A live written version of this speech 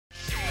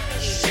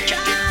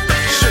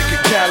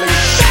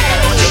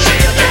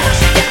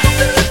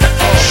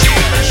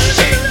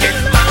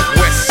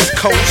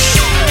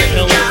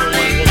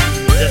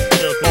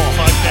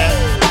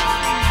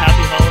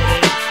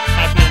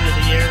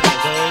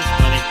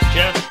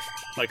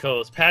my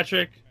co-host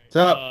Patrick. What's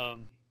up?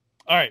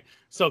 All right,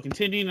 so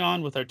continuing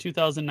on with our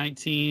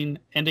 2019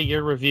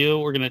 end-of-year review,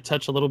 we're going to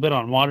touch a little bit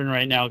on Modern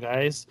right now,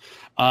 guys.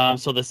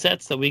 So the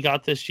sets that we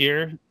got this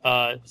year,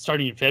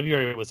 starting in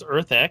February, was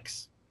Earth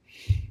X.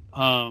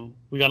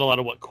 We got a lot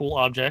of cool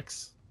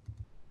objects.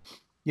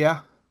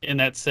 Yeah. In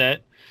that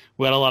set,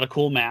 we got a lot of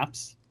cool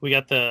maps. We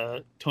got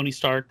the Tony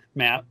Stark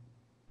map.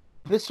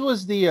 This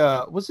was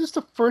the was this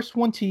the first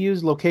one to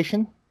use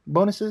location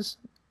bonuses?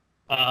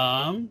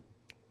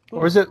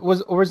 Or is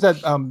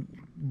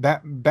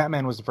that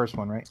Batman was the first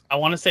one, right? I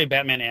want to say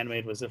Batman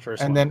Animated was the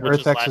first and one. And then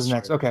Earth X is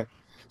next. Year. Okay.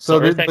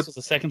 So Earth X was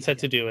the second set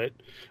to do it.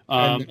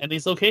 And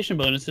these location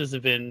bonuses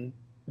have been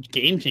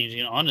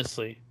game-changing,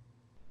 honestly.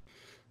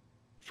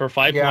 For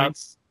 5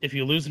 points, if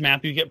you lose a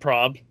map, you get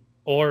prob,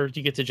 or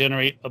you get to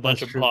generate a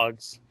bunch of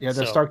pogs. Yeah,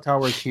 the Stark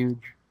Tower is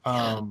huge.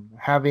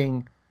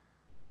 Having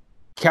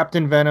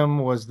Captain Venom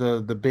was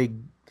the big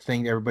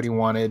thing everybody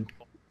wanted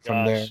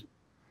from there.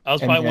 That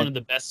was probably one of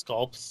the best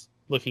sculpts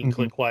looking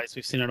click-wise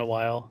we've seen in a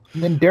while.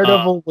 And then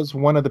Daredevil was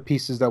one of the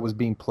pieces that was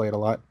being played a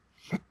lot.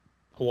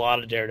 A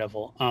lot of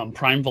Daredevil.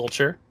 Prime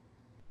Vulture.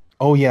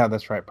 Oh, yeah,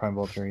 that's right. Prime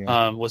Vulture,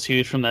 yeah. Was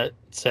huge from that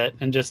set.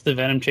 And just the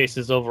Venom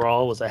chases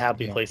overall was a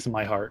happy place in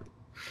my heart.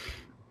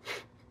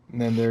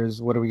 And then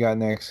there's, what do we got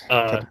next?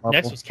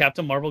 Next was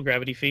Captain Marvel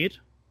Gravity Feed.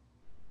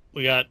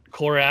 We got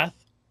Korath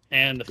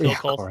and the Phil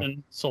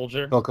Coulson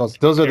Soldier. Phil Coulson.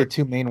 Those are the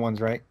two main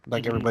ones, right?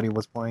 Like everybody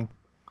was playing.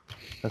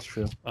 That's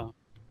true.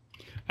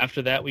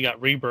 After that, we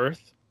got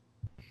Rebirth.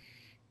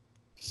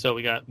 So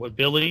we got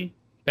Billy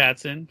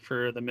Batson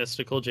for the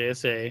Mystical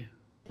JSA.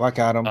 Black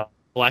Adam,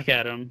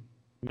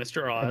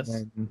 Mr. Oz.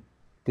 And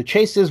the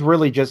chase is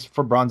really just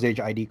for Bronze Age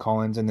ID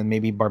Collins, and then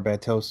maybe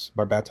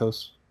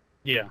Barbatos.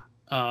 Yeah.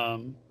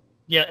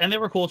 Yeah, and there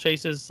were cool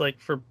chases like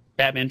for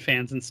Batman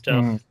fans and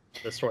stuff.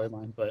 The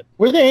storyline, but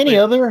were there any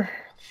other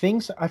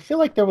things? I feel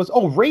like there was.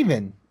 Oh,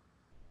 Raven.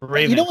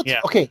 You know what's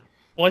okay?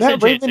 Well,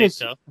 that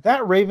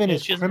Raven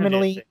is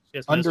criminally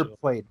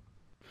underplayed.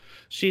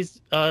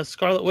 She's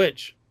Scarlet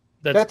Witch.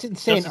 That's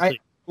insane.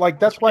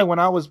 That's why when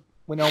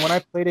I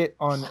played it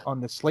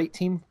on the Slate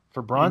team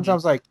for Bronze, I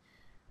was like,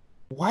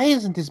 why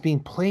isn't this being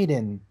played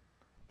in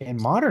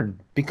Modern?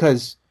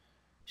 Because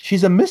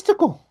she's a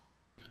mystical.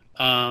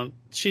 I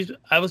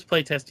was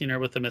playtesting her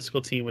with the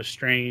mystical team with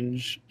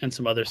Strange and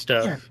some other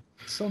stuff. Yeah,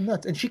 so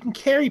nuts. And she can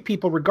carry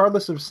people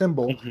regardless of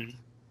symbol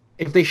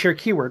if they share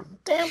keyword.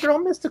 Damn, they're all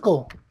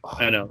mystical. Oh,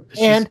 I know.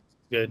 She's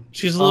good.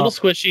 She's a little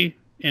squishy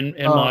in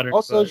Modern.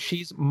 Also,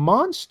 she's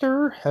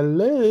monster.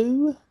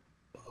 Hello.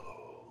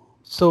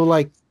 So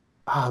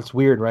it's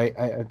weird, right?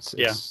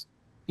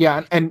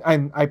 And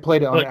I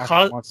played it on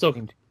the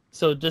team.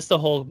 So just the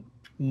whole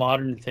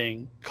Modern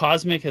thing,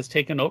 Cosmic has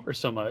taken over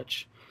so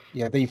much.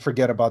 Yeah, they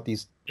forget about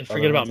these. They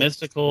forget about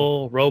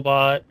Mystical,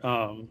 Robot,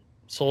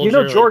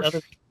 Soldier.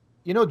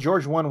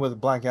 George won with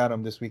Black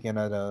Adam this weekend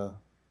at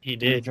he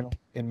did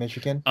in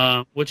Michigan.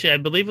 Which I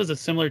believe was a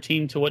similar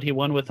team to what he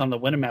won with on the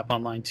Winamap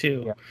Online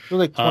too. Yeah, there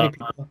were 20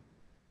 people.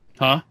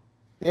 Huh?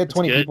 They had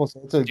 20 people.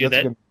 So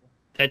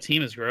that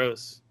team is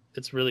gross.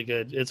 It's really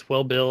good. It's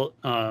well built.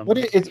 What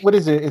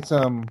is it? It's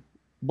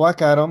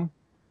Black Adam.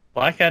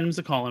 Black Adam's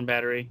a call-in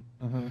battery.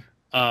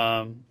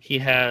 He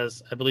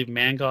has, I believe,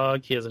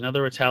 Mangog. He has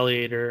another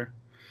Retaliator,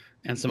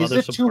 and some other.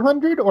 Is it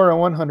 200 or a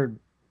 100?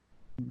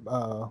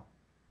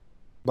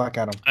 Black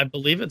Adam. I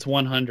believe it's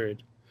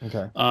 100.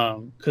 Okay.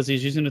 Because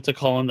he's using it to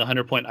call in the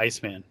 100-point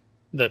Iceman,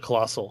 the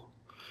Colossal,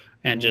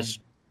 and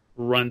just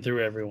run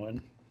through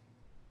everyone.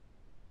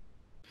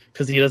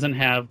 Because he doesn't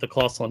have the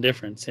Colossal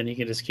Indifference, and he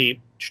can just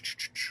keep.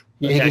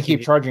 Yeah, he can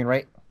keep charging,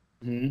 right?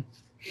 Mm-hmm.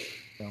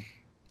 So.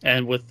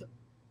 And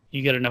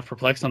you get enough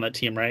perplex on that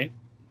team, right?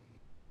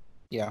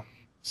 Yeah.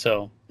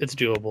 So it's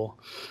doable.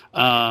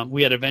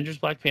 We had Avengers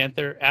Black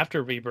Panther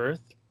after Rebirth.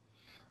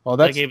 Well,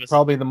 that's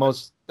probably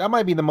that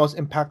might be the most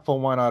impactful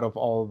one out of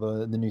all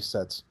the new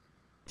sets.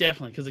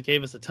 Definitely, because it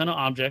gave us a ton of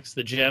objects,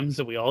 the gems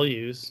that we all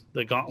use,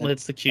 the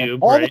gauntlets, the cube,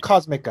 and all the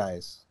cosmic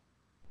guys.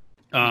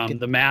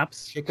 The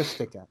maps. Shake a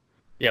stick at.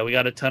 Yeah, we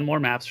got a ton more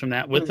maps from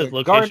that with the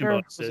location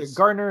bonuses.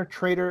 Garner,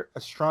 Trader,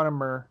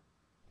 Astronomer,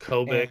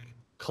 Kobik,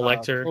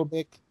 Collector.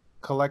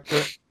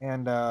 Collector,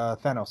 and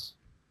Thanos.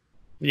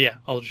 Yeah,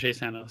 Ultra Chase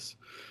Thanos.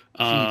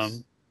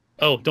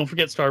 Don't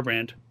forget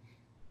Starbrand.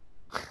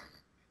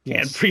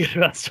 Can't forget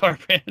about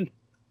Starbrand.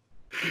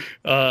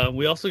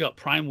 We also got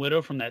Prime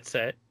Widow from that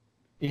set.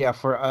 Yeah,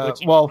 for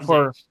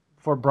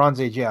Bronze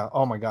Age, yeah.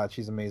 Oh my God,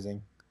 she's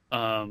amazing.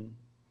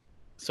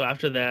 So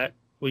after that,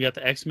 we got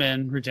the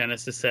X-Men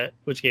Regenesis set,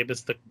 which gave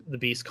us the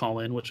Beast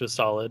call-in, which was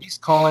solid.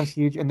 Beast call-in's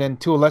huge, and then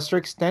to a lesser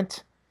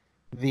extent,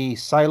 the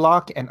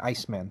Psylocke and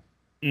Iceman.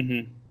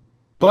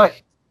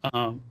 But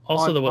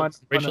also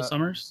Rachel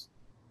Summers.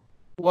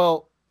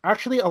 Well,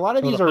 actually, a lot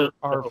of these are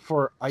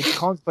for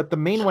icons, but the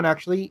main one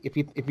actually, if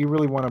you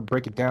really want to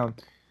break it down,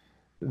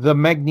 the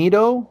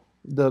Magneto,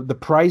 the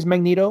prize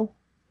Magneto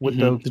with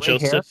the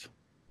Joseph. Hair,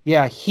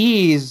 yeah,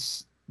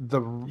 he's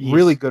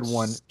really good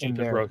one in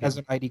there broken. As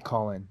an ID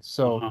call-in.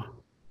 So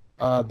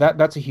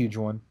that's a huge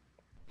one.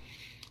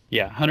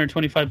 Yeah,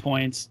 125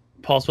 points.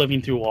 pulse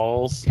waving through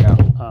walls. Yeah.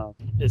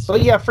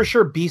 But yeah, for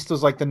sure, Beast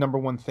was like the number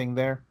one thing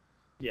there.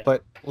 Yeah.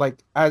 But like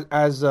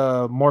as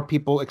more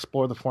people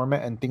explore the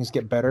format and things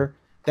get better,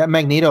 that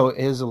Magneto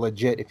is a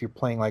legit if you're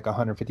playing like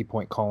 150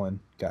 point call-in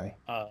guy.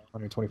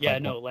 125. Yeah,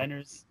 no,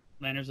 Landers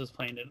was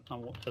playing it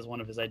as one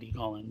of his ID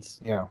call-ins.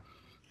 Yeah,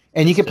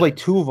 and you can play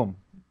two of them.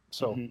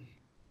 So.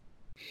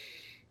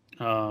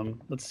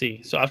 Let's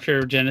see. So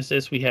after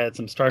Genesis, we had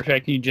some Star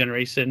Trek New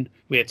Generation.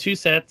 We had 2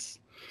 sets.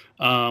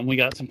 We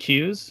got some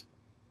Qs,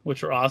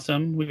 which were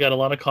awesome. We got a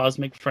lot of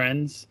Cosmic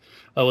Friends.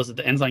 Was it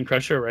the Enzyme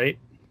Crusher, right?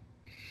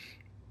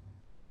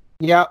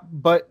 Yeah,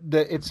 but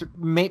it's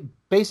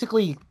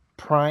basically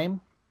Prime.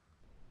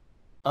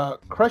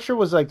 Crusher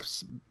was like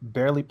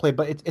barely played,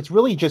 but it's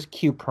really just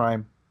Q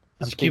Prime.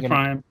 It's Q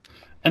Prime,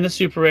 and the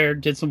Super Rare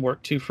did some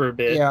work too for a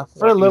bit. Yeah,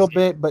 for a little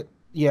bit, but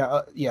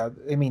yeah.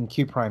 I mean,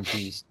 Q Prime,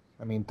 geez.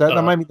 I mean,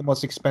 that might be the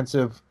most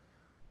expensive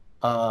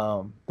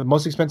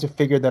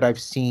figure that I've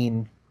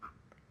seen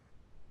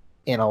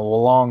in a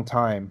long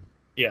time.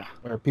 Yeah,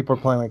 where people are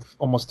playing like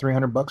almost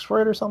 $300 for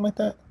it or something like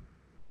that.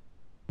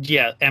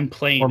 Yeah, and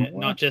playing it,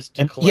 not just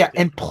to collect it.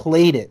 And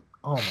played it.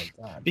 Oh my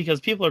god! Because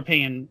people are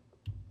paying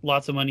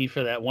lots of money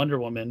for that Wonder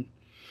Woman,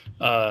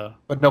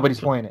 but nobody's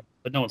playing it.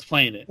 But no one's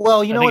playing it.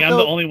 Well, you know what? I'm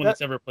the only one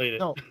that's ever played it.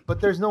 No, but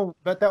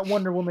that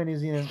Wonder Woman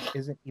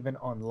isn't even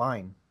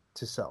online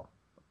to sell.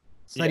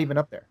 It's not even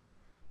up there.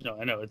 No,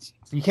 I know so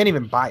you can't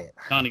even buy it.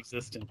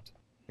 Non-existent.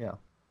 Yeah.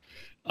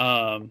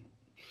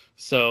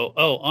 So,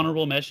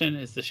 honorable mention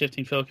is the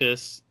shifting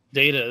focus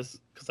datas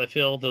because I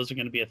feel those are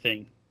going to be a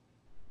thing.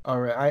 All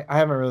right, I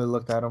haven't really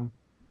looked at them.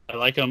 I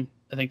like them.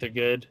 I think they're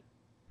good.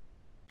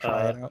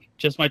 Try it out.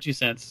 Just my 2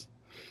 cents.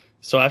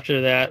 So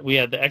after that, we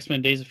had the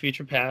X-Men Days of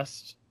Future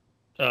Past.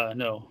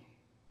 No.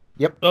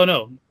 Yep. Oh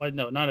no,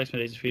 no, not X-Men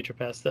Days of Future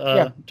Past.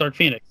 Dark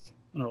Phoenix. I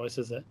don't know why it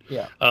says that.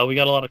 Yeah. We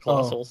got a lot of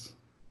Colossals.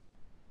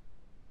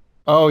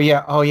 Oh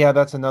yeah,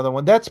 that's another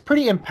one. That's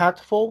pretty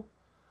impactful,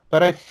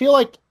 but I feel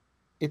like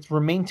it's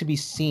remained to be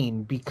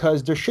seen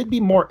because there should be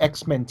more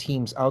X-Men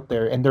teams out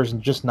there, and there's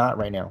just not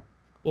right now.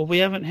 Well, we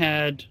haven't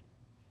had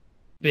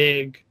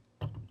big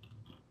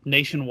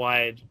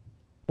nationwide.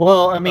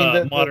 Well, I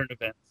mean, modern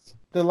events.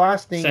 The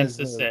last thing since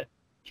the set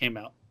came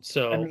out,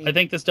 so I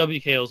think this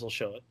WKOs will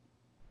show it.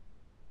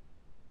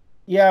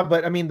 Yeah,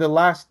 but I mean, the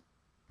last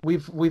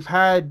we've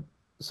had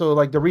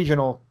like the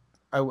regional.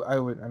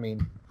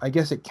 I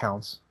guess it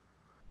counts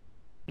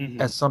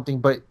as something,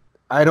 but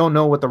I don't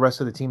know what the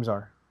rest of the teams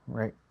are.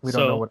 Right? We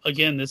don't know what.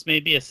 Again, this may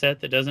be a set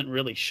that doesn't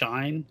really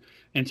shine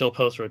until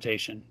post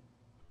rotation,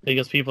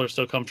 because people are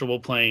still comfortable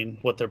playing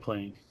what they're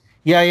playing.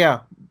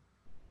 Yeah.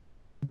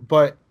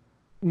 But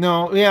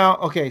no, yeah,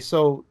 okay.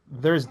 So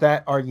there's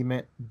that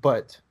argument,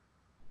 but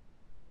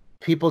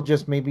people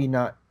just maybe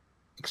not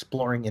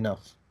exploring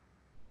enough.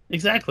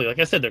 Exactly, like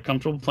I said, they're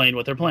comfortable playing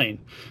what they're playing.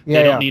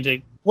 Yeah, they don't need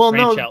to. Well,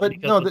 no, but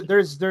no.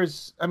 There's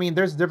a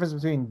difference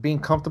between being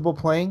comfortable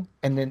playing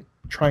and then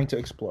trying to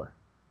explore.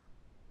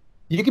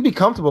 You could be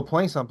comfortable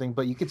playing something,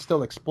 but you could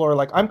still explore.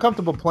 Like I'm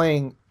comfortable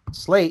playing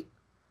Slate,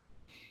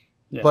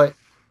 but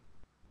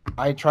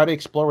I try to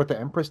explore with the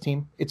Empress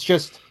team. It's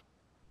just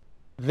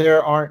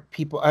there aren't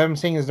people. I'm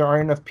saying is there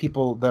aren't enough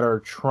people that are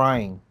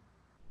trying.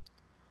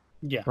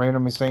 Yeah. Right.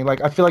 I'm saying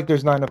like I feel like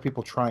there's not enough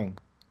people trying.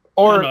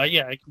 Or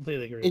I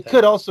completely agree. It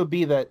could also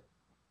be that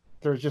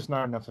there's just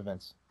not enough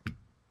events.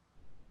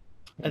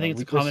 I think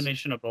it's a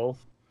combination of both.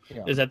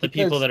 Yeah. Is that the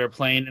people that are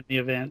playing in the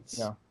events?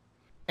 Yeah.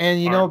 And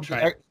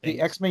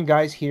the X-Men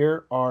guys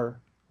here are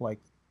like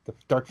the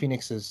Dark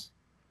Phoenix is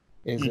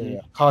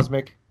a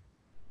cosmic.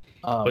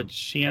 But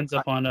she ends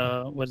up on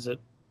what is it?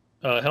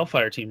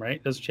 Hellfire team,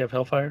 right? Doesn't she have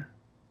Hellfire?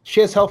 She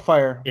has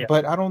Hellfire,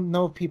 but I don't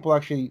know if people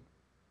actually.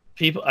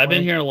 I've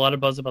been hearing a lot of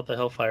buzz about the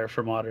Hellfire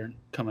for Modern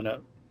coming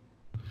up.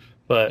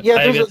 But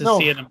I get to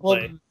see it in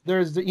play.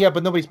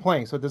 But nobody's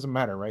playing, so it doesn't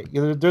matter, right?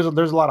 There's a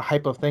lot of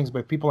hype of things, but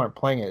if people aren't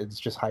playing it, it's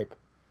just hype.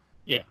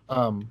 Yeah.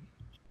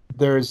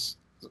 There's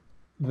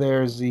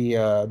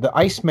the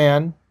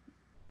Iceman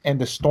and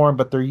the Storm,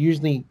 but they're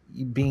usually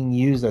being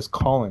used as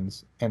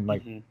call-ins and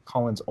like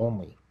call-ins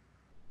only.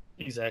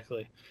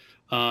 Exactly.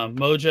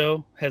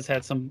 Mojo has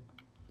had some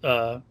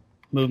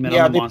movement.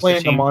 Yeah, on the they play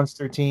in the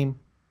monster team.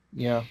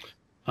 Yeah.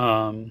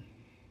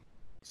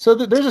 So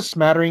there's a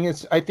smattering.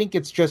 I think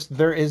it's just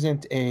there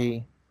isn't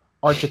a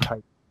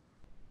archetype.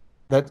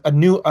 That's a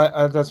new.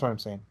 That's what I'm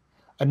saying.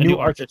 A new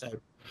archetype.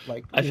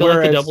 Like I feel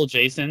like the double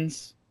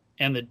Jasons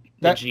and the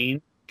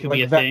Gene could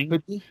be a thing.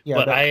 Could be. Yeah,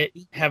 but I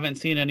haven't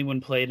seen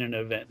anyone play it in an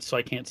event, so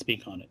I can't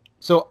speak on it.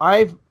 So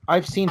I've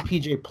seen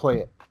PJ play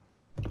it.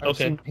 I've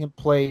seen him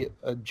play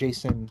a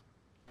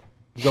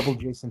double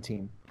Jason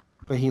team,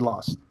 but he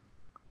lost.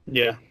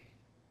 Yeah.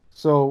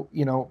 So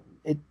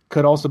it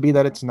could also be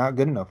that it's not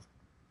good enough.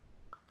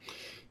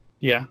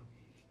 Yeah.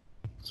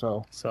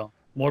 So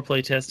more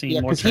play testing.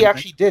 Yeah, because he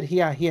actually did. He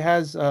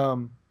has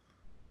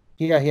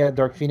he had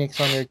Dark Phoenix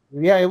on there.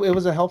 Yeah, it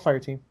was a Hellfire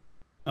team.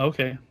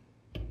 Okay.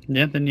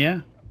 Yeah. Then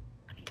yeah.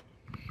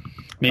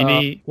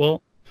 Maybe.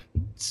 What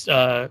is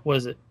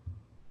it?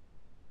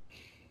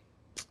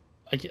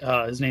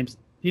 His name's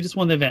He just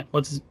won the event.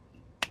 What's his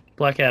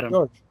Black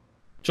Adam?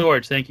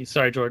 George. Thank you.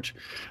 Sorry, George.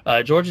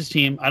 George's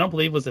team, I don't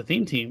believe was a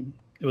theme team.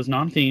 It was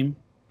non-theme.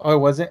 Oh,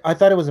 was it? I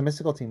thought it was a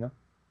mystical team, though.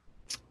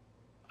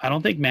 I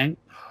don't think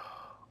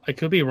I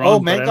could be wrong. Oh,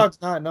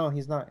 Mangog's not. No,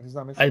 he's not. He's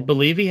not mystical. I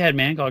believe he had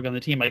Mangog on the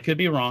team. I could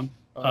be wrong.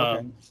 Oh,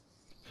 okay.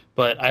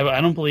 But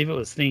I don't believe it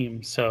was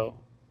themed. So,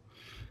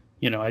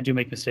 I do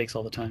make mistakes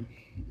all the time.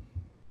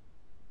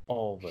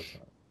 All the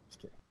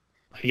time.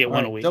 I get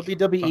one a week.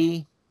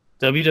 WWE.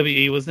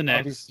 WWE was the next.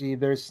 Obviously,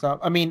 there's some.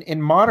 I mean,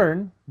 in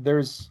modern,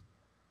 there's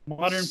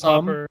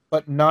some, Popper,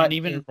 but not and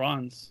even in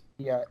bronze.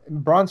 Yeah, in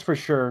bronze for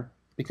sure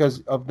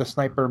because of the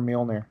Sniper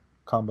Mjolnir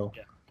combo.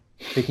 Yeah.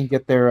 They can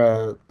get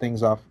their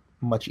things off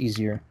much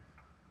easier.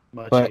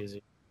 Much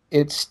easier.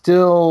 It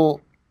still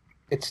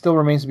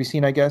remains to be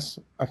seen, I guess.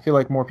 I feel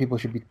like more people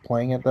should be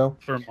playing it though.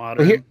 For modern.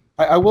 But here,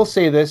 I will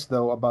say this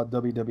though about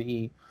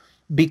WWE,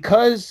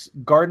 because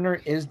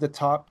Gardner is the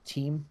top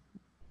team,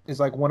 is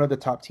like one of the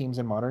top teams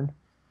in modern.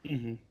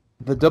 Mm-hmm.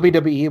 The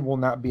WWE will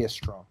not be as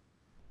strong.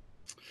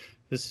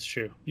 This is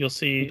true. You'll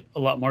see a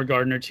lot more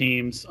Gardner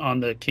teams on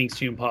the King's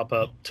Tune pop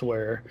up to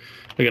where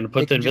they're going to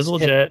put the invisible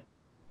jet,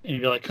 and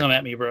you're like, "Come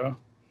at me, bro."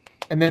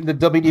 And then the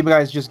WWE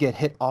guys just get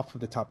hit off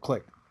of the top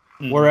click.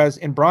 Mm-hmm. Whereas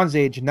in Bronze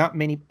Age, not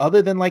many,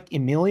 other than like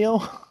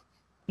Emilio,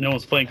 no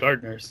one's playing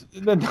Gardners.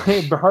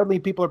 Hardly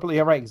people are playing.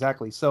 Yeah, right,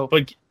 exactly. So,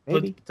 but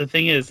the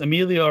thing is,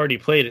 Emilio already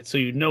played it, so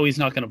he's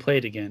not going to play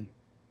it again.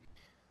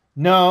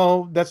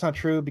 No, that's not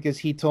true because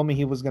he told me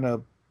he was going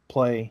to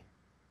play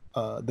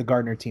the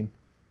Gardner team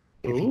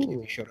if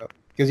he showed up.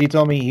 Because he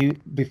told me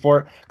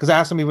because I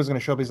asked him if he was going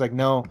to show up. He's like,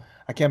 no,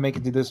 I can't make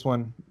it to this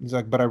one. He's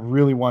like, but I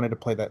really wanted to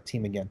play that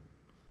team again.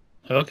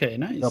 Okay,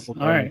 nice. All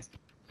right.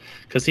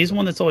 Because he's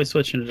one that's always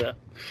switching it up.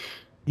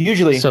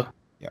 Usually. So,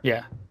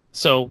 yeah.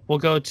 So we'll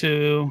go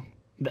to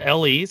the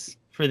LEs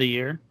for the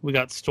year. We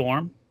got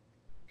Storm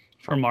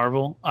for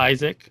Marvel,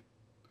 Isaac.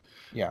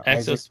 Yeah,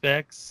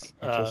 Exospecs,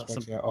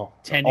 some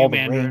 10 new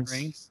Mandarin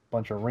rings.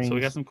 Bunch of rings. So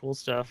we got some cool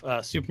stuff.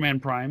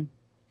 Superman Prime,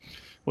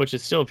 which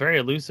is still very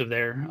elusive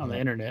there on the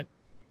internet.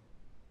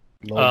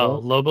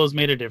 Lobo's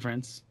made a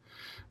difference.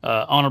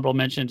 Honorable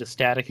mention to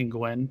Static and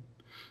Gwen.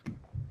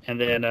 And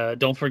then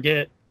don't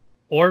forget,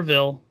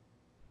 Orville.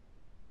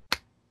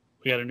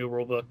 We got a new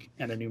rulebook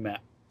and a new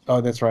map.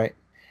 Oh, that's right.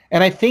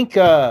 And I think...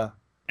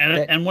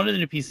 and one of the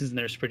new pieces in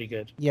there is pretty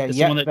good. Yeah, it's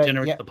the one that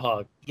generates the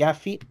POG. Yeah,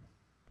 feet.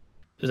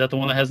 Is that the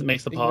one that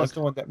makes the POG? That's the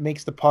one that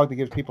makes the POG that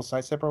gives people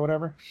sidestep or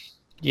whatever?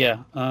 Yeah.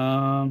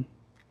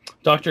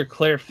 Dr.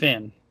 Claire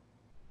Finn.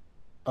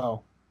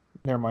 Oh,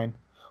 never mind.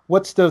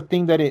 What's the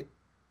thing that it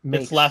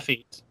makes? It's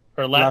Lafitte.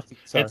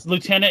 It's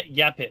Lieutenant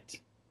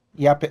Yapit.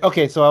 Yapit.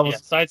 Okay, so I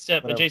was...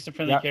 sidestep. Adjacent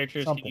friendly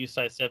characters can use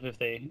sidestep if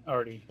they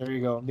already... There you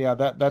go. Yeah,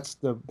 that's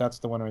the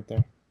one right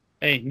there.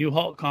 Hey, new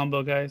Hulk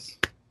combo, guys.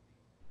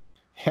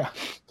 Yeah.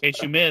 In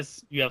case you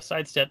miss, you have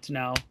sidestep to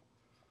now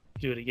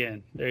do it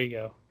again. There you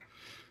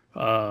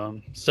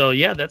go. So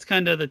yeah, that's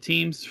kind of the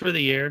teams for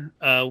the year.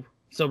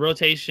 So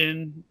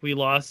rotation, we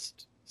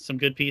lost some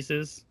good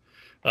pieces.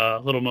 A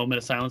little moment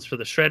of silence for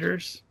the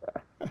Shredders.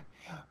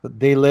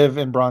 They live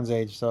in Bronze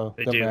Age, so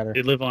it doesn't matter.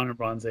 They live on in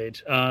Bronze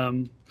Age.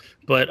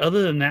 But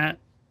other than that,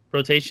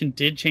 rotation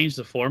did change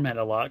the format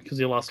a lot because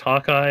you lost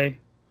Hawkeye.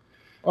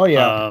 Oh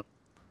yeah,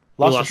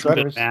 lost the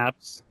Shredders.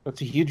 Maps.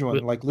 That's a huge one.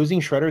 Like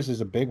losing Shredders is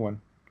a big one.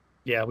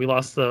 Yeah, we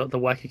lost the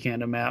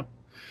Wakakanda map,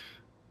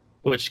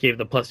 which gave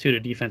the +2 to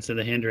defense to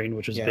the hindering,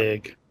 which was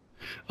big.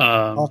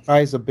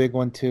 Hawkeye's a big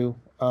one too.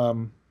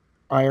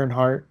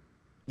 Ironheart.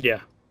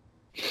 Yeah.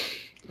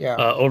 Yeah.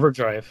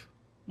 Overdrive.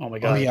 Oh my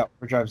god. Oh yeah,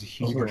 Overdrive's a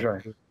huge one.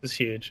 Overdrive is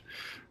huge.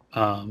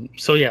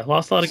 So yeah,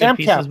 lost a lot of good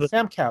pieces. But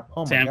Sam Cap.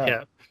 Oh my god.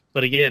 Cap.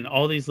 But again,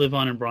 all these live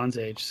on in Bronze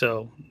Age,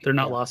 so they're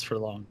not lost for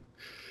long.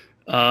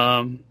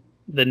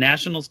 The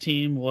Nationals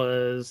team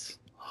was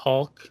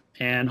Hulk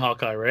and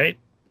Hawkeye, right?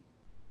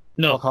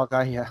 No.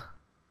 Hawkeye, yeah.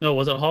 No,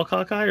 was it Hulk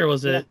Hawkeye or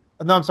was it?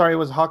 No, I'm sorry. It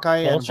was Hawkeye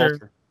and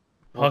Vulture.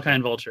 Hawkeye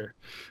and Vulture.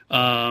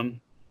 And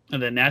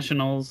then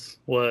Nationals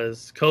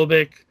was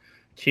Kobik,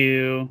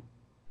 Q,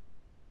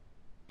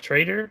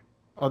 Trader.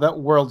 Oh, that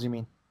Worlds, you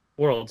mean?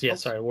 Worlds, yeah.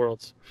 Sorry,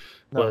 Worlds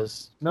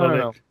was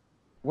no.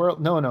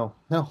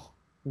 No.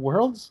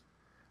 Worlds?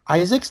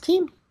 Isaac's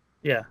team?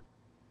 Yeah.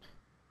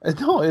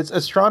 No, it's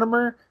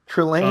Astronomer,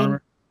 Trelane,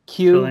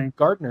 Q,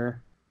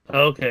 Gardner.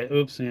 Okay,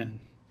 oops, yeah.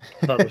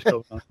 I thought it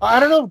was Kobik. I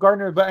don't know if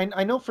Gardner, but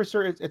I know for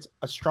sure it's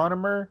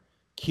Astronomer,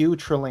 Q,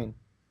 Trelane.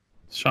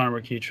 Astronomer,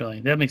 Q,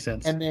 Trelane. That makes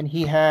sense. And then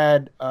he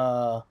had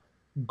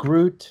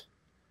Groot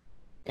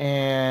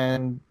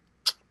and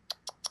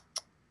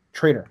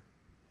Trader.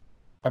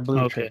 I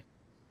believe. Okay. Trader.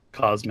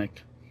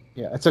 Cosmic.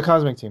 Yeah, it's a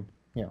Cosmic team.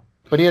 Yeah.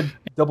 But he had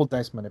double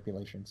dice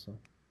manipulation, so.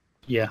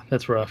 Yeah,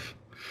 that's rough.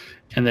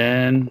 And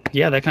then,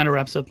 that kind of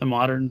wraps up the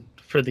modern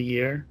for the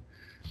year.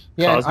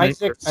 Yeah, Cosmic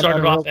Isaac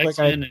started off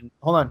X-Men.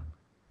 Hold on.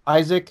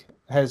 Isaac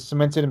has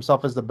cemented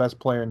himself as the best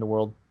player in the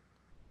world.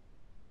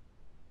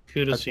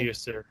 Kudos to you,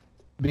 sir.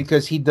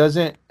 Because he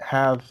doesn't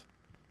have...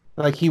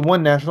 Like, he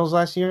won Nationals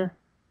last year,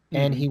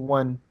 and he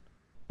won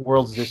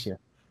Worlds this year.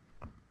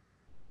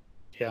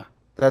 Yeah.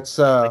 That's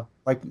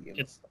Like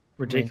it's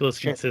ridiculous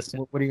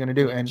consistent. What are you gonna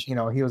do? And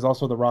he was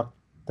also the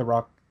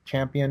Rock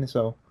champion.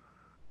 So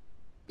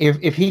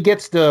if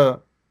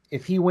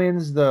he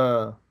wins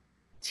the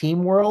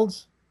Team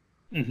Worlds,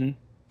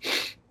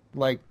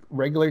 like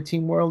regular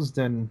Team Worlds,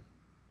 then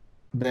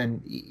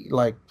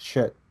like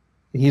shit,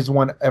 he's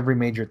won every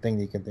major thing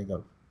that you can think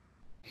of.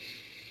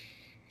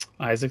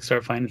 Isaac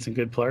start finding some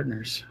good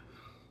partners.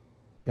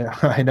 Yeah,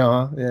 I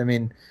know. I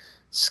mean,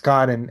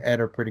 Scott and Ed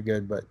are pretty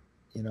good, but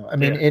I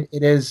mean, it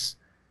is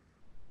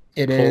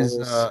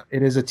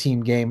a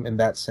team game in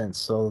that sense.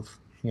 So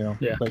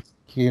like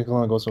you can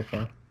only go so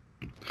far.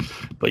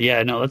 But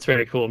yeah, no, that's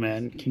very cool,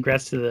 man.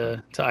 Congrats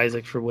to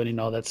Isaac for winning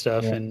all that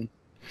stuff and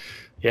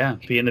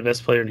being the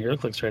best player in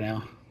HeroClix right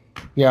now.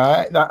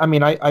 Yeah, I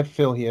mean, I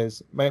feel he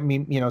is. I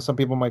mean, some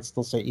people might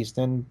still say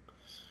Easton,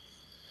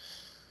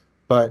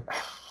 but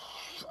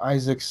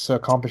Isaac's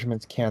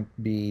accomplishments can't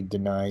be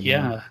denied.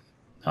 Yeah,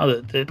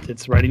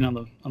 it's writing on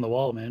the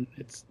wall, man.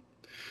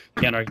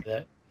 Can't argue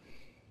that.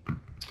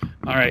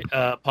 All right,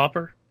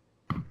 Popper.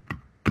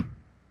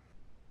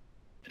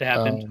 It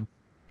happened.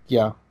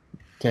 Yeah.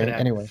 Okay.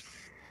 Anyway,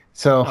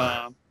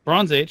 so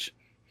Bronze Age.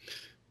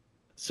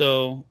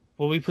 So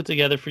what we put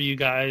together for you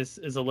guys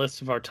is a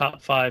list of our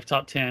top 5,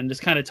 top 10,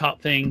 just kind of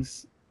top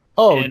things.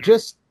 Oh,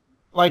 just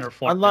like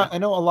I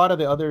know a lot of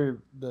the other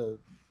the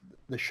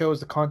shows,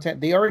 the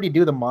content, they already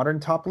do the modern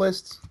top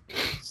lists,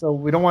 so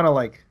we don't want to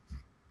like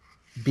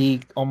be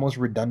almost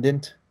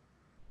redundant.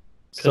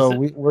 So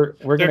we're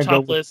gonna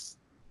top go list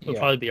would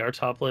probably be our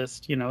top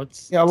list.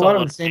 It's a lot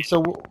of the same.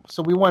 So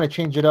we want to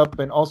change it up,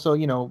 and also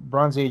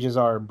Bronze Age is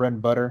our bread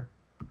and butter,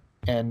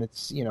 and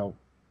it's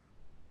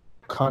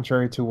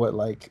contrary to what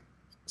like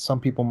some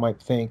people might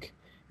think,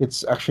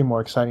 it's actually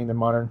more exciting than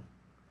modern,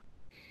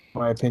 in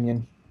my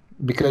opinion,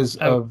 because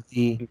of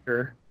the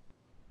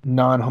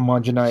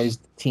non-homogenized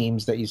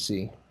teams that you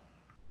see.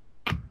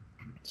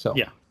 So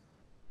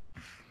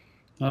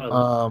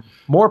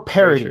more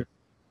parity.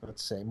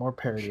 Let's say more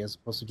parity as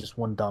opposed to just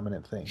one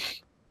dominant thing.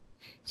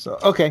 So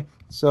okay,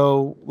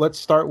 so let's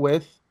start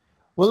with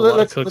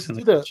let's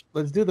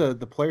do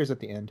the players at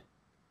the end.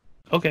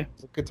 Okay,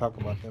 we could talk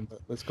about them, but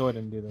let's go ahead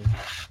and do them.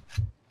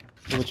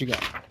 So what you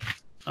got?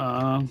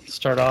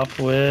 Start off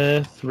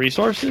with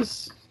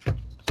resources.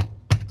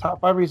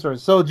 Top 5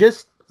 resources. So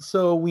just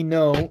so we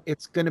know,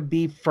 it's gonna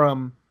be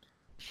from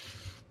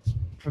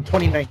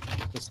 2019,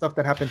 the stuff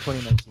that happened in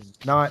 2019,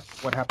 not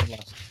what happened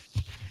last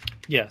year.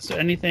 Yeah, so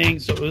anything.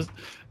 So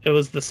it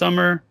was the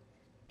summer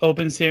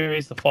Open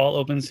Series, the fall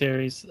Open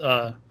Series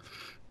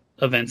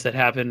events that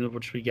happened,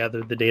 which we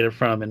gathered the data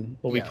from and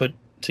what we put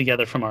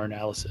together from our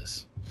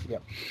analysis.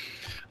 Yep.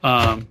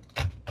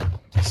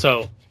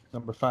 So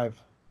number 5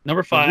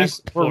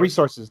 for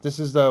resources. This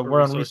is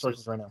we're on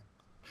resources right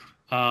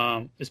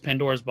now. Is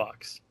Pandora's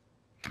Box.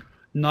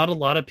 Not a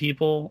lot of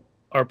people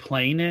are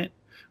playing it,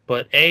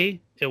 but it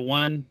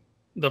won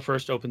the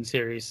first Open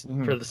Series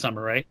for the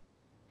summer, right?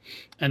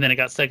 And then it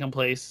got second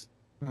place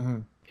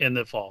in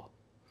the fall.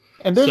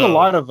 And there's a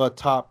lot of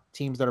top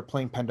teams that are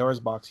playing Pandora's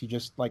Box. You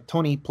just like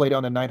Tony played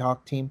on the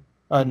Nighthawk team,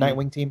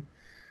 Nightwing team,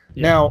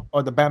 now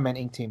or the Batman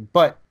Inc. team.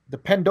 But the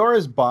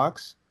Pandora's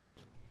Box,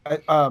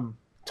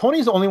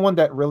 Tony's the only one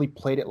that really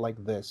played it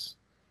like this.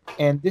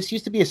 And this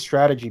used to be a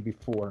strategy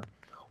before,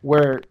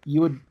 where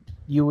you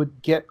would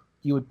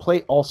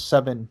play all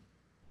 7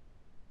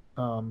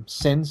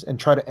 sins and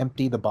try to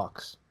empty the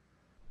box.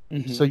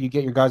 So you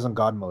get your guys on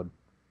God mode,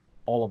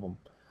 all of them.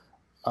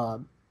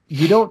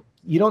 You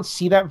don't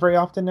see that very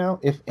often now,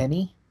 if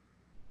any,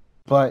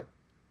 but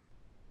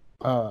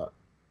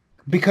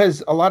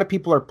because a lot of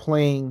people are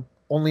playing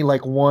only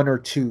like 1 or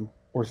 2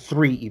 or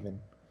 3 even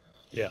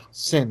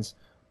sins.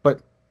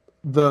 But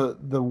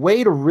the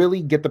way to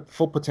really get the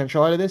full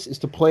potential out of this is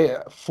to play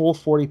a full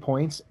 40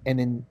 points and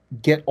then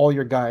get all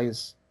your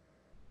guys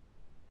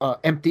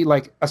empty,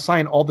 like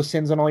assign all the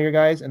sins on all your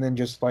guys and then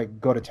just like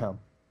go to town.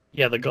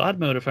 Yeah, the God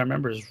mode, if I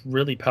remember, is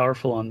really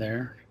powerful on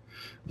there.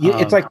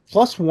 It's like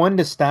 +1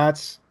 to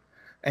stats,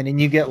 and then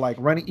you get like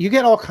running. You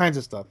get all kinds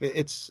of stuff.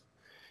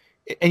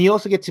 And you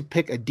also get to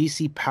pick a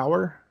DC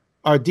power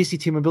or DC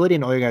team ability,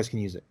 and all your guys can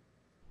use it.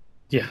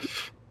 Yeah,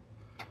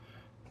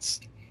 it's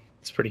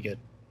pretty good.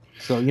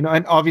 So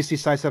and obviously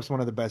Sidestep's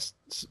one of the best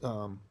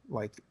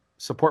like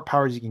support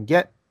powers you can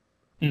get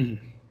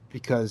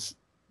because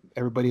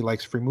everybody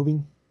likes free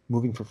moving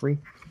for free.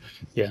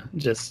 Yeah,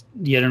 just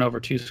getting over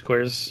 2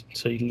 squares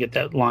so you can get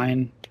that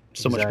line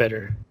much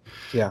better.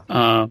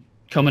 Yeah.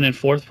 Coming in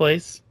 4th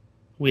place,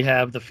 we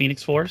have the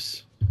Phoenix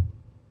Force.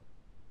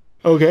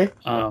 Okay.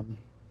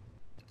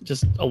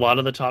 Just a lot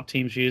of the top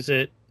teams use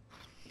it.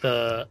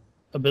 The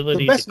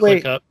ability to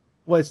click up.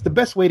 Well, it's the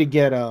best way to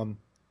get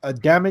a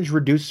damage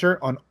reducer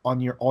on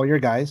all your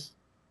guys,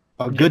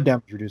 a good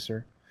damage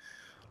reducer,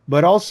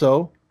 but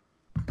also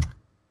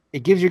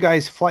it gives you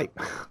guys flight.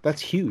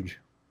 That's huge.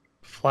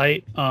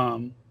 Flight,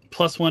 +1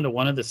 to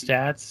one of the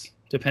stats,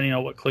 depending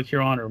on what click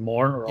you're on, or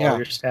more, or all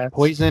your stats.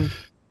 Poison.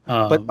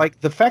 But like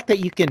the fact that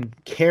you can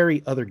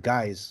carry other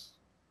guys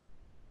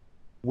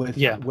with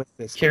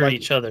this, carry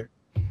each other.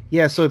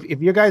 Yeah, so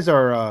if your guys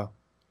are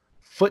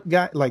foot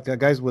guy, like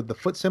guys with the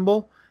foot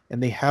symbol,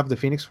 and they have the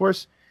Phoenix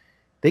Force,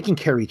 they can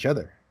carry each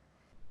other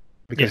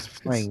because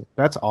flying.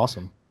 That's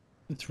awesome.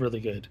 It's really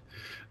good.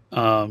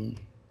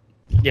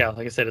 Yeah,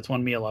 like I said, it's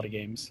won me a lot of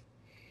games.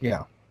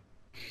 Yeah.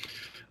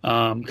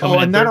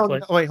 Coming in third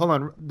place. Wait, hold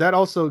on. That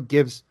also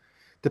gives,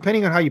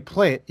 depending on how you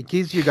play it, it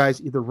gives you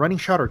guys either running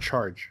shot or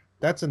charge.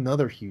 That's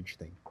another huge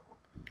thing.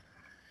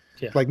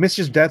 Yeah. Like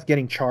Mistress Death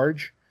getting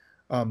charge,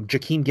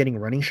 Jakeem getting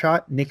running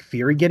shot, Nick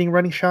Fury getting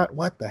running shot.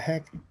 What the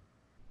heck?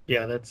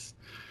 Yeah, that's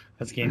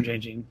game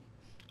changing.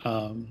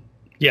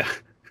 Yeah,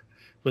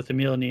 with the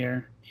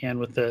Mjolnir and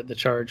with the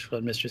charge,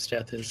 but Mistress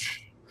Death is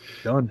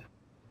done.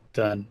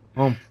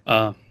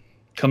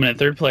 Coming in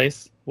third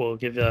place, we'll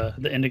give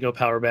the Indigo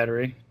Power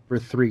Battery. For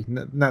 3,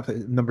 not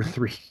number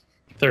 3.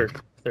 Third.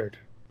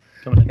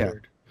 Coming in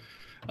third.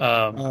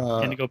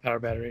 Indigo Power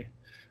Battery.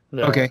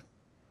 Okay.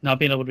 Not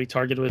being able to be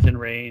targeted within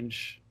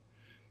range.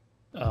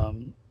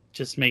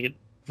 Just make it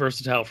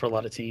versatile for a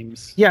lot of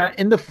teams. Yeah,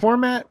 in the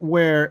format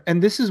where,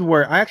 and this is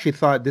where I actually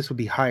thought this would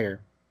be higher,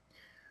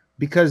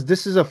 because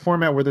this is a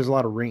format where there's a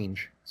lot of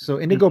range. So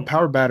Indigo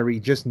Power Battery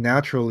just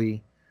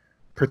naturally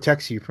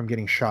protects you from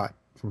getting shot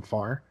from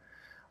far.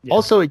 Yeah.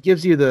 Also, it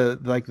gives you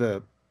it's like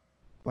the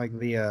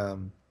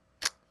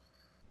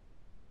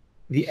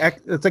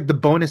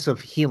bonus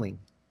of healing.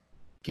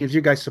 Gives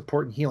you guys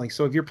support and healing.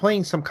 So if you're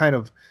playing some kind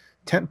of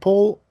tent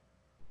pole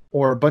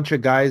or a bunch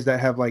of guys that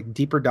have like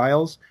deeper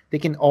dials, they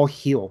can all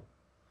heal.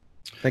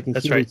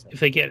 That's right. If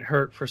they get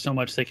hurt for so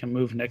much, they can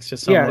move next to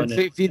someone.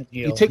 Yeah, if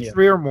you take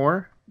 3 or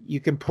more, you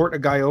can port a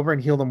guy over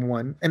and heal them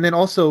 1. And then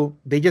also,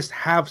 they just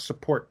have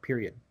support,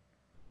 period.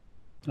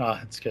 Ah,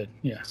 that's good.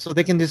 Yeah. So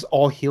they can just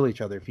all heal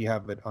each other if you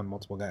have it on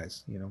multiple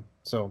guys,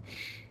 So.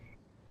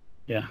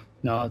 Yeah.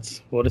 No,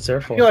 that's what it's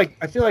there for.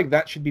 I feel like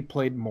that should be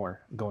played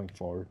more going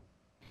forward.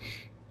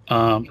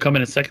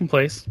 Coming in second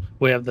place,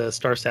 we have the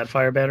Star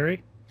Sapphire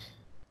Battery.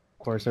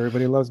 Of course,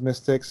 everybody loves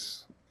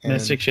Mystics.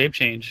 Mystic Shape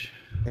Change.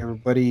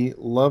 Everybody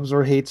loves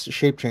or hates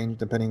shape change,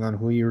 depending on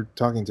who you're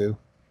talking to.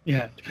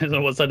 Yeah, depends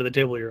on what side of the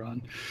table you're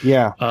on.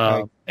 Yeah,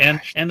 and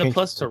the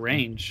plus to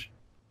range.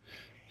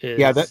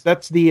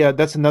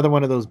 That's another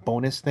one of those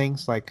bonus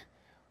things, like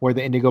where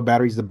the Indigo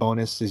Battery's the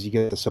bonus is you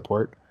get the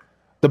support.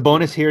 The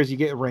bonus here is you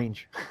get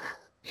range.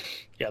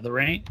 Yeah, the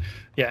range.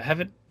 Yeah,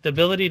 the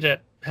ability to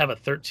have a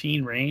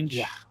 13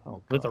 range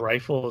with a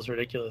rifle is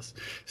ridiculous.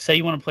 Say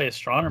you want to play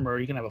Astronomer,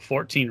 you can have a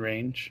 14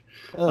 range.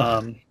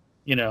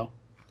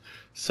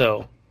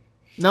 So.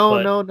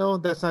 No,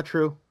 that's not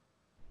true.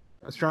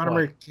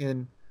 Astronomer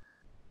can.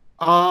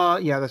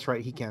 Yeah, that's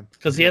right. He can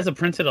because he has a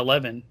printed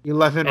 11.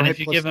 11, and if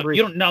you give him,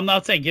 3. No, I'm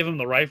not saying give him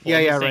the rifle.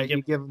 Yeah, right.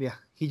 You give him,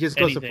 he just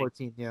goes to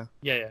 14. Yeah.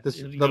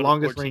 The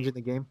longest range in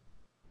the game.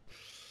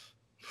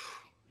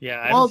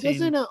 Yeah.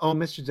 Doesn't it? Oh,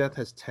 Mr. Death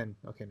has 10.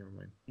 Okay, never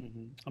mind.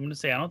 Mm-hmm. I'm gonna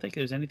say I don't think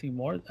there's anything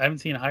more. I haven't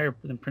seen higher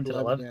than printed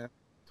 11. Yeah,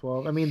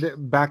 12. I mean,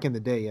 back in the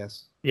day,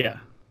 yes. Yeah.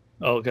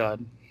 Oh God.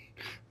 I'm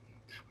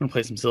gonna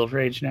play some Silver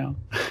Age now.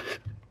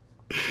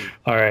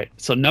 All right.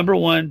 So number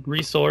 1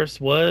 resource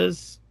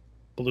was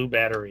Blue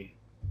Battery.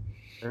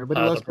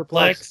 Everybody loves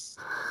Perplex.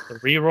 The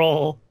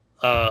reroll.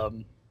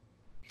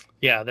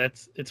 Yeah,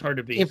 it's hard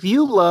to beat. If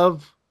you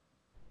love,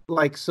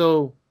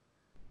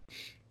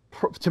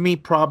 to me,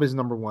 prob is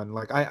number 1.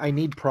 Like I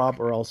need prob,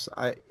 or else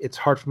it's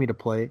hard for me to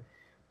play.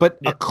 But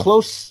a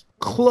close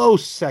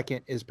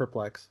second is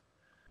Perplex.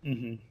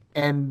 Mm-hmm.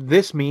 And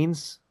this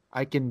means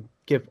I can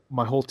give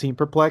my whole team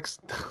Perplex.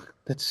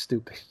 That's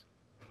stupid.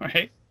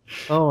 Right?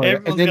 Oh,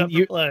 and then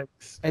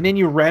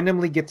you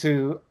randomly get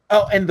to.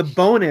 Oh, and the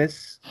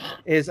bonus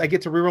is I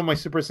get to reroll my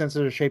super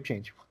sensitive shape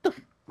change. What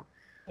the?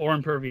 Or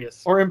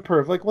impervious.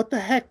 Like, what the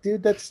heck,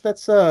 dude? That's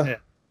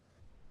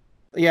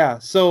Yeah.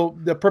 So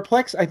the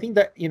Perplex, I think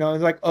that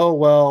it's like, oh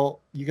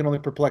well, you can only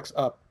Perplex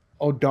up.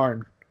 Oh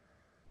darn.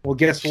 Well,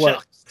 guess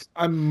what?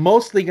 I'm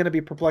mostly going to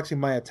be perplexing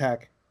my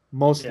attack.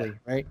 Mostly,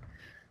 right?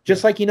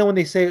 Just like when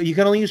they say you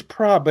can only use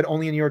prob, but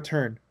only in your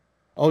turn.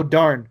 Oh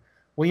darn.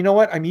 Well, you know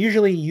what? I'm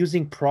usually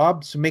using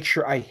prob to make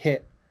sure I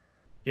hit.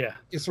 Yeah.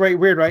 It's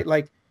weird, right?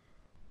 Like,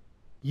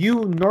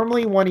 you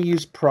normally want to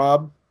use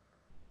prob.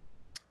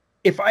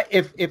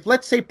 If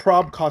let's say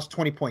prob costs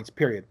 20 points,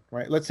 period,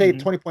 right? Let's say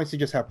 20 points to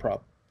just have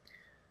prob.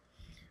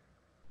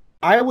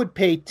 I would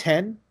pay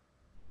 10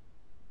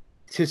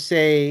 to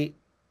say,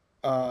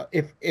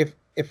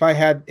 if I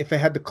had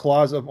the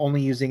clause of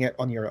only using it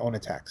on your own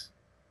attacks.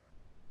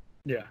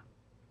 Yeah.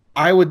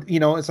 I would,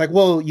 it's like,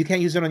 well, you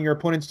can't use it on your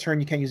opponent's turn.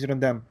 You can't use it on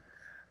them.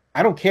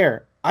 I don't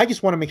care. I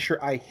just want to make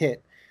sure I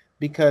hit,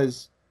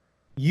 because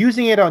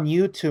using it on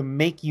you to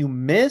make you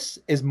miss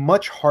is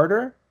much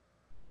harder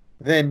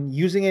than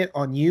using it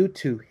on you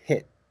to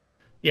hit.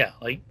 Yeah,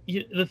 like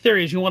the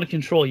theory is you want to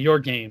control your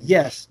game.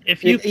 Yes.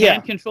 If you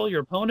can control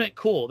your opponent,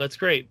 cool, that's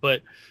great.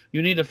 But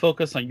you need to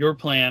focus on your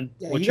plan.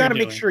 Yeah, you got to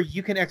make sure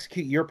you can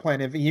execute your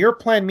plan. If your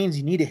plan means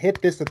you need to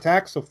hit this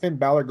attack so Finn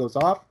Balor goes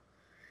off,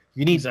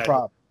 you need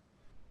prob.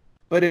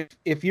 But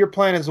if your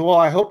plan is, well,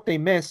 I hope they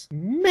miss,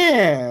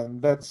 man,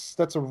 that's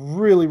a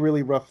really,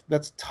 really rough.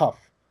 That's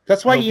tough.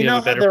 That's why how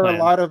there are a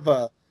lot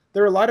of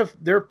there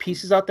are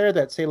pieces out there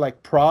that say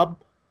like prob,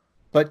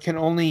 but can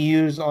only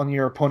use on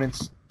your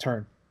opponent's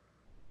turn.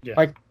 Yeah.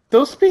 Like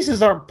those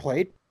pieces aren't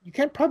played. You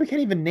probably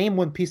can't even name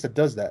one piece that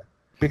does that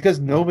because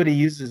nobody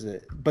uses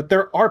it. But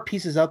there are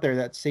pieces out there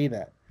that say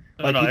that.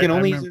 Like you can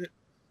only use it.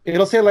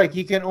 It'll say like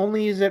you can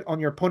only use it on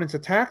your opponent's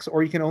attacks,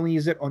 or you can only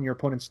use it on your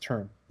opponent's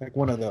turn. Like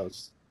one of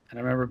those. And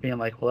I remember being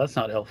like, "Well, that's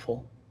not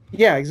helpful."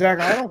 Yeah,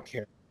 exactly. I don't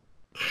care.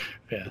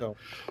 Yeah. So.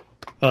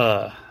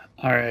 All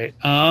right.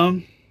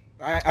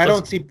 I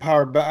don't see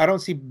power, but I don't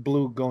see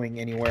blue going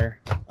anywhere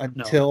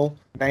until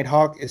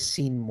Nighthawk is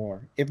seen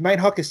more. If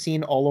Nighthawk is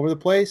seen all over the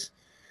place,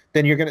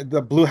 then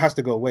the blue has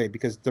to go away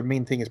because the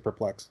main thing is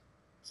perplex.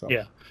 So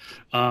yeah,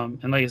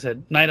 and like I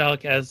said,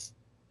 Nighthawk, as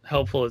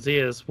helpful as he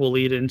is, will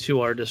lead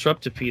into our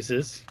disruptive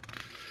pieces.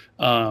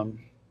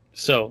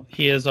 So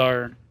he is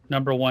our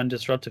number one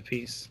disruptive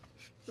piece.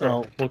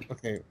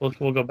 Okay.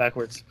 We'll go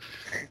backwards.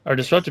 Our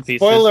disruptive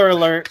pieces. Spoiler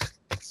alert.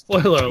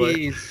 Spoiler alert.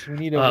 Jeez, we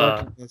need to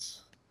work on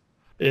this.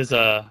 Is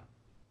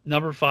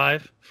number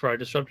 5 for our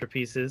disruptor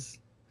pieces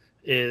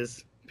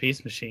is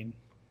Peace Machine.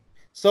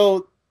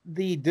 So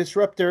the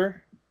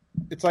disruptor,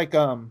 it's like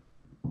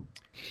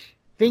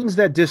things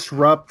that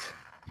disrupt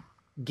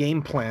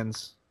game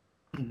plans.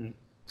 Mm-hmm.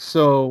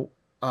 So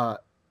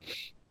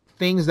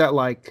things that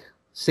like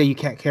say you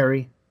can't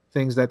carry,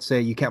 things that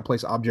say you can't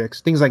place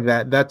objects, things like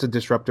that. That's a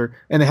disruptor,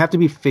 and they have to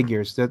be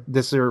figures.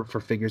 This are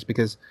for figures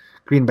because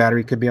Green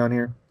Battery could be on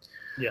here.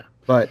 Yeah,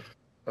 but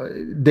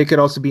they could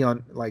also be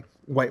on like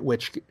White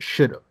Witch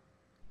should.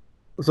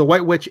 So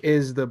White Witch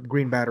is the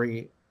Green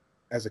Battery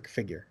as a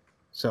figure.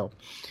 So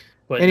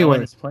but anyway, no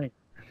one is playing.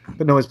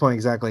 But no one's playing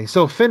exactly.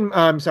 So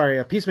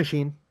Peace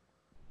Machine.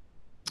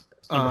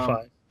 Number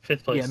 5,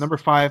 5th place. Yeah, number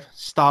 5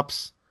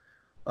 stops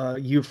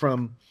you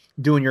from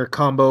doing your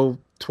combo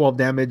 12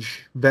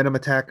 damage Venom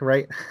attack,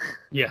 right?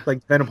 Yeah,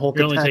 like Venom Hulk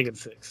You're attack. only taking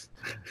 6.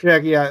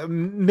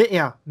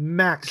 Yeah,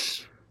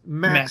 max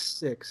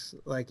 6.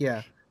 Like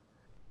yeah,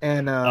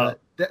 and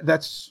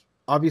that's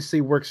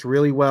obviously works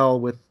really well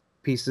with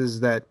pieces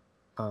that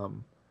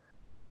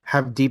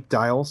have deep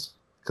dials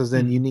because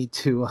then you need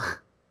to,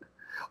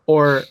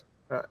 or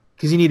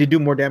because you need to do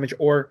more damage,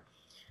 or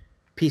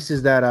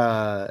pieces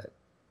that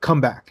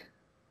come back.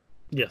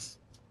 Yes.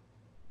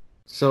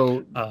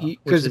 So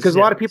because a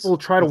lot of people will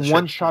try to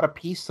one shot a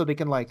piece so they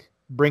can like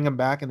bring them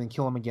back and then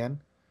kill them again.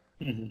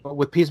 Mm-hmm. But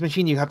with Peace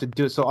Machine, you have to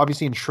do it. So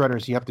obviously in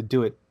Shredders, you have to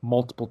do it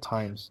multiple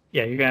times.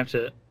 Yeah, you're gonna have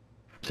to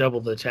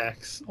double the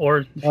attacks, or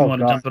if you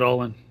want to dump it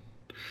all in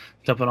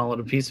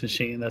a Peace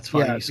Machine, that's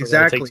fine. Yeah, so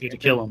exactly. It takes 2 to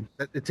kill him.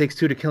 It takes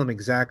 2 to kill him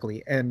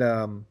exactly,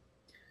 and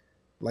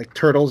like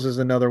Turtles is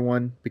another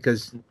one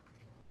because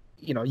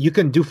you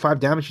can do 5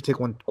 damage, you take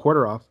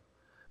 1/4 off,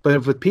 but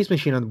if with Peace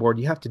Machine on the board,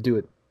 you have to do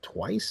it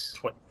twice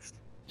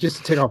just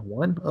to take off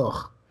 1.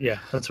 Ugh. Yeah,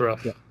 that's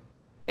rough. Yeah.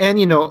 And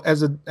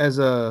as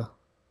a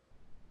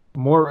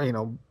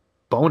more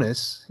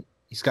bonus,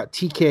 he's got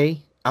TK,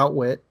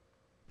 Outwit,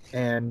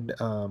 and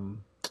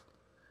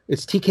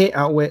it's TK,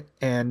 Outwit,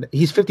 and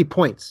he's 50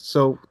 points.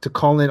 So to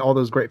call in all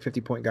those great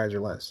 50-point guys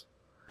or less.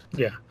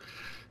 Yeah,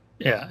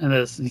 and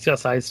he's got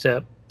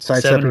sidestep,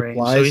 7 range,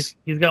 so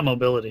he's got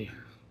mobility.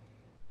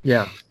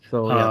 Yeah,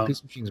 so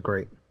Peace Machine's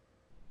great.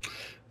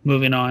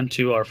 Moving on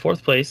to our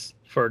 4th place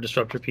for our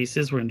disruptor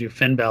pieces, we're gonna do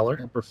Finn Balor.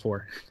 Number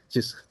 4,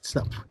 just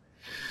stop.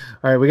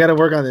 All right, we got to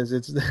work on this.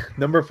 It's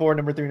number 4,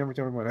 number 3, number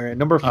 2, number 1. All right,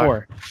 number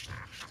 4.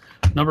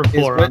 Right. Number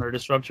 4 on our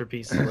disruptor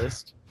pieces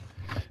list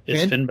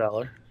is Finn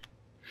Balor.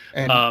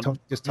 And Tony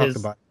just talked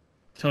about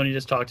it. Tony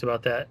just talked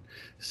about that.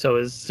 So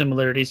his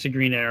similarities to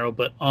Green Arrow,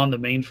 but on the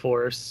main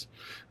force,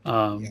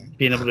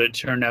 being able to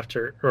turn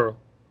after or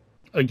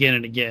again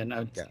and again.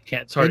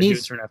 It's hard to do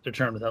turn after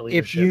turn without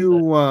leadership.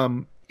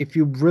 If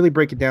you really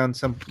break it down,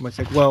 some might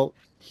say, well,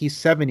 he's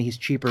 70, he's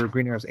cheaper.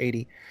 Green Arrow's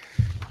 80.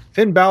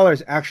 Finn Balor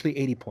is actually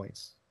 80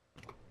 points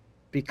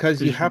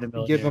because you have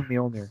to give him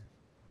Mjolnir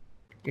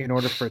in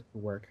order for it to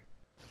work.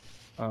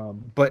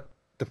 But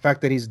the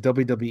fact that he's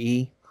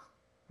WWE,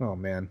 oh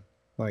man,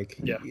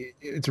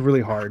 it's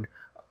really hard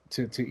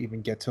to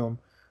even get to him.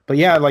 But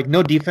yeah, like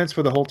no defense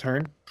for the whole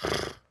turn.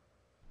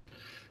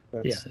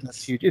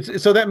 That's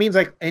huge. So that means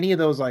like any of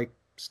those like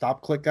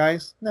stop click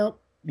guys, no,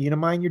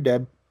 Unimind, you're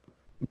dead.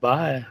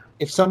 Bye.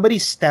 If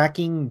somebody's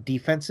stacking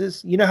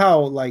defenses, you know how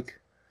like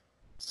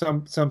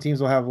some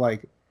teams will have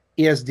like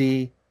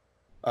ESD,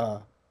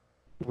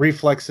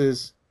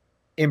 reflexes,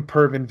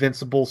 imperv,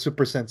 invincible,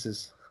 super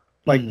senses.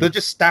 Like they'll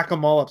just stack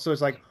them all up. So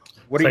it's like,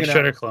 what are you gonna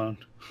Shredder clone?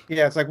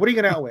 Yeah, it's like, what are you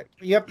gonna outwit?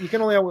 You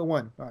can only outwit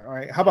 1. All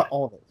right, how about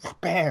all of it?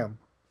 Bam.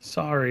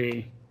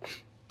 Sorry.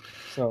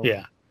 So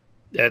yeah,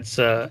 it's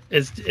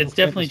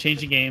definitely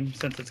changed the game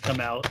since it's come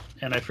out,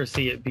 and I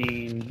foresee it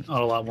being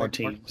on a lot more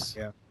teams.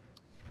 Yeah.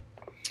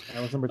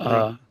 That was number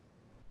 3.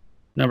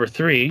 Number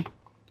 3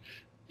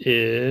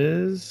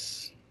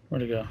 is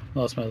where'd it go?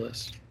 Lost my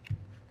list.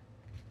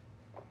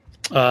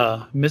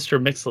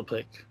 Mr.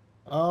 Mixlepick.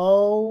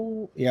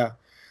 Oh yeah.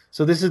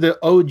 So this is the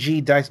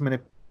OG dice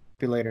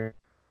manipulator,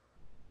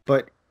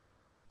 but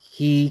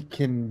he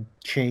can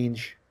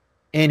change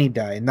any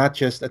die, not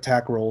just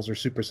attack rolls or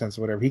super sense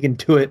or whatever. He can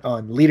do it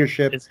on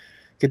leadership. He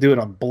can do it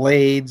on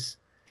blades.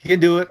 He can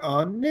do it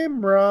on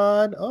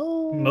Nimrod.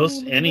 Oh,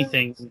 most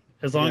anything,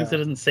 as long as it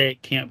doesn't say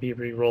it can't be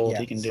re-rolled,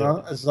 he can do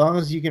it. As long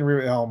as you can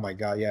oh my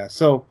god, yeah.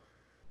 So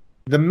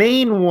the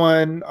main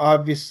one,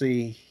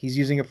 obviously, he's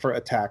using it for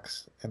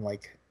attacks and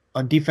like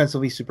on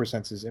defensively super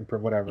senses, improv,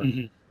 whatever.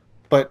 Mm-hmm.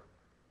 But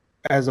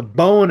as a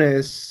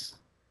bonus,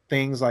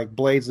 things like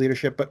blades,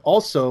 leadership, but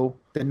also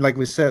then, like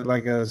we said,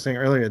 like I was saying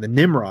earlier, the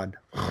Nimrod,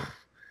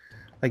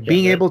 like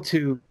being able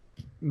to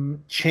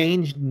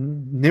change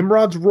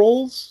Nimrod's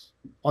roles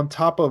on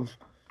top of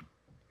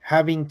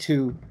having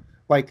to,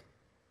 like,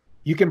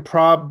 you can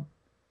prob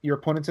your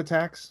opponent's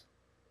attacks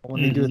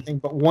when they do a thing,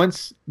 but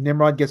once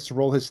Nimrod gets to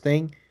roll his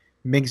thing,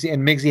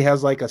 Migsy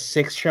has like a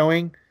 6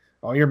 showing.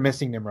 Oh, you're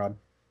missing Nimrod.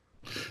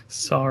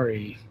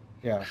 Sorry.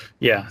 Yeah.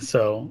 Yeah.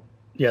 So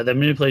yeah, the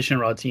manipulation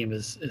raw team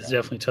is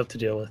definitely tough to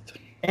deal with.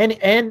 And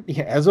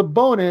as a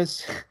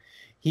bonus,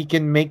 he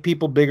can make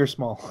people big or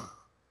small.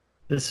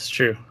 This is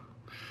true.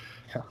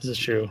 Yeah. This is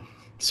true.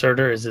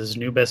 Surtur is his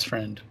new best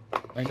friend.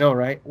 I know,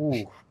 right?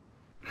 Ooh.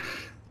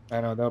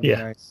 I know, that would be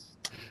nice.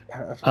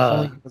 If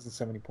only it wasn't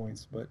 70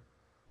 points, but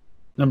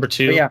number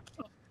 2. But yeah.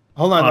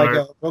 Hold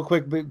on, real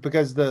quick,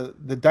 because the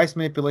dice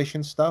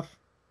manipulation stuff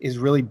is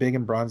really big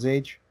in Bronze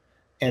Age,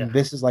 and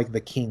this is like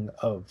the king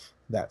of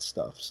that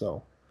stuff.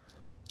 So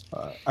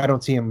I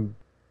don't see him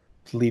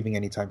leaving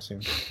anytime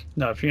soon.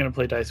 No, if you're going to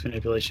play dice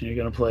manipulation, you're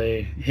going to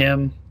play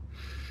him.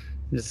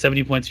 The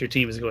 70 points of your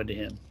team is going to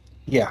him.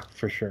 Yeah,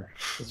 for sure.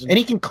 And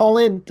he can call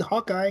in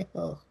Hawkeye.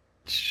 Oh.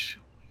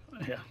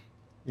 Yeah.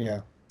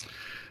 Yeah.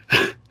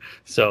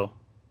 So,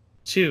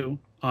 2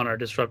 on our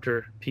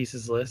disruptor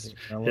pieces list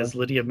is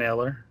Lydia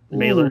Mailer.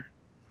 Mailer,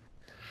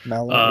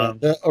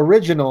 the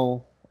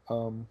original,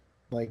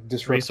 like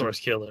disruptor. Resource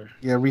killer.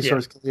 Yeah,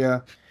 resource.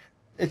 Yeah.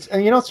 It's,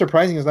 and what's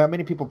surprising is not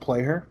many people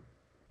play her,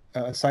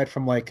 aside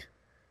from like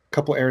a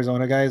couple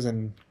Arizona guys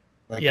and.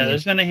 Like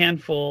there's been a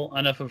handful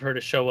enough of her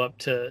to show up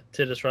to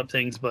disrupt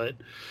things, but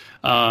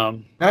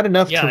not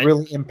enough to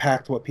really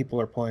impact what people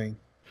are playing.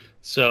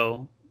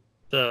 So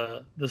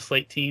the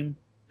Slate team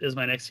is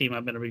my next team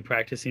I'm going to be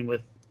practicing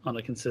with on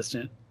a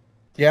consistent.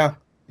 Yeah,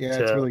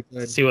 it's really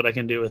good. See what I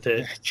can do with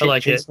it. I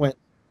like Chase it.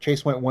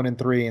 Chase went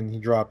 1-3 and he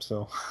dropped.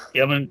 So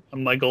yeah,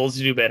 my goal is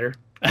to do better.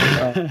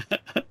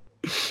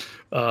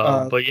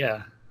 But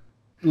yeah,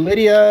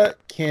 Lydia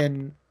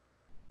can.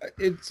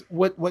 It's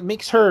what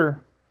makes her.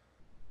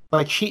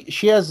 Like she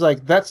has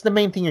like, that's the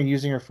main thing you're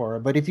using her for.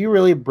 But if you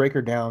really break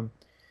her down,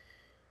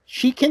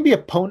 she can be a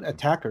potent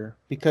attacker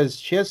because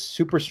she has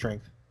super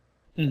strength.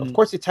 Mm-hmm. Of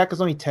course, the attack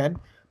is only 10,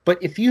 but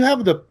if you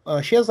have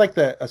she has like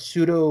a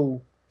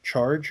pseudo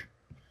charge,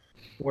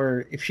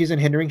 where if she's in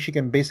hindering, she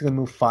can basically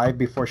move 5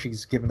 before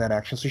she's given that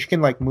action. So she can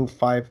like move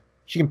 5.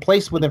 She can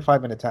place within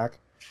 5 in attack.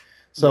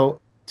 So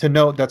to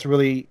note, that's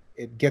really,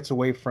 it gets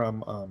away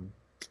from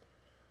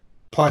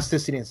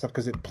plasticity and stuff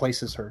because it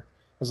places her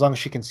as long as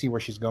she can see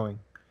where she's going.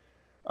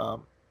 I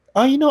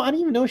don't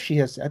even know if she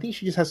has. I think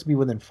she just has to be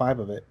within 5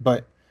 of it.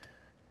 But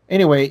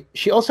anyway,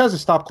 she also has a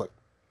stop click.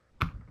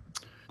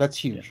 That's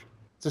huge. Yeah.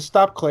 It's a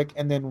stop click,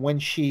 and then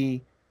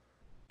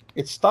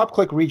it's stop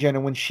click regen,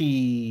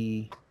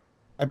 and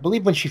I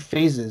believe when she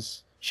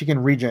phases, she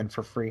can regen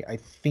for free. I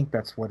think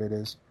that's what it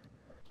is.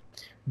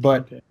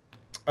 But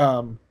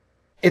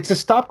it's a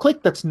stop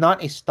click that's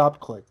not a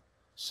stop click,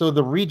 so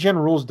the regen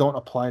rules don't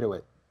apply to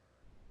it.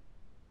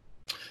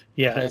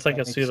 Yeah, it's like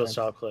a pseudo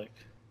stop click.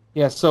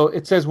 Yeah, so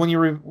it says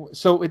when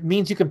so it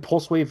means you can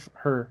pulse wave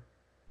her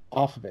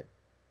off of it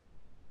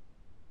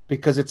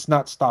because it's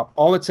not stopped.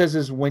 All it says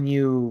is when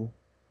you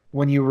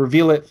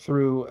reveal it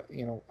through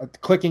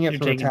clicking it,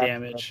 you're through attack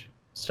damage.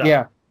 Stop.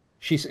 Yeah,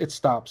 it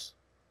stops.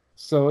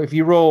 So if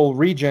you roll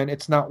regen,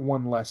 it's not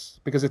 1 less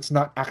because it's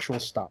not actual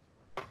stop.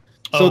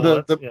 So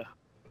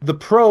the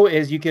pro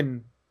is you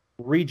can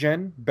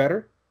regen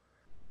better,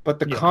 but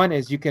the con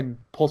is you can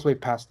pulse wave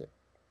past it.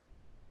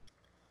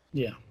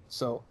 Yeah.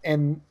 So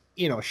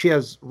she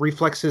has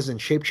reflexes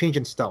and shape change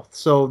and stealth.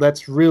 So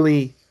that's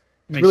really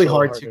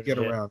hard to get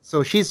around.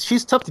 So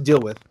she's tough to deal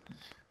with.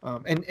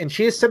 And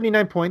she has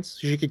 79 points,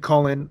 so she could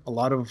call in a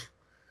lot of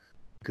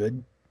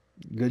good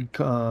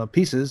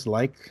pieces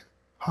like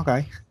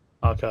Hawkeye.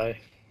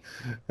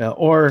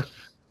 Or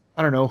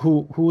I don't know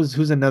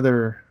who's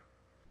another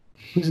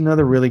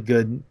really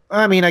good.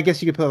 I mean, I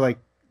guess you could put like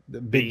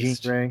the Big Jean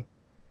Grey,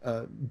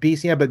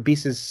 Beast. Yeah, but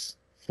Beast is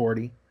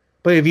 40.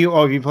 But if you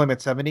play him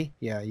at 70,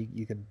 yeah,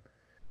 you can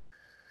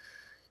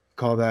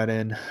call that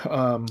in.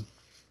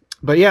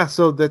 But yeah,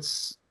 so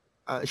that's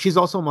she's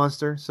also a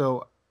monster.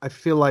 So I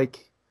feel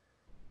like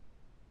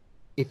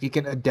if you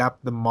can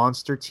adapt the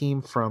monster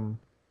team from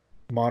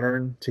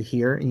modern to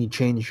here, and you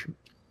change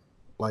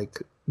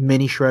like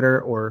Mini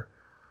Shredder or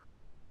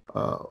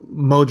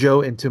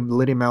Mojo into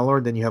Lydia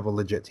Malor, then you have a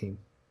legit team.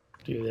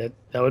 Dude,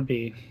 that would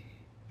be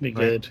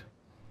good.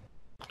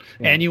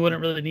 Yeah. And you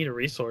wouldn't really need a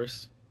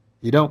resource.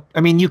 You don't.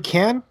 I mean, you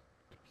can,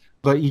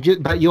 but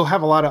you'll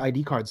have a lot of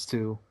ID cards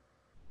too.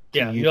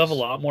 Yeah, you have a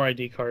lot more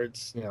ID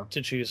cards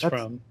to choose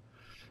from.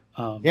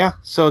 Yeah,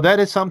 so that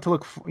is something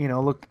to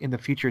look in the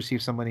future, see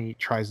if somebody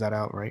tries that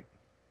out, right?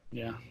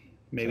 Yeah,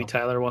 maybe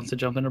Tyler wants to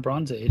jump into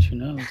Bronze Age. Who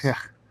knows? Yeah.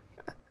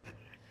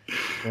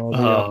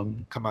 Well, they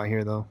come out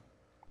here though.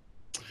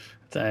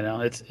 I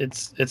know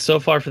it's so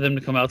far for them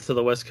to come out to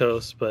the West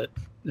Coast, but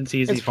it's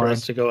easy for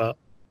us to go out.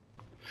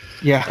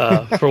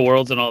 Yeah, for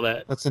Worlds and all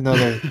that. That's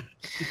another.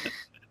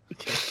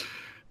 Okay.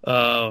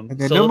 And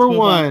then number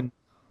one.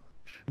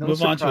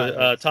 Move on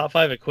to top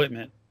 5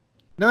 equipment.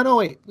 No,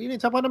 wait. We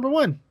didn't talk about number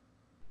one.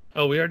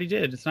 Oh, we already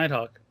did. It's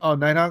Nighthawk. Oh,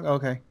 Nighthawk?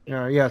 Okay.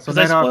 Yeah. So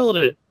Nighthawk, I spoiled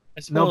it.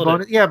 No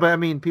bonus. Yeah, but I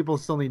mean, people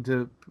still need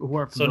to. Who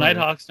aren't familiar. So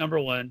Nighthawk's number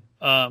one.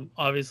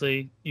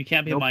 Obviously, you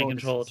can't be mind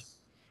controlled.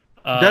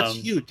 That's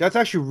huge. That's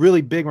actually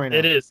really big right now.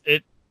 It is.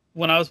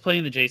 When I was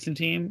playing the Jason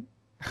team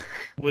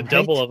with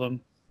double of them.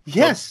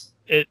 Yes.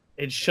 It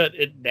shut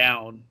it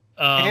down.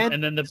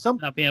 And then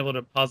not being able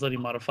to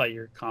positively modify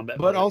your combat.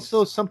 But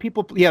also some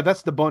people,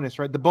 that's the bonus,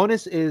 right? The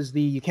bonus is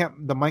the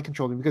mind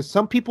controlling, because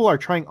some people are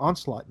trying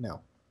Onslaught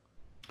now.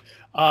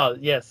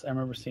 Yes, I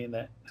remember seeing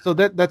that. So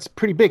that's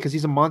pretty big because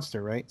he's a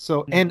monster, right?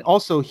 So and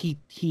also he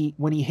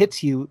when he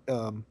hits you,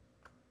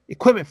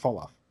 equipment fall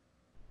off.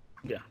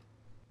 Yeah.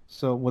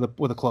 So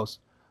with a close,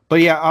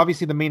 but yeah,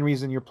 obviously the main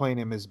reason you're playing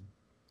him is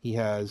he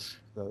has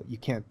you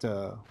can't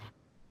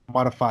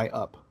modify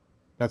up.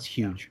 That's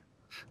huge.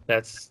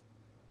 Yeah.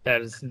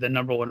 That is the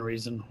number one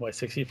reason why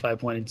 65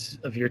 points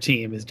of your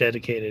team is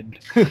dedicated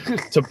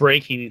to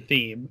breaking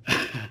theme.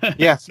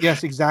 Yes,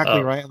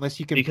 exactly, right. Unless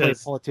you can play a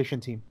politician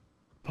team.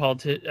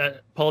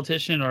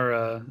 Politician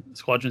or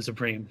Squadron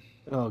Supreme.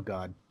 Oh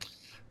God.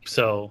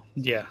 So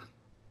yeah,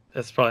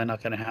 that's probably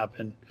not going to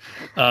happen.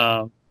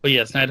 But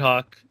yes,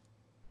 Nighthawk,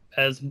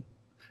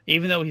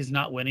 even though he's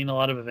not winning a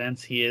lot of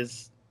events,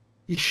 he's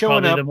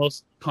showing probably the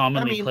most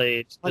commonly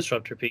played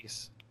disruptor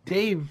piece.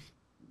 Dave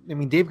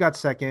got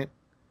second.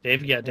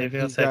 Dave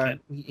got second.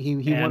 He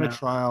won a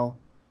trial.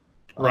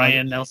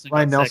 Ryan Nelson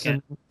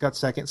got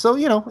second. So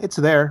it's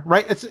there,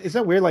 right? Is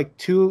that weird? Like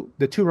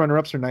the two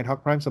runner-ups are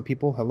Nighthawk Prime. So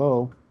people,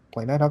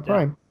 play Nighthawk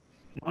Prime.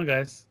 Come on,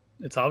 guys,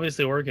 it's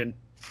obviously working.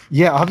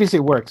 Yeah, obviously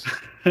it works.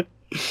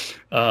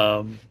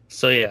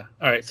 So yeah,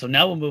 all right. So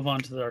now we'll move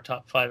on to our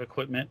top 5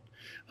 equipment.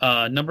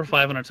 Number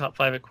 5 on our top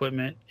 5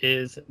 equipment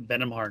is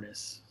Venom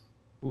Harness.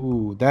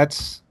 Ooh,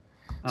 that's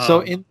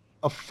so in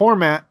a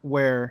format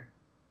where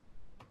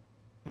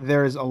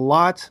there's a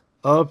lot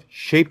of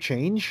shape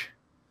change.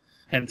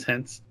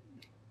 Hence.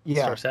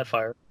 Yeah. Star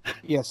Sapphire.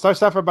 Yeah, Star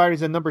Sapphire battery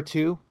is a number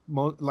 2,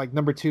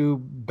 number 2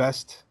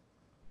 best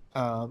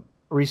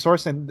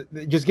resource, and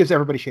it just gives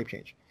everybody shape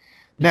change.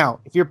 Now,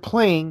 if you're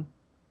playing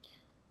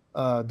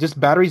just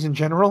batteries in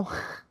general,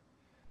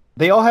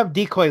 they all have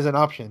decoy as an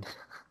option.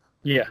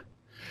 Yeah.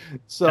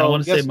 So I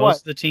want to say most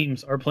of the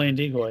teams are playing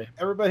decoy.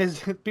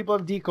 People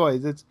have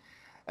decoys.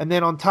 And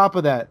then on top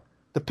of that,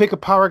 the pick a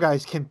power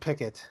guys can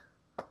pick it.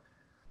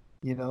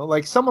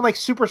 Like someone like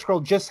Super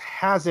Skrull just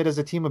has it as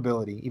a team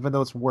ability, even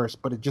though it's worse,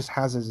 but it just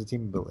has it as a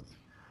team ability.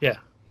 Yeah.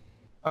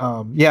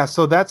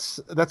 So that's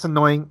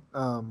annoying.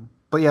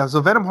 But yeah,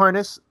 so Venom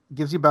Harness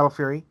gives you Battle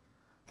Fury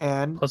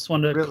and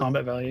 +1 to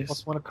combat values.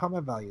 +1 to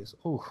combat values.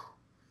 Ooh.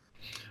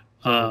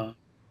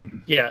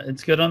 Yeah,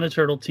 it's good on the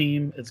Turtle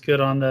team. It's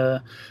good on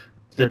the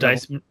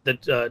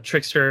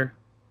Trickster,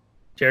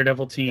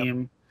 Daredevil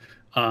team.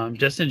 Yep.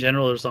 Just in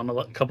general, there's on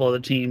a couple other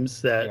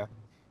teams that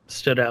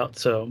stood out.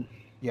 So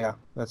yeah,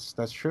 that's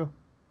true.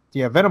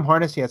 Yeah, Venom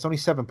Harness. Yeah, it's only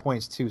 7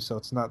 points too, so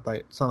it's not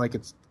like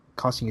it's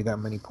costing you that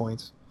many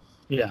points.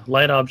 Yeah,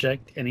 light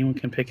object. Anyone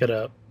can pick it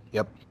up.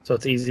 Yep. So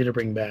it's easy to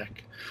bring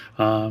back.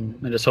 And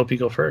just hope you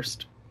go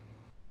first.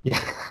 Yeah.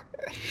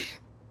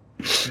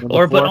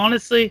 But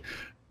honestly,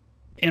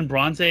 in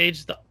Bronze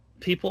Age, the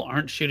people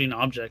aren't shooting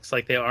objects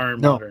like they are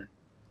in Modern,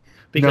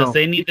 because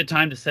they need the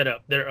time to set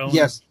up their own.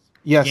 Yes.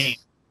 Game.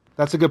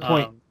 That's a good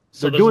point.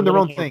 So they're doing their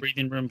own thing.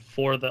 Breathing room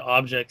for the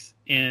objects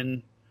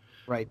in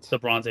the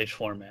Bronze Age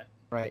format.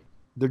 Right.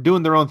 They're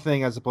doing their own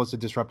thing as opposed to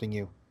disrupting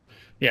you.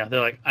 Yeah,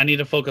 they're like, I need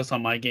to focus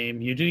on my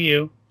game. You do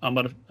you. I'm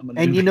gonna.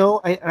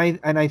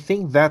 And I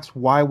think that's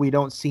why we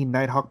don't see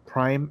Nighthawk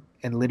Prime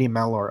and Lydian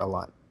Malor a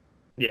lot.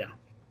 Yeah.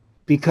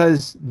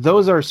 Because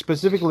those are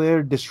specifically there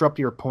to disrupt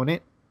your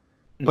opponent,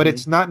 but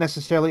it's not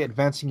necessarily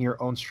advancing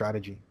your own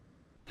strategy.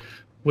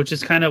 Which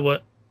is kind of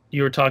what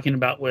you were talking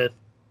about with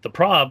the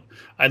prob.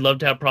 I'd love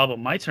to have prob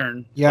on my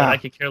turn, but I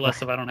could care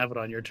less if I don't have it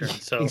on your turn.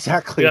 So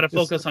exactly, you got to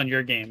focus on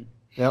your game.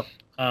 Yep.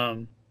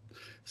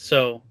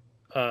 So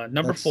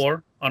number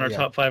 4 on our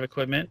top 5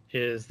 equipment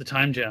is the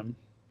Time Gem.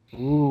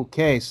 Ooh,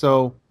 okay,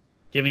 so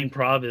giving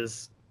prob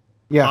is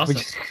awesome.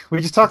 we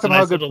just talked about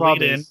how good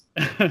prob is.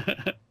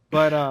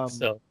 But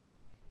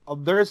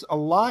there's a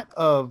lot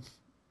of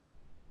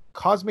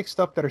cosmic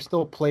stuff that are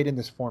still played in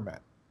this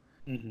format.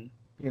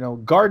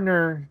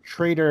 Gardener,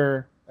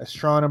 Trader,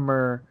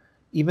 Astronomer,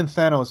 even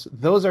Thanos,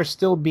 those are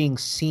still being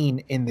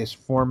seen in this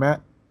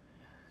format.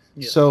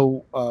 Yes.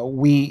 So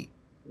we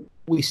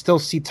still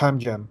see Time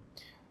Gem.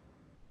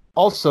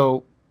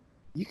 Also,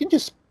 you can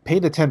just pay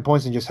the 10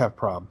 points and just have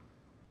prob.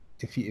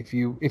 If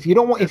you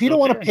don't want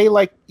to pay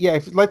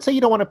let's say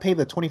you don't want to pay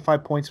the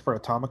 25 points for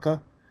Atomica,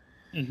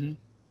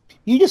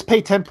 you just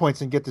pay 10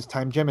 points and get this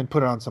time gem and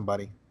put it on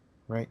somebody,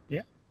 right?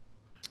 Yeah,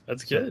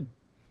 that's good.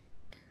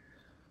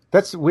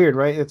 That's weird,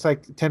 right? It's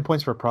like 10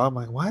 points for a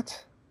problem. Like,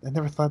 what? I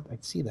never thought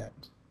I'd see that.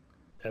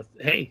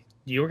 Hey,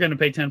 you were going to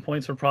pay 10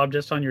 points for prob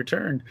just on your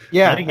turn.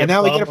 Yeah, and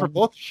now we get it for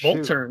both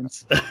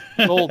turns.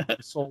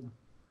 Sold.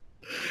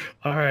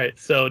 All right,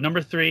 so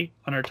number 3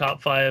 on our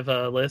top 5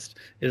 list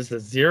is the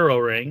Zero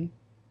Ring.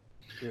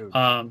 Dude.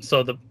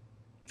 So the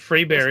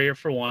free barrier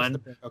for one,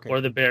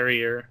 or the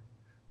barrier.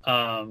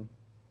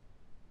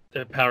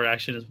 The power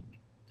action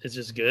is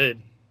just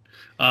good.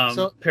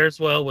 So pairs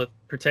well with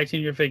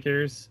protecting your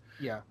figures.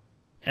 Yeah.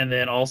 And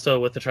then also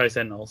with the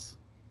Tri-Sentinels.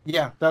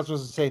 Yeah, that's what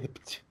I was going to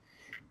say.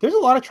 There's a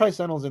lot of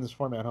Tri-Sentinels in this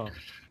format,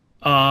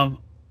 huh?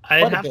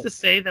 I'd have to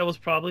say that was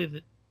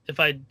probably, if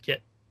I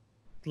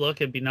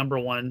it'd be number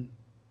 1.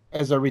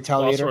 As a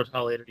retaliator?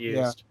 Retaliator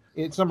used.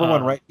 Yeah, it's number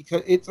 1, right?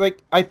 Because it's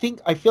like, I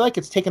feel like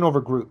it's taken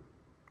over Groot.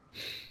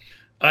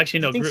 Actually,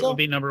 no, Groot would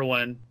be number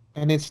 1.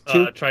 And it's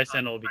 2?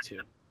 Tri-Sentinel would be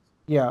 2.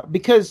 Yeah,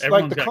 because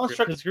everyone's like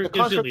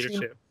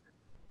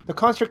the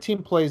Construct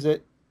team plays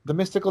it, the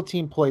Mystical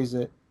team plays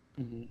it,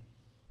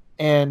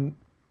 and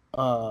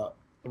the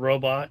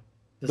Robot,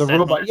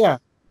 Robot,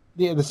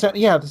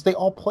 they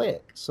all play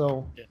it.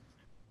 So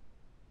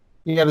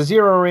the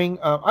Zero Ring.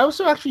 I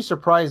was actually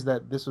surprised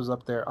that this was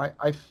up there.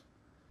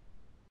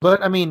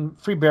 But I mean,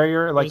 free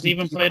barrier. Like, it was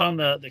even played on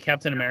the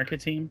Captain America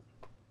team,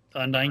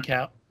 the Undying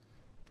Cap.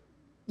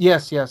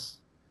 Yes.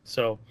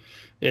 So,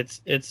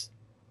 it's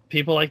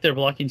people like their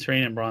blocking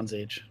terrain in Bronze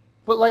Age.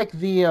 But like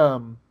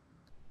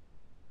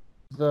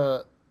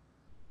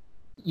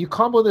you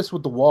combo this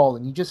with the wall,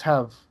 and you just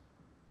have.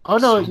 Oh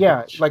no!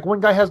 Yeah, like one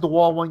guy has the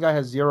wall, one guy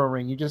has Zero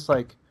Ring. You just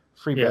like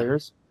free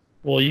barriers.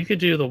 Well, you could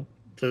do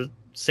the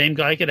same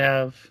guy could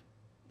have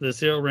the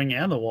Zero Ring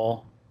and the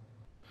wall,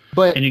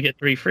 and you get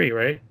 3 free,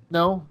 right?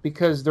 No,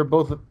 because they're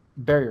both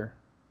barrier.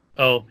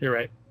 Oh, you're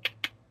right.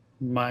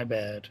 My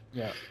bad.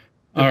 Yeah.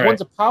 If one's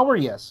a power,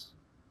 yes.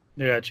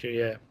 I got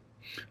you.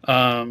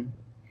 Yeah.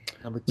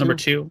 Number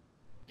 2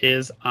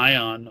 is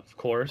Ion, of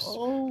course.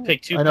 Oh,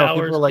 pick 2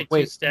 powers. Like,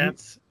 pick 2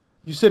 stats.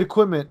 You said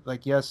equipment.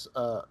 Like, yes.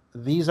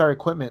 These are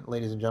equipment,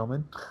 ladies and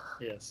gentlemen.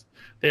 Yes,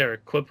 they are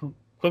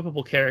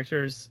equipable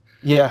characters.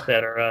 Yeah.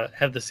 That are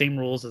have the same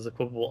rules as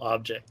equipable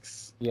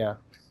objects. Yeah.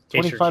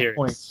 25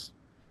 points.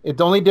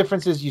 The only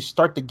difference is you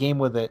start the game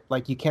with it.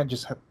 Like, you can't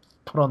just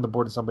put on the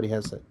board if somebody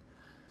has it.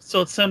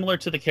 So it's similar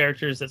to the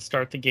characters that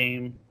start the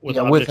game with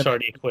objects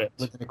already equipped.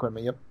 With an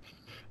equipment, yep.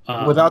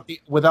 Without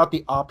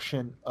the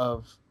option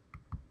of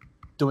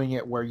doing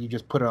it where you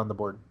just put it on the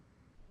board.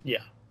 Yeah.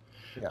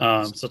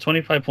 So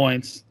 25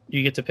 points.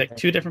 You get to pick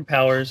 2 different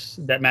powers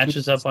that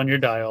matches up on your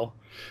dial,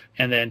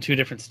 and then 2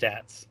 different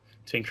stats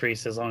to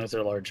increase as long as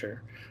they're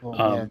larger.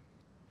 Oh,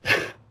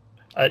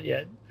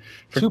 yeah.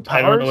 2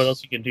 powers. I don't know what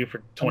else you can do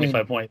for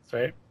 25 points,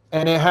 right?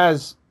 And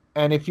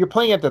if you're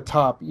playing at the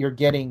top, you're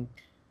getting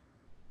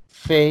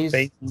phase,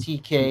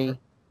 TK,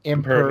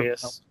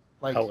 impervious,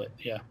 outwit.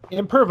 Yeah.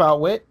 Imperv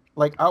outwit,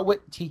 like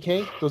outwit,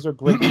 TK. Those are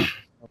great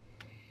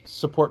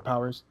support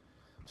powers.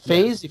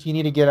 Phase, if you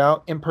need to get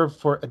out. Imperv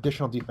for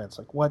additional defense.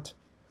 Like, what?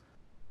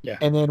 Yeah.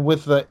 And then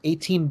with the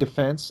 18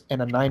 defense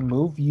and a 9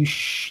 move,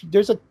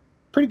 there's a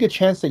pretty good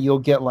chance that you'll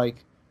get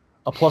like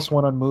a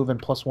 +1 on move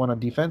and +1 on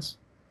defense.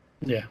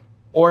 Yeah.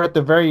 Or at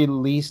the very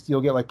least,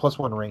 you'll get like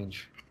 +1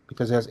 range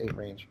because it has 8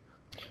 range.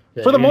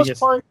 Yeah, for the most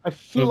part, I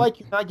feel like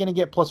you're not going to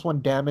get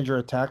 +1 damage or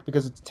attack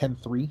because it's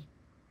 10-3.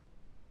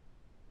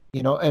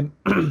 You know, and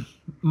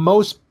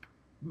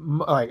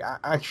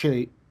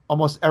actually,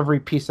 almost every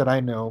piece that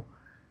I know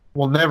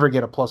will never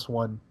get a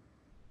 +1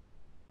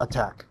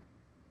 attack.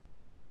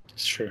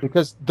 It's true.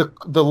 Because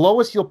the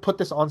lowest you'll put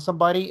this on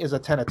somebody is a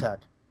 10 attack.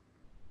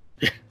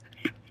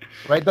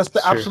 Right? That's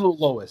the absolute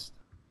lowest.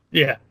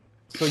 Yeah.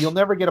 So you'll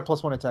never get a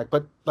 +1 attack.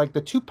 But like the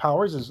 2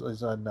 powers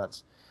is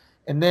nuts.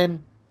 And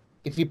then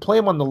if you play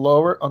them on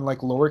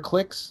lower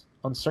clicks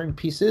on certain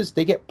pieces,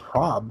 they get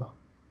prob.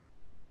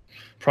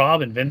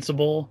 Prob,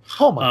 invincible.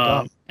 Oh my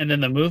god. And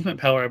then the movement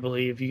power, I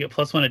believe, you get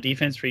 +1 of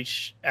defense for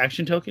each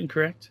action token,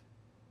 correct?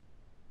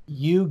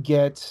 You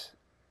get,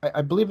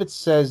 I believe it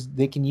says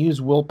they can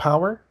use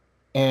willpower,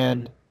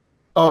 and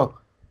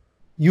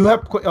you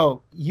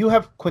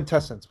have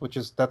quintessence,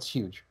 that's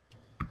huge.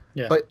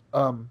 Yeah. But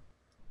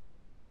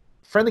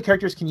friendly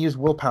characters can use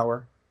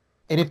willpower,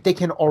 and if they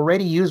can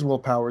already use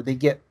willpower, they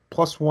get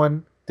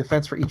 +1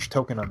 defense for each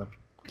token on them.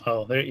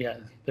 Oh, there you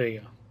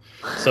go.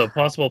 So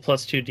possible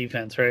 +2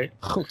 defense, right?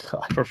 Oh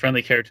god. For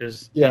friendly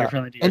characters. Yeah.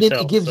 Friendly to and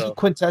yourself, it gives you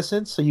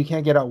quintessence, so you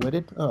can't get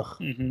outwitted. Ugh.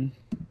 Mm-hmm.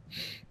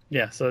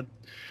 Yeah, so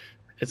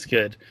it's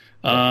good.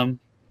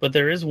 But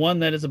there is one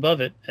that is above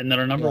it, and then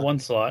our number 1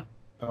 slot.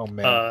 Oh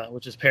man.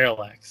 Which is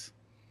Parallax.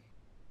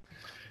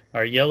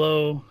 Our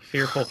yellow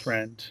fearful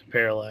friend,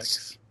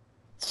 Parallax.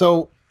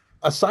 So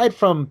aside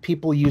from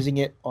people using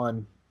it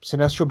on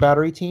Sinestro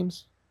battery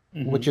teams,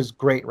 which is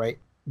great, right?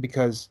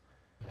 Because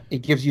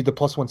it gives you the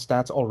 +1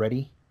 stats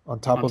already. on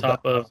top of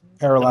the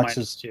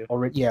Parallax's -2.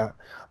 already, yeah,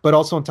 but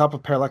also on top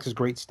of Parallax's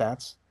great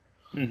stats.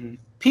 Mm-hmm.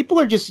 People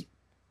are just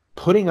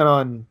putting it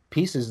on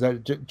pieces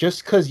that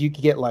just because you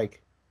could get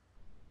like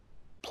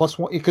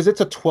 +1, because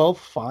it's a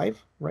 12-5,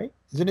 right?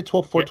 Isn't it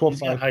 12-4, 12-5?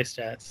 He's got high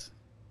stats.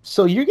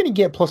 So you're going to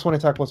get +1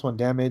 attack, +1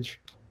 damage.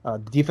 The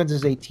defense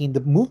is 18.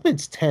 The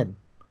movement's 10.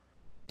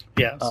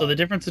 Yeah, so the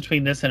difference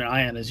between this and an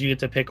Ion is you get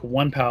to pick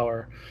 1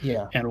 power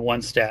and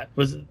 1 stat.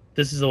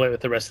 This is the way with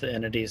the rest of the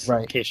entities,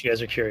 right, in case you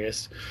guys are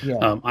curious.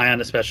 Yeah.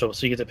 Ion is special,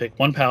 so you get to pick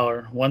 1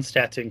 power, 1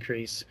 stat to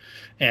increase,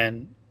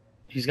 and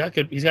he's got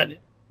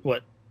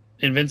what?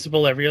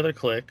 Invincible every other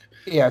click.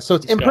 Yeah, so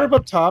it's imperv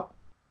up top,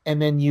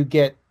 and then you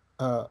get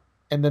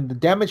and then the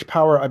damage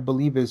power, I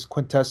believe, is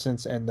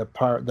quintessence, and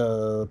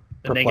the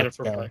negative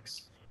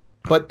perplex.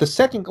 But the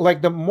second,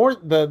 like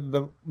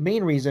the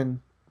main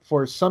reason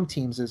for some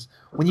teams is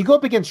when you go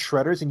up against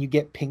shredders and you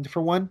get pinged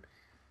for 1,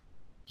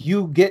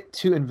 you get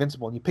to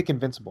invincible and you pick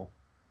invincible.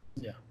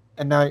 Yeah.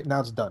 And now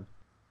it's done.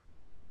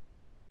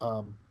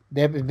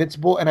 They have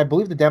invincible, and I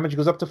believe the damage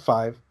goes up to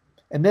 5.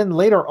 And then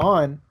later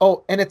on,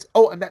 and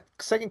that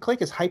second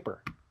click is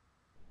hyper.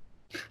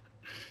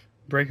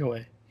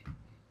 Breakaway.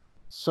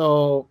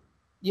 So,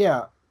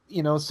 yeah,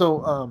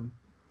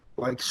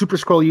 like Super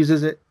Scroll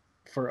uses it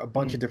for a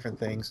bunch of different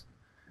things.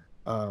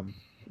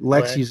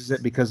 Lex uses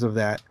it because of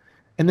that.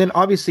 And then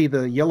obviously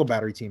the yellow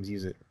battery teams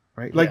use it,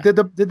 right? Like did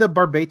the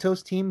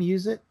Barbatos team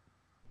use it?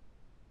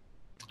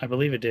 I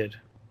believe it did.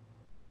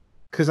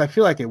 Because I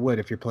feel like it would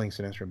if you're playing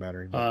Sinestro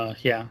battery.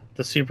 Yeah,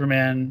 the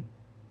Superman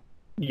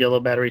yellow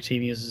battery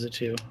team uses it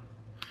too.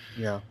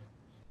 Yeah.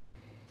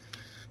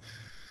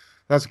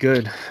 That's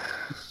good.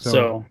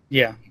 So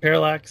yeah,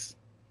 Parallax,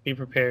 be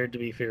prepared to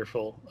be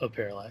fearful of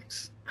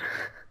Parallax.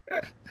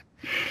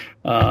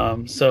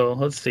 So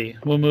let's see.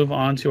 We'll move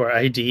on to our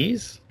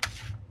IDs.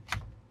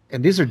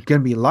 And these are going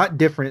to be a lot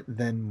different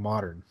than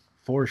Modern,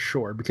 for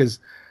sure, because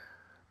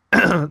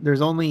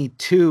there's only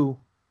 2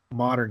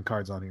 Modern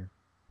cards on here.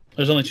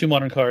 There's only 2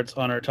 Modern cards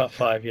on our top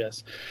 5,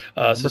 yes.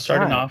 So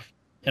starting off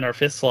in our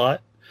 5th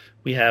slot,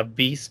 we have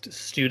Beast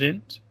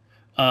Student.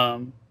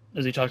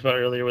 As we talked about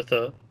earlier with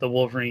the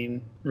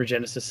Wolverine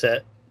Regenesis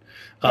set.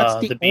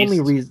 That's the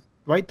only reason,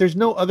 right? There's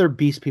no other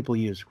Beast people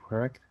use,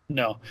 correct?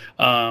 No.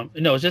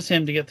 It's just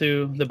him to get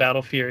through the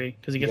Battle Fury,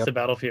 because he gets the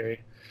Battle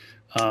Fury.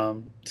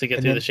 To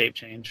get through the shape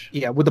change.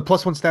 Yeah, with the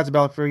 +1 stats of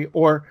Battle Fury,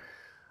 or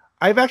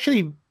I've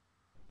actually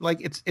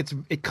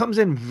it comes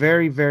in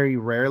very, very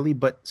rarely,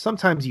 but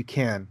sometimes you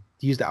can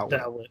use the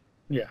outlet.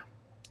 Yeah.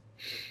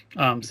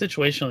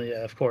 Situationally,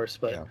 yeah, of course,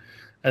 but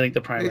I think the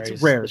primary it's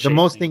is rare. The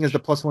most thing is the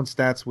 +1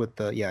 stats with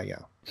the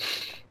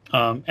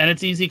and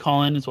it's easy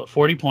call-in. It's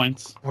 40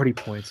 points. 40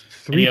 points.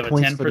 3 and you have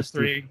points a 10 for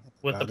 3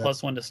 with the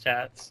 +1 to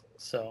stats.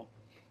 So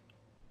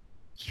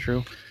it's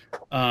true.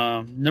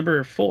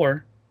 Number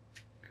 4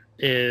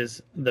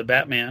 is the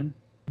Batman.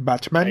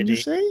 Batman, ID. You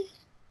say?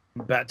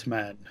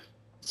 Batman.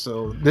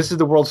 So this is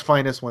the world's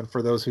finest one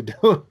for those who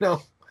don't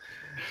know.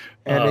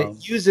 And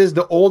it uses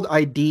the old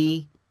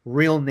ID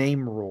real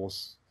name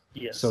rules.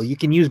 Yes. So you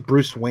can use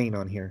Bruce Wayne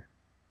on here.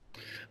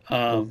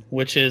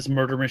 Which is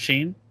Murder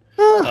Machine.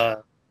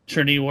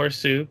 Trinity War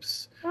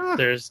Soups.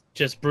 There's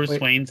just Bruce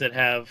Waynes that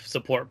have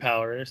support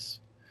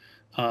powers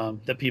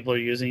that people are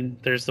using.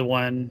 There's the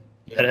one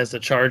that has the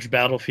Charged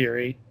Battle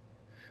Fury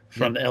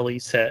from the LE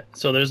set.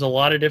 So there's a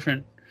lot of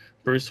different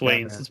Bruce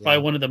Waynes. It's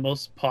probably one of the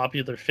most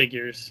popular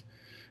figures,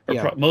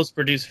 or most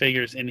produced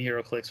figures in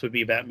HeroClix would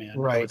be Batman.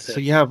 Right.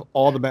 So you have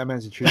all the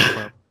Batmans to choose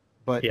from.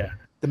 But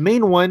the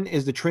main one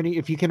is the Trinity,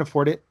 if you can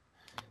afford it,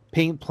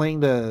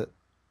 playing the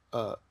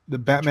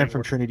Batman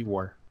from Trinity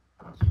War.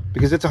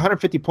 Because it's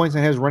 150 points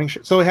and it has running...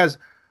 So it has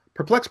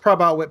Perplex,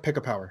 Prob, Outwit, Pick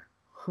a Power.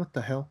 What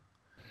the hell?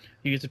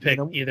 You get to pick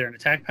either an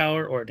attack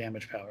power or a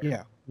damage power.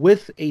 Yeah.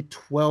 With a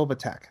 12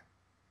 attack.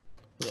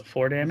 With a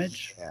 4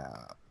 damage?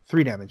 Yeah.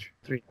 3 damage.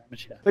 3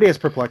 damage, yeah. But he has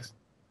Perplex.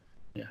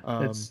 Yeah.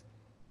 It's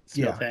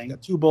no thing.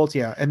 2 bolts,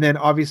 And then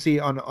obviously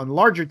on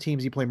larger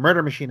teams, you play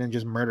Murder Machine and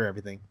just murder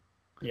everything.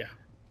 Yeah.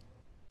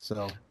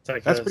 So it's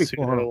like that's pretty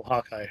cool.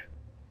 Hawkeye.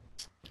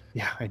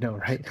 Yeah, I know,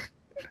 right?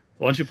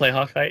 Why don't you play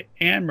Hawkeye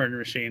and Murder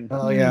Machine?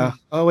 Oh, yeah.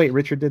 Oh, wait,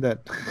 Richard did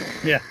that.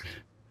 Yeah.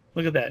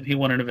 Look at that. He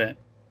won an event.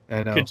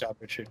 I know. Good job,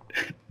 Richard.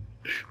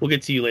 We'll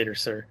get to you later,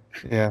 sir.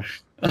 Yeah.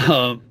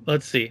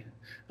 Let's see.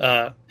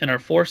 In our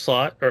 3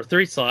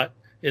 slot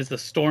is the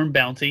Storm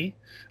Bounty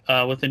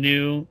with the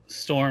new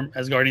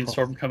Asgardian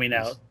Storm coming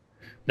out.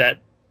 That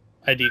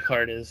ID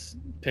card is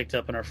picked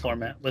up in our floor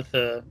mat with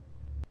the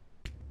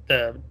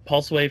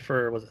Pulse Wave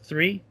for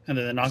 3, and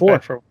then the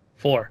knockback for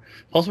 4.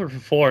 Pulse Wave for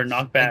 4,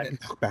 knockback.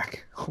 Knockback.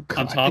 Oh, God.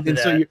 On top of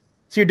that.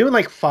 So you're doing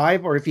like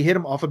 5, or if you hit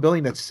him off a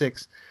building, that's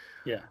 6.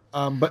 Yeah.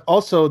 But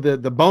also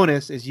the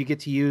bonus is you get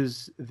to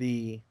use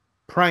the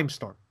Prime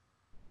Storm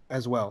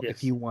as well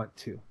if you want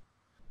to.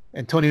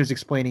 And Tony was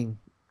explaining,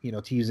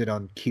 to use it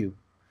on Q.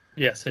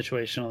 Yeah,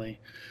 situationally.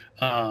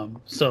 And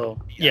oh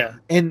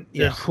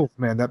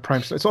man, that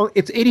Prime Storm.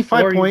 It's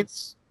 85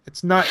 points.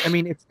 It's not. I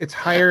mean, it's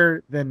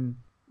higher than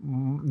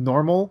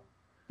normal.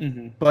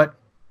 Mm-hmm. But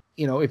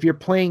if you're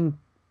playing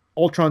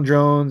Ultron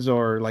drones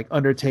or like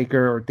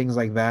Undertaker or things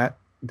like that,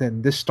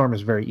 then this storm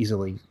is very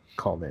easily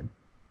called in.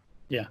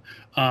 Yeah.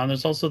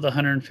 There's also the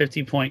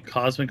 150 point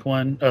cosmic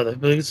one. Oh, I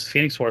believe it's the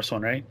Phoenix Force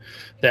one, right?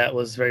 That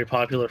was very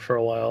popular for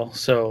a while.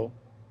 So,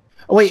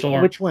 wait,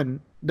 which one?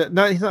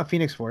 No, he's not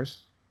Phoenix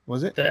Force.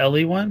 Was it the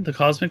LE one, the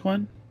cosmic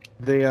one?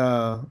 She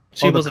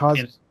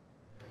wasn't.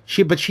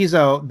 She's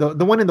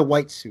the one in the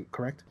white suit,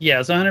 correct? Yeah,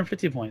 it's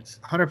 150 points.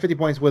 150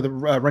 points with a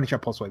running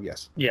shot pulse wave.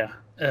 Yes. Yeah.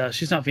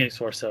 She's not Phoenix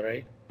Force, though,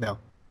 right? No.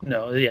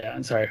 Yeah.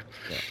 I'm sorry,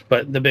 yeah.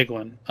 But the big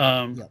one.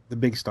 The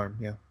big storm.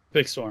 Yeah.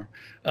 Big storm.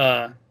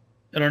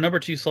 In our number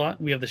 2 slot,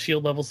 we have the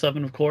Shield level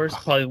 7, of course,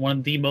 probably one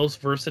of the most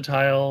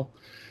versatile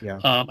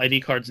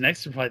ID cards.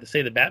 Next to probably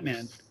say the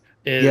Batman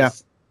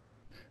is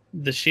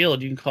the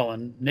Shield. You can call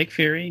in Nick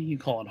Fury, you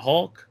can call in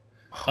Hulk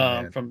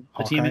from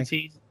the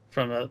TMNT,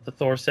 from the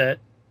Thor set,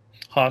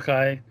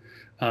 Hawkeye.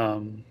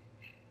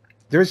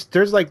 There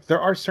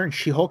are certain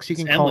She-Hulks you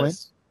can call in.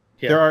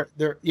 Yeah.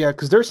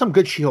 Because there's some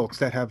good She-Hulks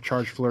that have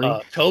charge flurry.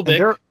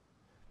 Kobik,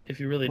 if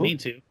you really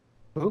need to.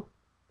 Who?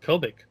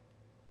 Kobik.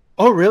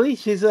 Oh, really?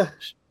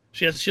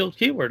 She has Shield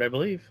keyword, I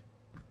believe.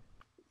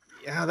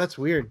 Yeah, that's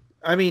weird.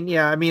 I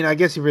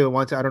guess you really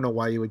want to. I don't know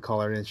why you would call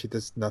her in. She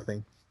does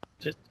nothing.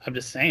 I'm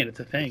just saying, it's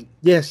a thing.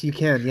 Yes, you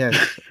can.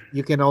 Yes,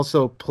 you can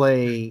also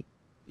play.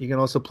 You can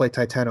also play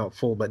Titano at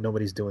full, but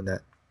nobody's doing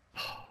that.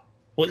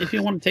 Well, if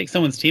you want to take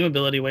someone's team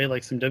ability away,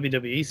 like some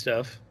WWE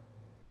stuff.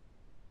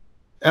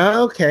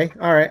 Okay,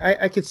 all right.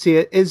 I could see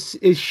it. Is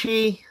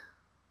she?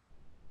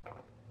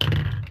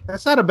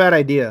 That's not a bad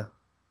idea.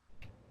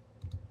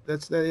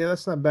 That's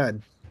not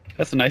bad.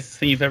 That's the nicest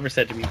thing you've ever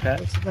said to me, Pat.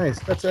 That's nice.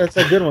 That's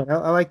a good one.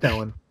 I like that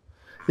one.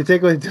 You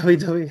take away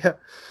WWE.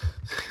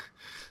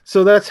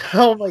 So that's,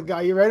 oh my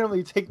god! You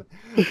randomly take.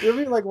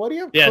 You're like, what do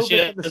you have? Yeah, she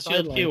has the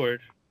Shield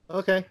keyword.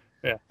 Okay.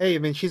 Yeah.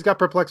 Hey, she's got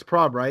Perplex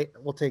Prob, right?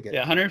 We'll take it.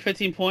 Yeah,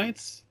 115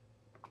 points.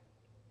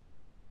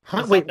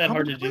 Wait, not that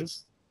hard to do.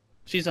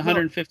 She's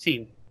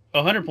 115. Oh,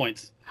 100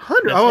 points.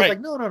 100. I was like,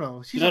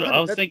 no. She's I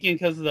was thinking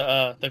because of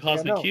the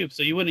Cosmic Cube,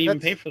 so you wouldn't even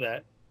pay for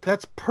that.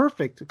 That's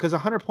perfect because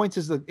 100 points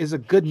is a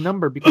good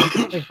number because you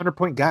can play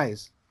 100-point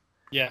guys.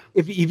 Yeah.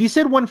 If you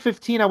said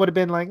 115, I would have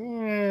been like, I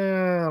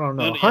don't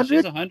know. 100.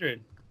 She's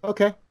 100.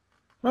 Okay.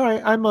 All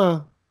right. I'm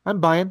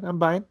buying. All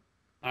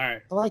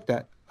right. I like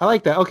that.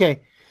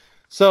 Okay.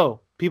 So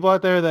people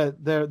out there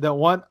that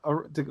want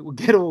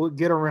to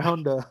get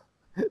around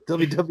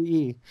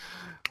WWE,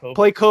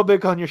 play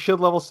Kobik on your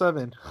Shield level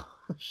 7.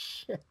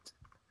 Shit.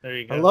 There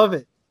you go. I love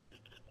it.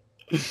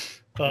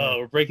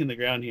 We're breaking the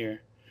ground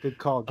here. Good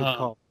call.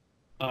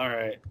 All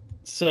right.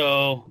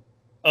 So,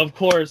 of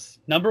course,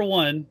 number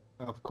 1.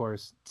 Of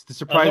course, it's the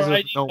surprise of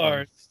ID no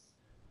cards.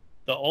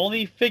 One. The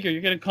only figure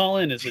you're going to call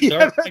in is the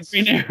Dark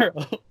Green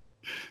Arrow.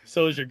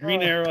 So is your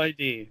Green Arrow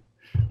ID.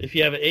 If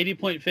you have an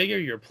 80-point figure,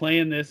 you're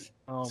playing this.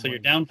 So you're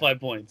down 5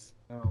 points.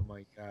 Oh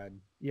my god.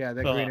 Yeah,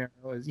 that Green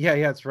Arrow is. Yeah,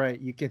 that's right.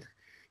 You can.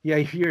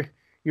 Yeah,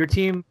 your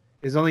team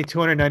is only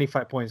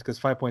 295 points because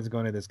 5 points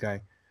going to this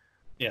guy.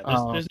 Yeah,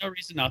 there's no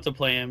reason not to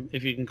play him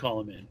if you can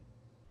call him in.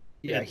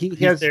 Yeah, he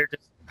has. There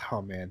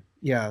oh man,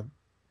 yeah.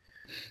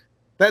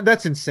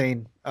 That's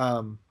insane.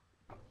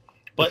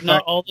 But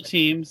not all the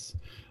teams.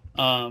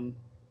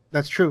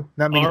 That's true.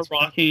 Not many are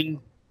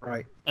rocking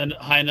right a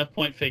high enough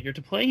point figure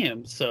to play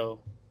him. So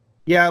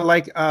yeah,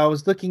 like I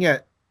was looking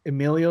at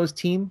Emilio's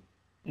team,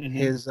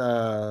 his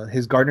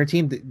Gardner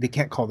team. They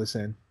can't call this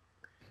in.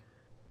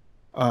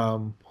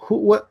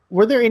 What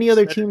were there any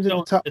other teams in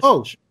the top?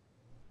 Oh,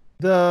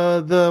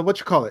 the what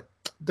you call it?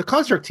 The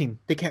Construct team.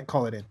 They can't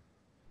call it in.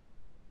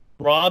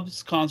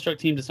 Rob's Construct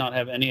team does not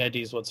have any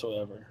IDs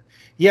whatsoever.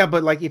 Yeah,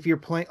 but like if you're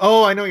playing,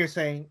 oh, I know what you're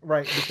saying,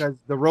 right? Because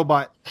the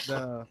robot,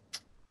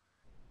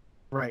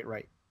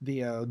 right,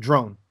 the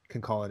drone can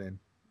call it in.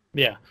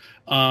 Yeah,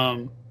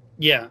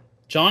 yeah.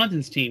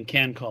 Jonathan's team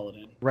can call it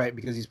in. Right,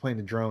 because he's playing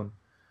the drone.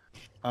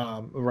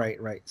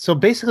 Right. So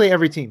basically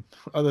every team,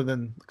 other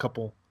than a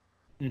couple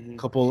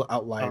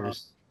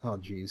outliers. Oh,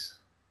 geez.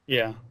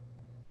 Yeah.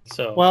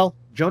 So well,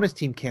 Jonah's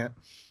team can't.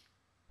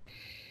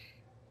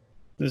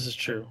 This is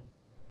true.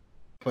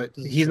 But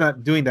he's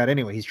not doing that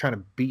anyway. He's trying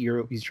to beat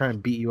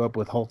you up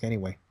with Hulk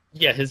anyway.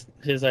 Yeah, his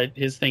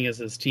thing is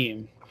his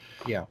team.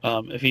 Yeah.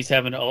 If he's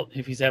having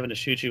to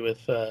shoot you with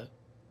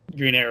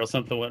Green Arrow,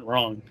 something went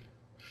wrong.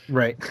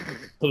 Right.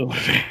 Something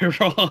went very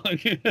wrong.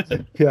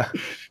 Yeah.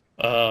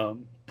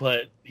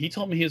 But he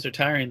told me he was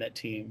retiring that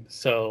team,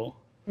 so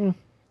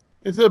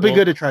it'll be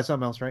good to try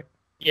something else, right?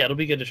 Yeah, it'll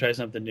be good to try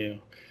something new.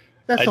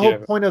 That's the whole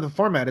point of the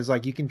format is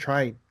like you can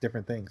try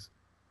different things.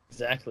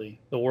 Exactly.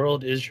 The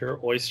world is your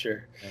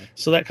oyster. Yeah.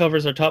 So that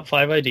covers our top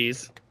 5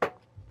 IDs.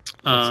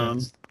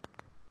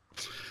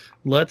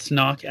 Let's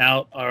knock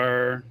out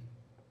our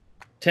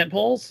tent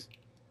poles.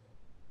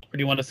 Or do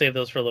you want to save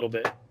those for a little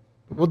bit?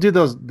 We'll do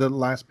those the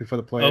last before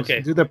the players.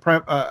 Okay. Do the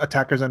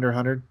attackers under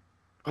 100.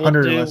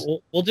 100 or less.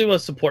 We'll do a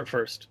support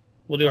first.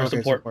 We'll do our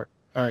support. All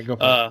right, go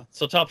for it.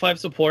 So top 5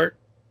 support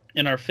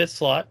in our 5th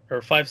slot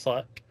or 5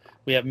 slot.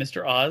 We have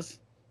Mr. Oz.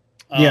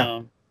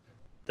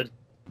 The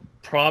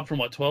prob from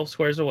 12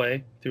 squares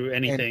away through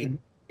anything.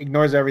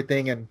 ignores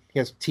everything, and he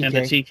has TK. And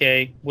the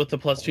TK with the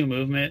 +2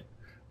 movement.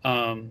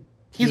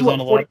 He's what,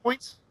 40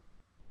 points?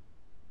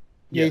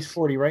 Yeah, yes. He's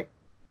 40, right?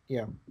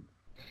 Yeah.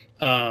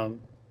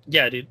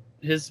 Yeah, dude.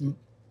 His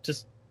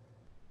just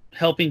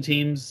helping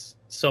teams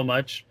so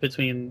much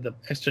between the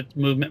extra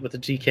movement with the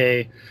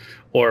TK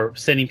or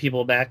sending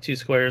people back 2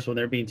 squares when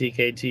they're being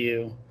TK'd to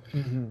you.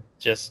 Mm-hmm.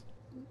 Just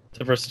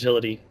the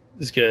versatility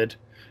is good.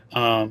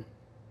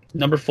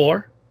 Number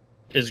 4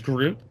 is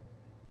Groot.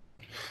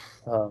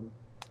 Wow,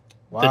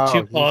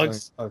 the 2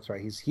 pogs. Oh, that's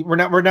right.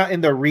 We're not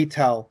in the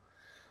retail.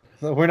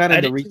 We're not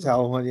in the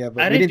retail one yet.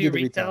 But I we didn't do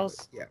the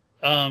retails. Yeah.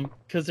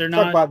 Because they're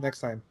Talk not. About next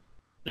time.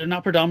 They're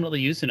not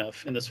predominantly used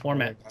enough in this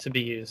format to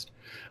be used.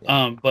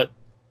 Yeah. But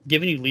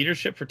giving you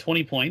leadership for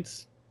 20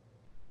 points,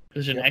 which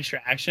is an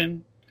extra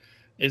action,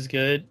 is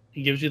good.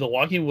 He gives you the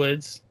Walking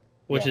Woods,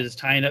 which is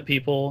tying up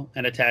people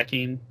and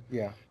attacking.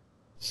 Yeah.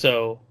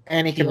 So.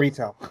 And he can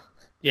retail.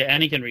 Yeah,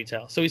 and he can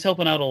retail. So he's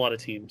helping out a lot of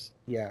teams.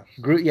 Yeah,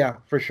 Groot. Yeah,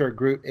 for sure.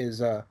 Groot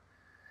is,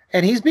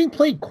 and he's being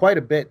played quite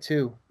a bit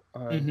too.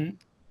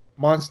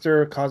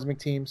 Monster, Cosmic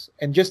teams,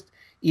 and just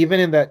even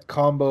in that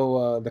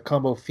combo, the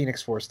combo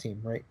Phoenix Force team,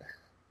 right?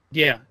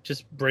 Yeah,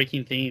 just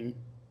breaking theme.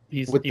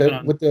 He's with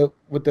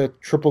the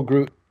triple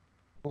Groot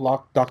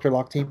Dr.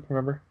 Lock team.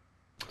 Remember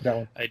that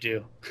one? I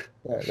do.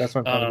 Yeah, that's what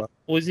I'm talking about.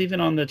 Was even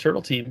on the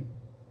Turtle team.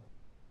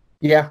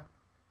 Yeah,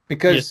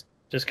 because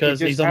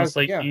he's on the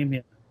Slate team.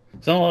 Yeah.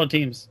 It's on a lot of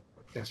teams.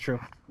 That's true.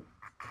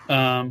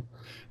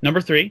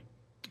 Number 3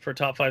 for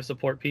top 5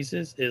 support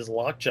pieces is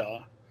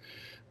Lockjaw.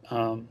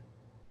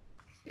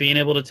 Being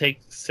able to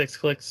take 6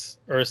 clicks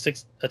or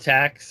 6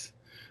 attacks,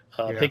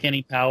 pick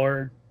any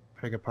power.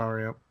 Pick a power,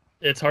 yep.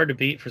 It's hard to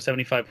beat for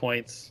 75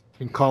 points.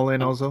 You can call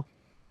in also.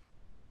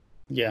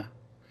 Yeah.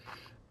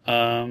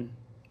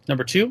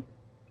 Number 2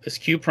 is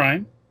Q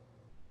Prime.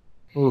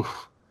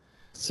 Oof.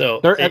 So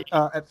they're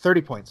at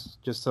 30 points,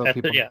 just so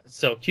people. Yeah.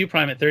 So Q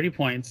Prime at 30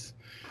 points.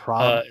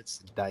 It's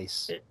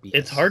dice.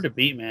 It's hard to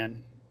beat,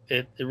 man.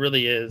 It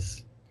really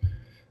is.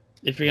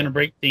 If you're gonna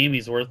break theme,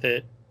 he's worth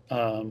it.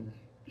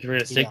 If you're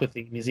gonna stick with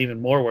theme, he's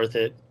even more worth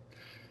it.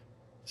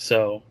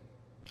 So,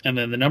 and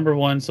then the number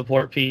 1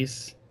 support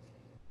piece,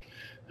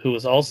 who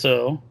was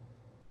also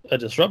a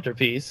disruptor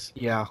piece.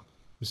 Yeah,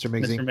 Mr.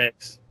 Mixing. Mr.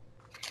 Mix.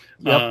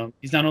 Yep.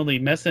 He's not only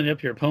messing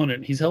up your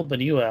opponent, he's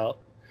helping you out.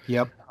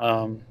 Yep.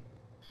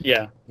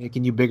 Yeah.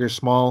 Making you big or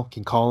small,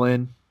 can call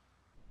in.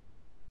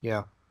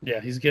 Yeah. Yeah,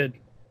 he's good.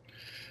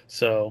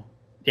 So,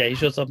 yeah, he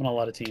shows up in a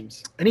lot of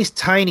teams. And he's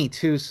tiny,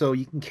 too, so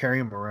you can carry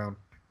him around.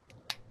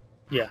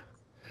 Yeah.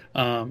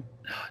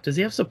 Does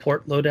he have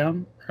support low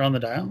down or on the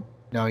dial?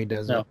 No, he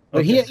doesn't. No.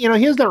 But he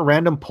has that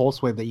random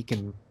pulse wave that you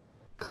can,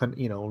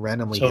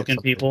 randomly token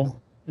hit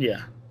people.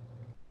 Yeah.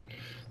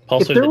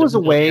 If there was a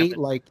way,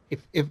 like,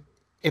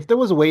 if there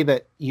was a way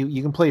that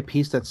you can play a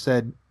piece that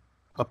said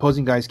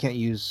opposing guys can't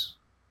use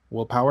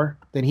willpower,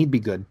 then he'd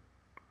be good.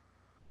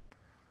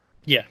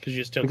 Yeah, because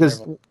you just token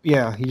everyone.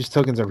 He just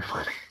tokens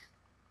everybody.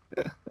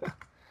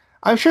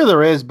 I'm sure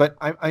there is, but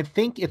I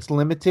think it's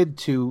limited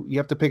to you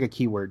have to pick a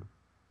keyword.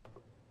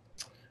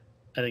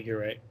 I think you're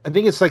right. I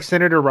think it's like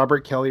Senator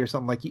Robert Kelly or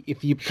something. Like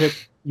if you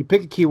pick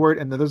a keyword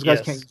and then those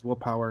guys can't use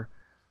willpower.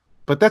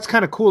 But that's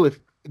kind of cool if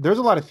there's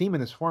a lot of theme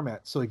in this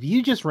format. So if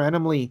you just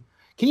randomly,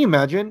 can you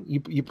imagine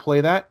you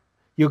play that?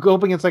 You go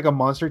up against like a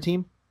monster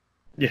team.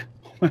 Yeah.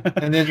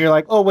 And then you're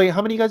like, oh wait,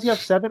 how many guys do you have?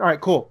 7? All right,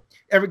 cool.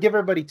 Give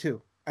everybody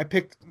 2. I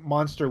picked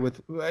monster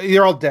with.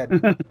 You're all dead.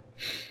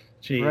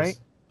 Jeez. Right?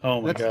 Oh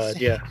my god.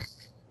 Yeah.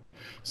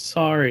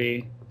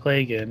 Sorry.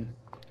 Play again.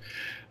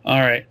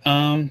 All right.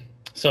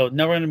 So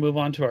now we're going to move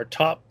on to our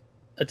top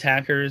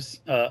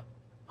attackers,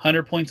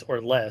 100 points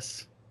or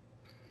less.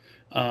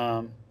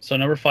 So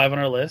number 5 on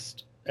our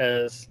list,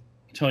 as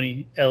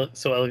Tony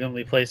so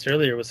elegantly placed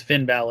earlier, was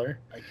Finn Balor.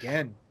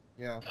 Again,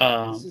 yeah.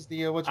 This is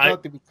the what's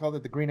called? Did we call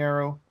it the green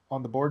arrow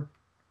on the board?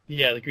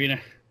 Yeah,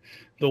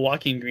 the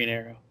walking green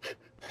arrow,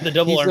 the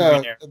double arm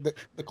green arrow,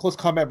 the close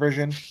combat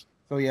version.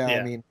 So yeah,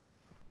 I mean,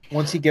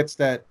 once he gets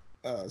that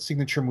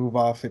signature move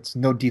off, it's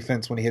no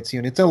defense when he hits you,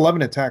 and it's an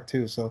 11 attack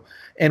too. So,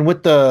 and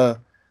with the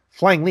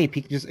flying leap,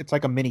 it's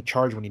like a mini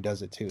charge when he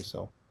does it too.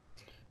 So,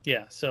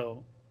 yeah.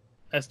 So,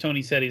 as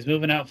Tony said, he's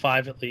moving out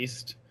 5 at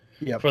least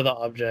for the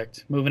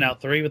object. Moving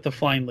out 3 with the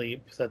flying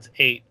leap, so that's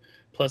 8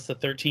 plus the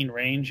 13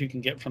 range you can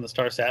get from the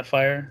Star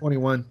Sapphire.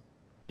 21.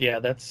 Yeah,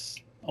 that's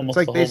almost.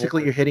 It's like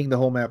basically you're hitting the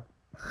whole map.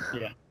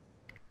 Yeah.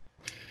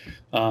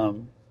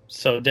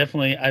 So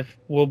definitely,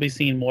 we'll be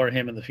seeing more of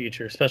him in the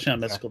future, especially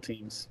on mystical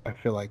teams. I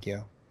feel like,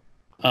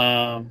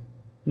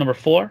 Number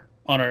 4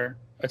 on our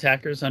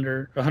attackers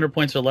under 100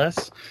 points or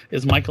less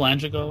is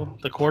Michelangelo,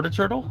 the Quarter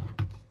Turtle.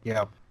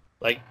 Yeah.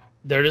 Like,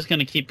 they're just going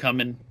to keep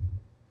coming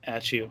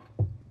at you.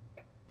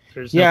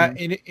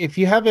 And if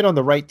you have it on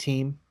the right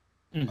team,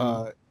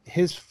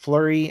 his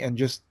flurry and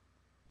just,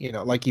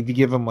 like if you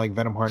give him like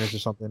Venom Harness or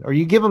something, or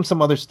you give him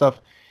some other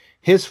stuff,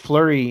 his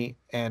flurry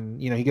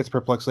and, he gets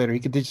perplexed later, you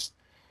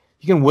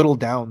can whittle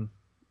down.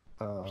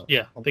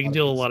 They can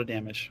deal a lot of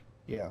damage.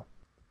 Yeah.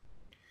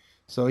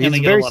 So he's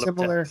very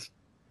similar.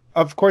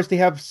 of course they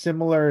have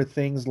similar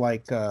things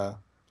like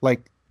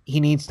he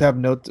needs to have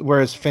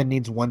whereas Finn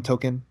needs one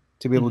token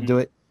to be able to do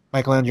it.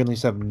 Michelangelo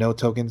needs to have no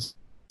tokens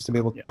to be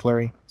able to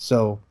flurry.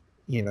 So,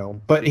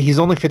 but he's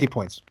only 50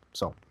 points.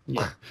 So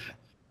yeah,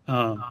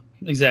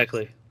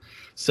 exactly.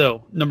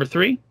 So number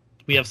 3,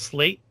 we have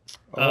Slate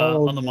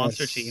on the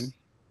monster team.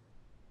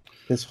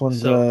 This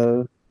one's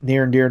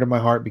near and dear to my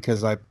heart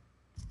because I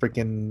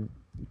freaking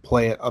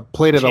play it. I've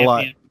played it a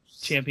lot.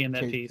 Champion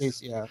that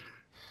piece. Yeah.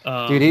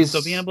 Dude,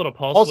 so being able to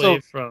pulse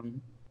wave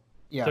from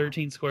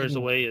 13 squares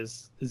away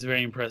is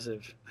very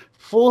impressive.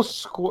 Full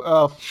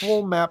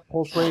map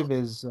pulse wave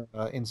is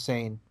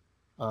insane.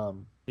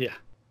 Yeah.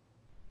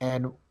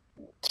 And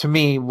to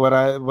me,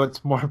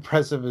 what's more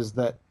impressive is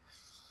that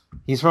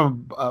he's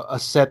from a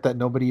set that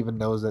nobody even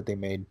knows that they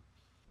made.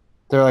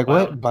 They're like,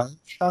 wow. What?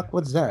 Bioshock?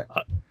 What's that?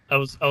 I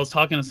was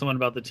talking to someone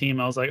about the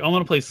team. I was like, I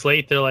want to play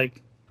Slate. They're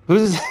like,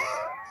 who's?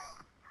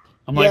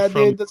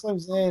 dude, that's what I'm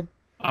saying.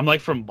 I'm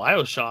like, from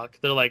Bioshock.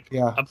 They're like,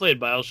 yeah. I played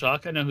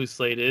Bioshock. I know who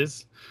Slate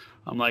is.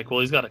 I'm like, well,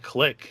 he's got a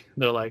click.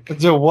 They're like,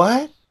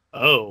 what?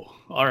 Oh,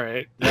 all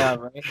right. Yeah,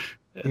 right.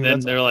 And then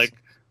they're like,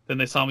 then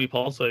they saw me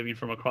pulse waving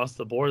from across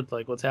the board.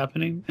 Like, what's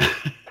happening?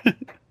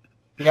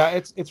 Yeah,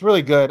 it's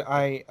really good.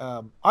 I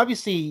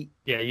obviously.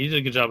 Yeah, you did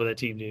a good job with that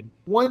team, dude.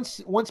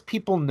 Once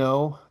people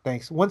know,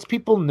 thanks. Once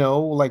people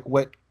know like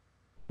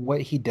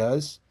what he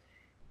does,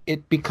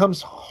 it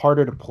becomes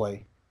harder to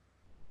play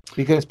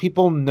because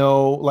people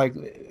know like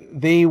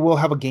they will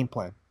have a game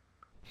plan.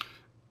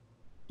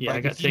 Yeah, like,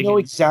 I got taken. You know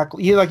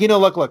exactly. You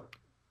look.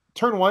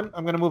 Turn 1,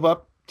 I'm gonna move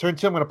up. Turn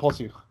 2, I'm gonna pulse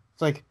you.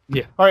 It's like,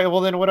 yeah. All right,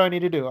 well then, what do I need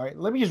to do? All right,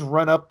 let me just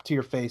run up to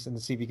your face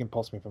and see if you can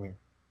pulse me from here.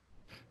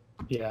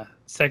 Yeah.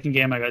 Second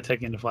game, I got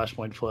taken into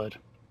Flashpoint Flood.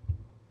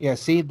 Yeah,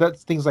 see,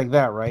 that's things like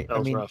that, right? That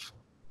was rough.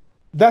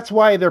 That's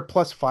why they're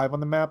 +5 on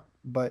the map,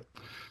 but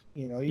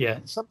yeah.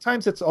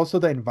 Sometimes it's also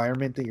the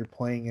environment that you're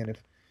playing in.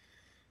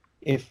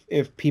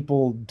 If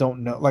people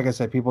don't know, like I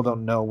said, people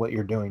don't know what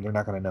you're doing, they're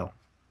not going to know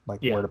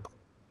where to play.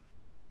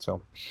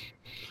 So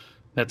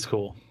that's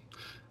cool.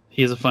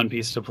 He is a fun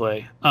piece to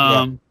play.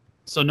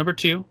 So number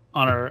 2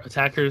 on our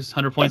attackers,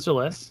 100 points or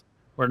less,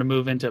 we're going to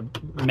move into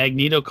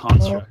Magneto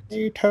Construct.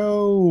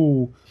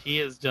 Magneto. He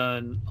has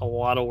done a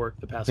lot of work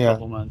the past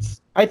couple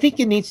months. I think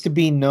it needs to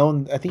be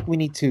known. I think we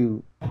need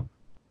to.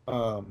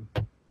 I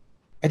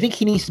think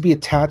he needs to be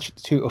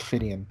attached to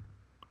Ophidian.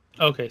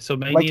 Okay, so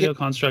Magneto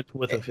Construct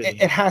with Ophidian.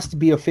 It has to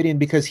be Ophidian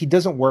because he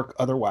doesn't work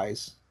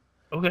otherwise.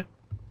 Okay.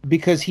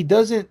 Because he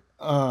doesn't.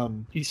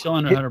 He's still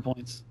under 100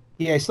 points.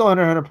 Yeah, he's still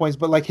under 100 points,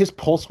 but like his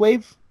pulse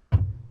wave,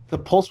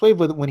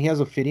 when he has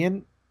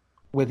Ophidian,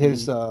 with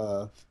his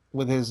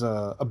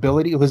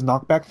ability, his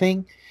knockback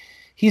thing,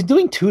 he's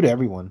doing 2 to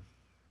everyone.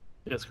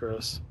 That's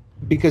gross.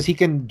 Because he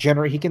can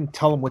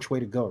tell him which way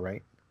to go,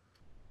 right?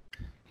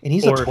 And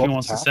he's or if he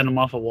wants to send him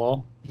off a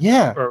wall.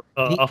 Yeah. Or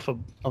off a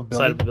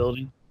side of the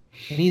building.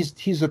 And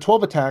he's a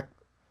 12 attack,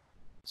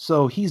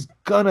 so he's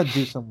gonna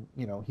do some,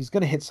 he's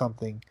gonna hit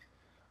something.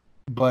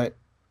 But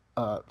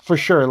for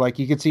sure, like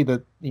you can see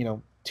that,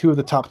 2 of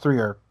the top 3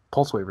 are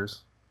pulse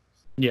waivers.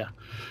 Yeah.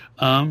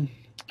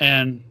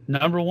 And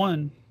number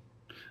 1,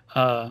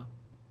 a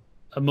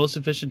most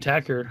efficient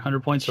attacker,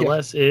 100 points or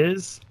less,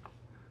 is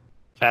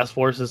Fast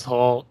Forces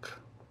Hulk.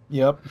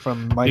 Yep,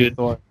 from Mighty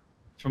Thor.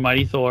 From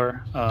Mighty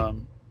Thor.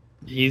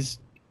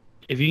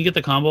 If you can get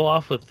the combo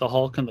off with the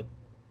Hulk and the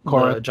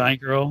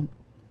Giant Girl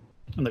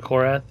and the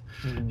Korath,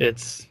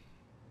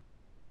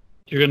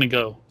 you're gonna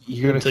go.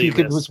 You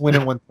can just win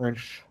in one turn.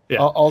 Yeah.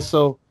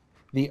 Also,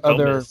 the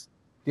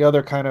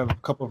other kind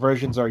of couple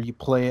versions are you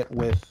play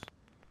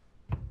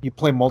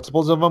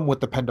multiples of them with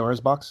the Pandora's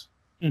box,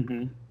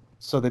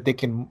 so that they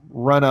can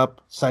run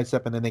up,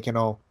 sidestep, and then they can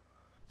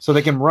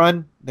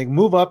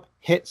move up,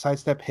 hit,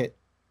 sidestep, hit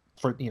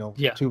for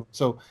 2.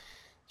 So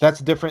that's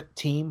a different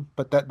team,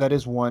 but that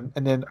is one.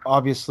 And then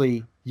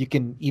obviously you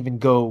can even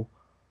go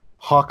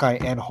Hawkeye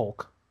and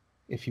Hulk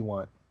if you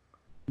want.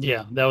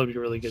 Yeah, that would be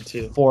really good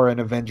too. For an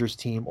Avengers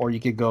team, or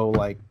you could go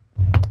like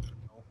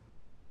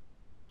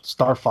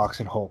Star Fox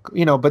and Hulk.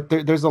 But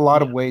there's a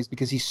lot of ways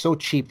because he's so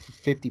cheap for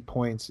 50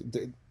 points.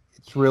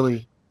 It's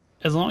really,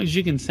 as long as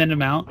you can send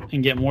him out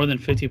and get more than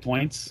 50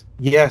 points.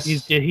 Yes,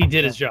 he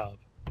did his job.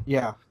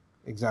 Yeah,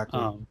 exactly.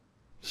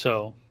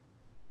 So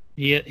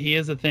he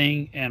is a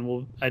thing,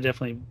 and I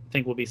definitely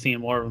think we'll be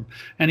seeing more of him.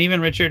 And even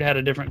Richard had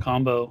a different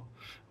combo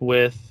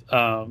with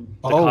the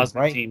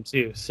Cosmic team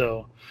too.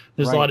 So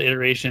there's a lot of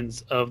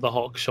iterations of the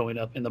Hulk showing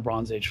up in the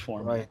Bronze Age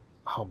form. Right.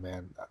 Oh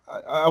man,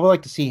 I would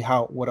like to see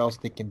what else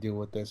they can do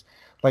with this.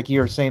 Like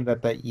you were saying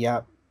that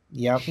Yap.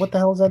 What the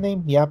hell is that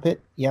name? Yapit.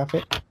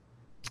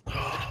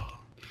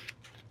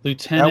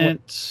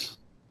 Lieutenant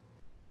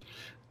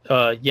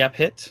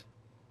Yapit.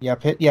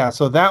 Yapit. Yeah.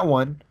 So that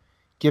one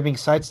giving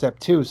sidestep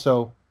too.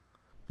 So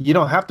you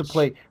don't have to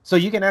play. So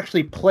you can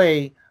actually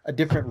play a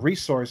different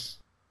resource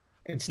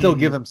and still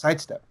give him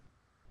sidestep.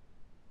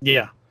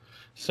 Yeah.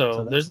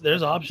 So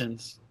there's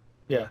options.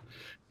 Yeah.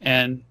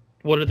 And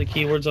what are the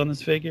keywords on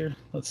this figure?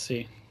 Let's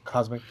see.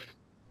 Cosmic.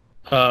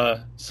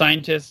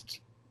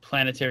 Scientist,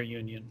 Planetary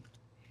Union.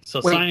 So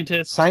Wait,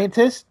 scientist.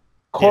 Scientist?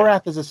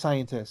 Korath is a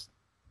scientist.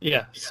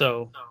 Yeah.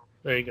 So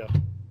there you go.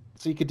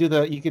 So you could do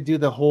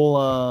the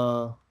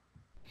whole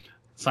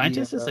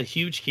Scientist is a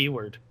huge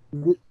keyword.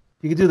 You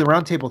could do the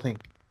round table thing.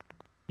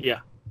 Yeah.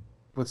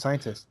 With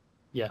scientist.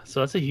 Yeah.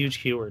 So that's a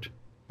huge keyword.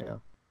 Yeah.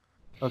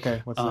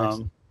 Okay. What's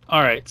next?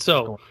 All right.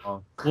 So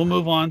we'll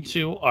move on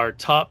to our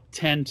top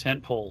 10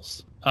 tent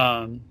poles.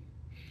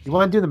 You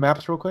want to do the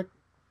maps real quick?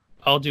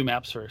 I'll do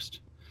maps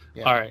first.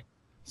 Yeah. All right.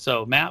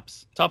 So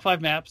maps, top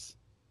 5 maps.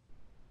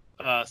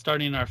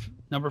 Starting our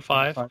number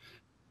 5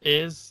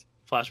 is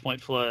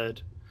Flashpoint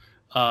Flood.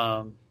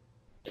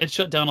 It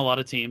shut down a lot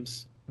of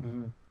teams.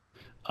 Mm-hmm.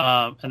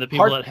 And the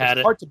people that had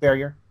it's hard to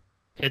barrier.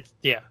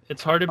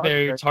 It's hard to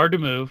barrier. It's hard to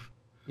move.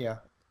 Yeah.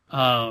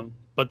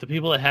 But the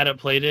people that had it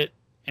played it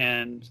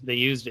and they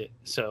used it.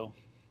 So.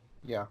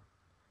 Yeah.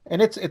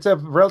 And it's a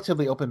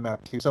relatively open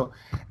map too. So,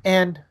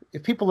 and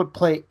if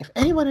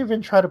anyone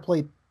even try to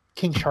play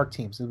King Shark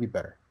teams, it would be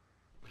better.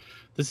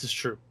 This is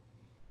true.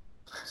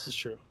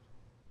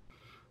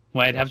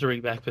 Well, I'd have to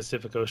bring back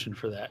Pacific Ocean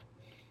for that.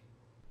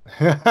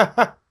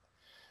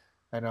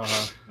 I know,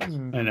 huh? I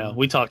know.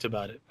 We talked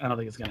about it. I don't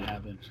think it's going to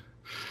happen.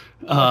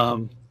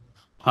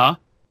 Flashpoint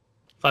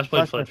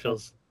Flood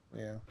feels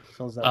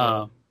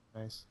that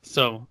nice.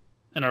 So,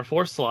 in our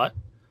 4th slot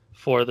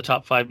for the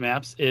top 5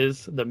 maps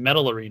is the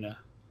Metal Arena.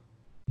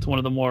 It's one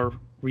of the more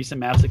recent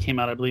maps that came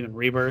out, I believe, in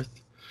Rebirth.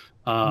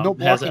 No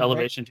blocking, it has an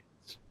elevation.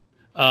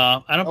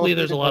 Right? I don't believe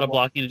there's a lot of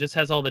blocking. It just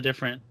has all the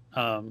different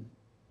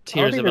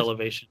tiers of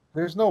elevation.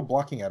 There's no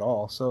blocking at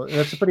all. So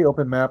that's a pretty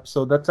open map.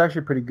 So that's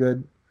actually pretty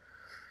good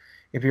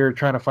if you're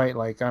trying to fight,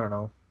 like, I don't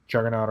know,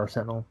 Juggernaut or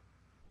Sentinel.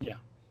 Yeah.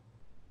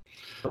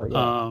 But,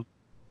 yeah.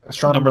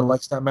 Astronomer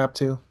likes that map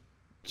too.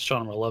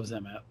 Astronomer loves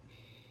that map.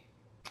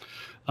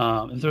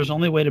 If there's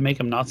only way to make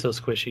him not so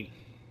squishy.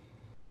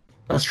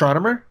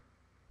 Astronomer?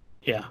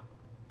 Yeah.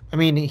 I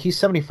mean, he's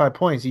 75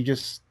 points. He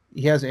has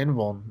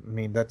invuln. I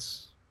mean,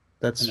 that's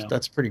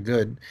pretty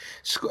good.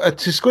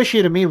 To squish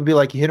you to me would be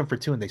like you hit him for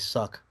 2 and they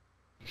suck.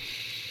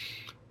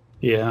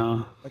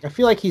 Yeah. Like I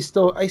feel like he's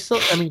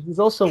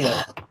also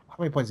what? How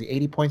many points?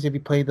 80 points if you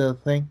play the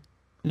thing.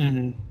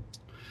 Mm-hmm.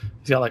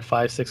 He's got like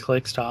 5-6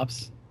 clicks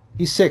tops.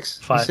 He's 6.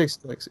 5. He's 6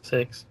 clicks.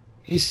 6.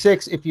 He's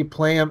 6 if you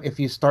play him. If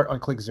you start on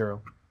click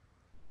 0.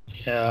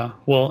 Yeah.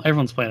 Well,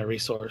 everyone's playing a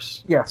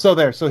resource. Yeah. So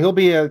he'll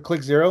be a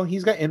click 0.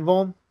 He's got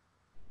invuln.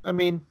 I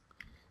mean,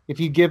 if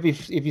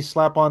you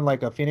slap on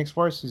like a Phoenix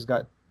Force, he's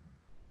got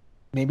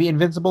maybe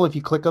invincible if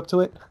you click up to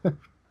it.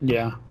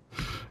 Yeah.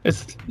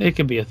 It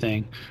could be a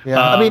thing.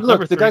 Yeah. I mean,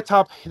 look, the guy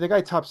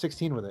top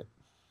 16 with it.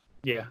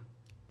 Yeah.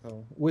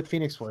 So, with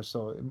Phoenix Force,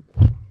 so it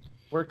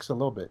works a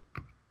little bit.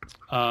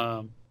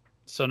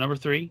 So number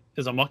 3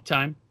 is Amok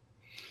Time.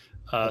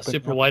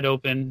 Super wide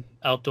open,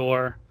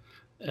 outdoor.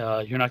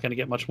 You're not going to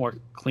get much more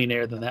clean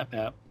air than that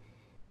map.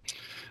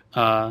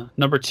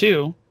 Number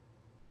 2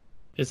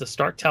 is a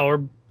Stark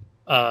Tower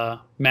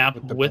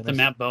map with the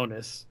map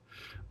bonus.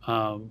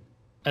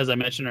 As I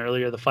mentioned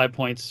earlier, the 5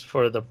 points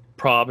for the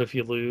prob if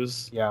you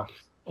lose. Yeah.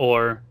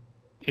 Or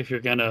if you're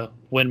going to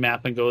win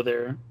map and go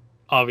there,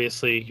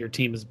 obviously your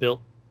team is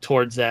built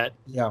towards that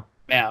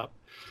map.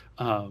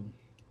 And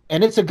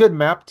it's a good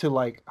map to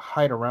like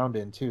hide around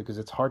in too, because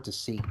it's hard to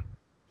see.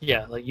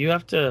 Yeah, like you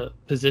have to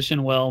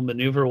position well,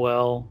 maneuver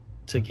well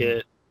to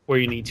get where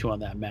you need to on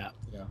that map.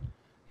 Yeah.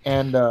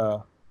 And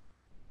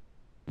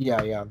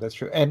that's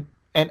true. And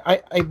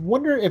I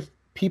wonder if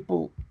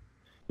people,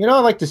 I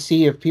like to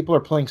see if people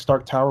are playing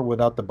Stark Tower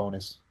without the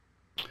bonus,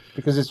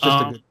 because it's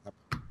just a good map.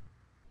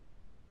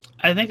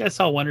 I think I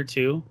saw 1 or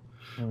 2,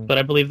 but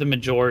I believe the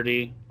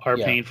majority are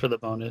paying for the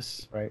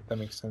bonus. Right, that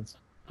makes sense.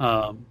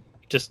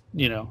 Just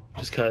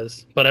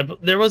because.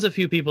 But there was a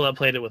few people that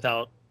played it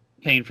without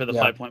paying for the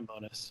 5-point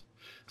bonus.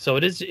 So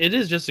it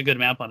is just a good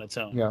map on its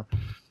own. Yeah.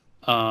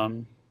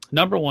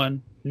 Number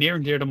 1, near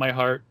and dear to my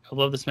heart. I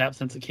love this map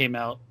since it came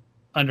out.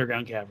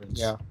 Underground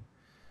Caverns. Yeah.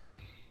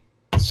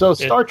 So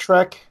Star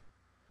Trek.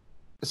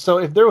 So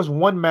if there was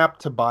one map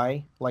to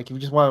buy, like if you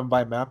just want to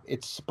buy a map,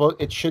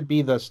 it should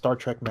be the Star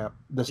Trek map,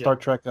 the Star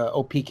Trek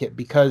OP kit,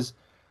 because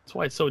that's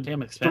why it's so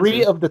damn expensive.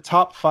 3 of the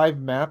top 5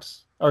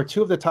 maps, or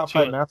 2 of the top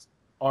 5 maps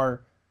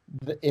are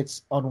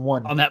it's on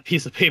one on that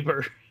piece of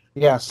paper.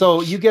 Yeah,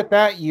 so you get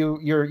that,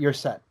 you're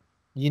set.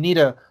 You need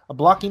a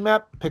blocking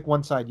map, pick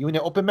one side. You need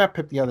an open map,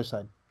 pick the other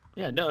side.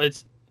 Yeah, no,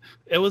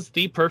 it was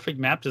the perfect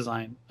map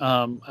design.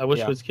 I wish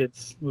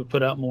WizKids would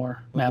put out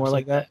more maps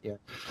like that. Yeah,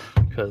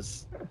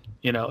 because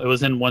it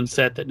was in one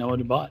set that no one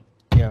had bought.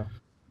 Yeah,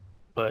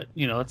 but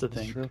that's the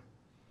thing. That's true.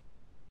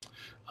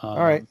 All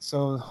right,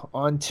 so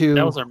on to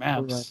that was our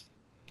maps.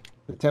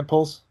 The tent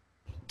poles.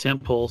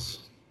 Tent poles.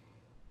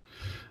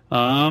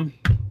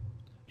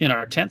 In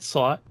our 10th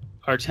slot,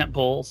 our tent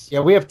poles.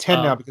 Yeah, we have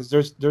 10 now because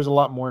there's a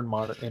lot more in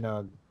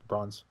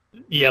bronze.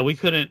 Yeah, we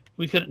couldn't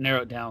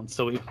narrow it down,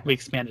 so we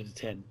expanded to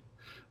 10.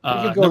 We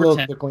can go a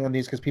little quickly on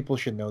these because people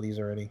should know these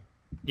already.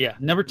 Yeah,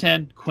 number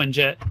 10,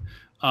 Quinjet.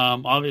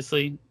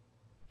 Obviously,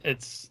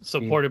 it's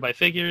supported by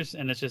figures,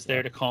 and it's just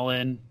there to call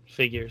in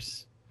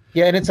figures.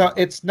 Yeah, and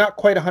it's not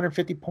quite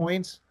 150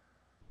 points,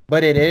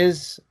 but it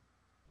is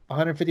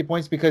 150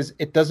 points because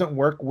it doesn't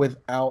work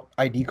without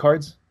ID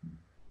cards.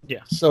 Yeah.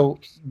 So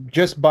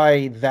just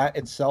by that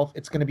itself,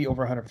 it's going to be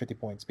over 150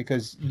 points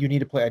because you need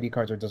to play ID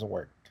cards or it doesn't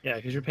work. Yeah,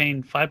 because you're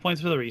paying 5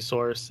 points for the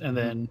resource, and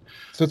then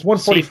so it's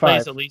 145.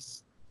 plays at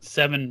least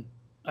 7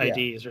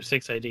 IDs or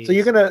 6 IDs. So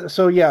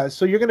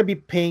you're gonna be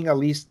paying at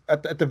least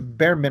at the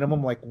bare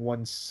minimum like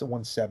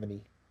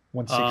 170,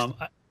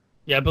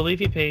 160. I believe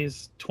he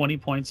pays 20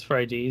 points for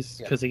IDs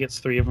because he gets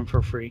 3 of them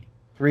for free.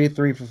 Three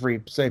for free.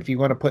 So if you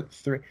want to put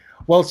 3,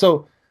 well,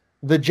 so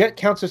the Jet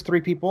counts as 3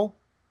 people,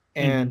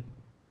 and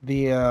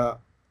the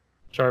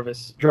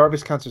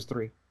Jarvis counts as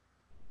 3.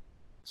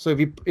 So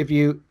if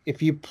you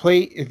just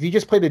play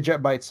the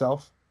Jet by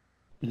itself,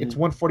 it's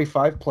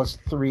 145 plus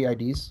 3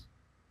 IDs.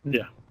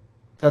 Yeah,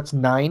 that's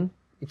 9.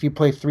 If you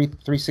play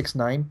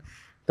 369,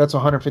 that's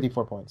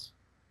 154 points.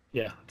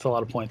 Yeah, it's a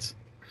lot of points.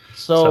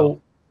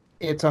 So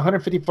it's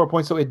 154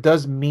 points. So it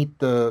does meet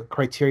the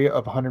criteria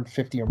of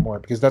 150 or more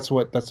because that's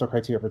the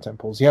criteria for 10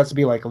 pulls. You have to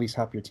be like at least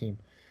half your team.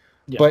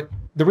 Yeah. But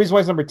the reason why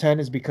it's number 10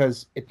 is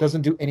because it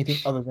doesn't do anything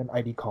other than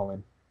ID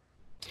call-in.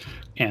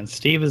 And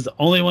Steve is the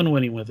only one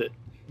winning with it.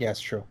 Yeah,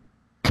 it's true.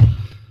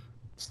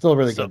 Still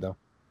really good, though.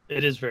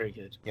 It is very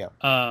good. Yeah.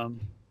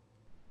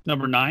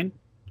 Number 9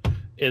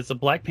 is the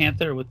Black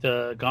Panther with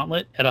the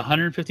Gauntlet at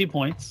 150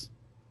 points.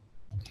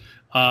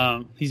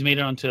 He's made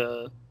it onto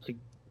a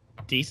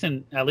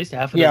decent, at least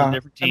half of the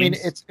different teams. I mean,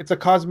 it's a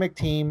cosmic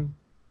team.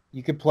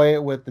 You could play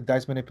it with the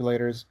dice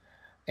manipulators,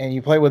 and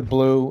you play with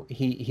Blue.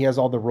 He has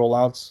all the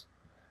rollouts,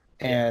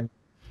 and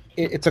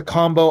it's a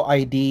combo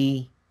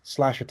ID /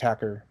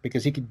 attacker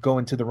because he could go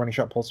into the running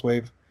shot pulse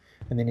wave,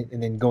 and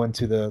then go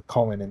into the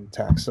call-in and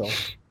attack. So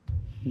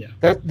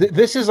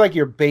this is like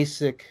your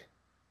basic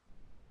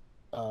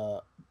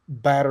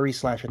battery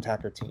 /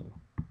 attacker team.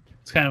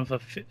 It's kind of a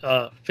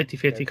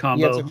 50-50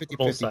 combo. Yeah, it's a 50-50.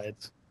 Both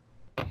sides.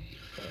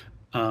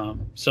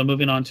 So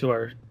moving on to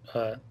our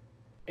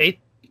eighth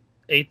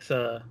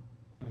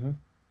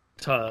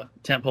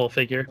tentpole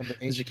figure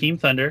is Jakeem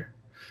Thunder.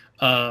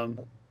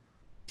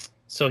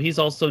 So he's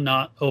also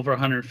not over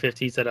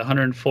 150. He's at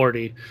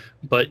 140,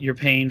 but you're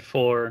paying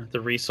for the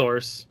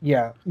resource.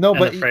 Yeah, no,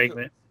 but the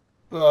fragment.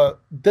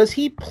 Does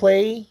he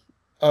play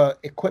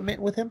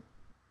equipment with him?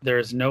 There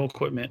is no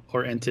equipment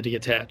or entity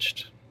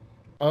attached.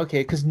 Okay,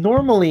 because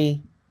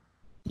normally,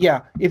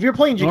 if you're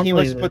playing Jakeem,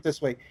 let's put it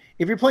this way: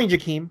 if you're playing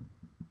Jakeem,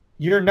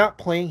 you're not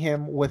playing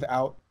him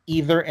without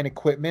either an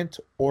equipment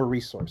or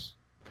resource.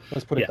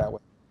 Let's put it that way,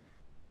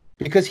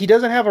 because he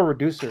doesn't have a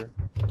reducer.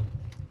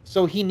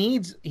 So he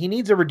needs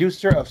a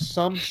reducer of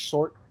some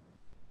sort,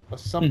 of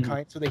some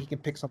kind, so that he can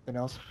pick something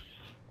else.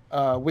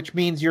 Which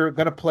means you're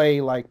gonna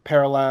play like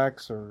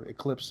Parallax or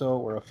Eclipso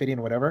or Ophidian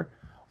or whatever,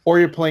 or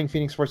you're playing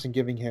Phoenix Force and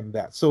giving him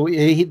that. So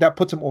that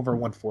puts him over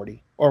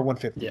 140 or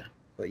 150. Yeah,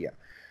 but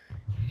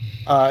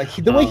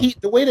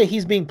the way that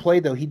he's being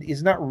played though, he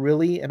is not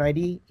really an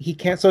ID. He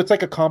can't. So it's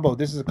like a combo.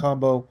 This is a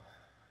combo,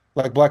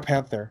 like Black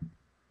Panther,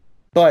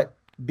 but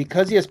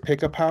because he has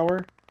pickup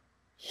power,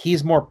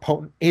 he's more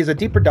potent. He's a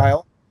deeper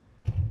dial.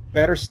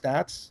 Better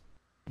stats.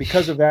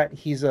 Because of that,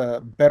 he's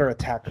a better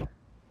attacker.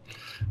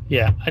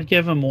 Yeah, I'd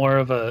give him more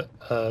of a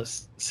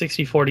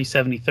 60-40,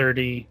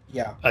 70-30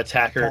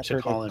 attacker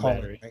to call-in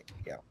battery. Right?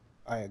 Yeah,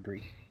 I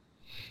agree.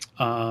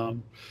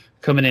 Coming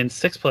in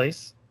 6th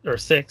place, or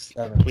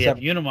 6th, we have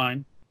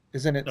Unimind.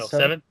 Isn't it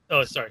 7?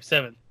 Oh, sorry,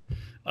 7th.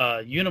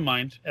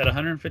 Unimind at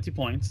 150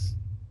 points.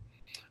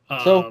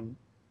 So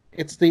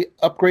it's the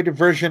upgraded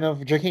version of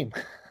Jakeem.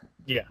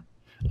 Yeah.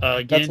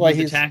 Again,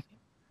 he's attacking.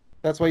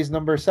 That's why he's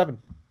number 7.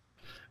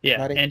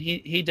 Yeah, and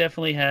he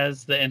definitely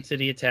has the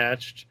entity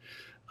attached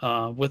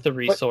with the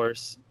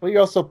resource. But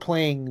you're also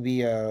playing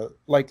the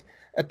like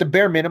at the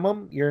bare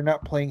minimum, you're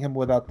not playing him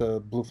without the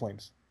blue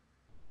flames.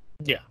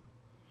 Yeah,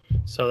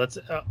 so that's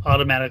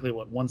automatically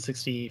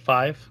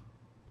 165.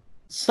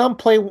 Some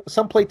play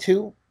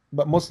 2,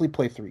 but mostly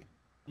play 3.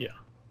 Yeah.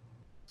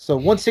 So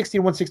 160,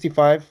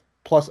 165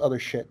 plus other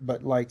shit,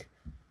 but like,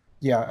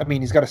 I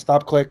mean, he's got a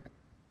stop click,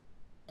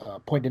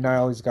 point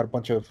denial. He's got a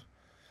bunch of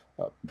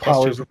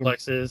powers,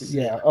 reflexes.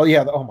 Yeah. Oh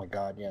yeah. Oh my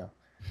god. Yeah.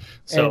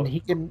 So and he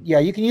can. Yeah,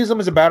 you can use them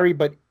as a battery,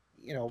 but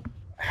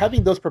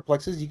having those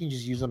perplexes, you can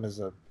just use them as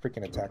a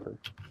freaking attacker.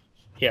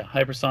 Yeah,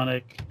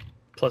 hypersonic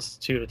 +2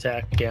 to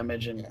attack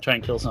damage and try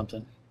and kill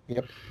something.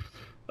 Yep.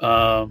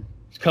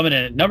 Coming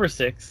in at number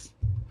 6,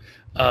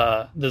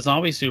 the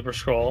Zombie Super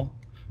Scroll.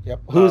 Yep.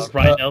 Who's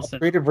Ryan Nelson?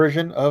 Upgraded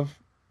version of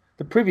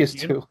the previous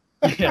 2.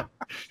 Yeah.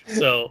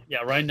 So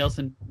Ryan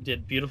Nelson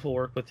did beautiful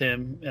work with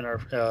him in our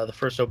the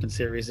first Open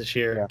Series this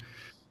year.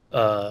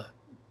 Yeah.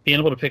 Being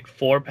able to pick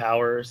 4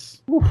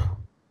 powers. Oof.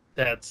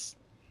 That's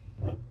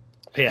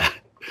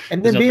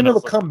And then being able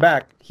to come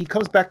back. He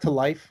comes back to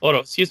life. Oh no,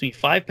 excuse me,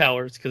 5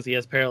 powers because he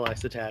has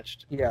Parallax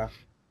attached. Yeah.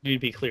 Need to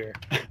be clear.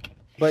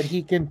 But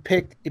he can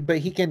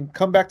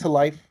come back to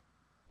life.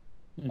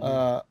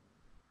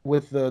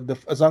 With the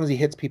as long as he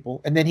hits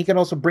people, and then he can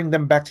also bring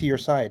them back to your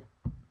side.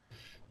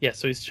 Yeah,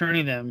 so he's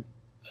turning them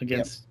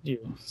against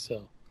you.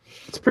 So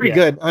it's pretty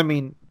good. I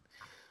mean,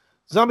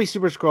 Zombie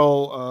Super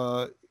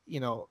Scroll,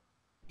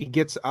 he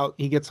gets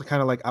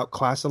kind of like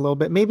outclassed a little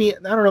bit. Maybe I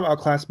don't know,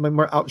 outclassed, but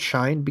more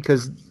outshined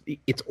because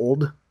it's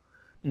old.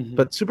 Mm-hmm.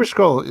 But Super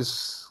Skrull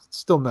is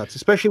still nuts,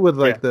 especially with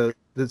like the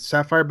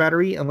Sapphire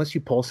battery. Unless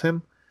you pulse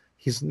him,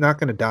 he's not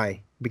going to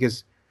die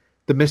because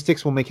the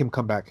Mystics will make him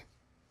come back.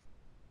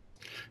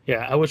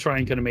 Yeah, I wish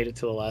Ryan could have made it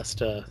to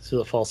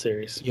the fall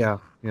series. Yeah.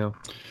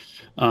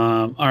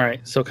 All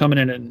right, so coming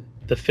in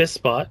the 5th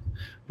spot,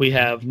 we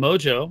have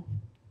Mojo.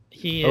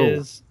 He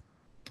is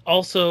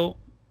also,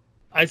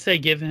 I'd say,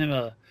 give him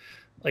a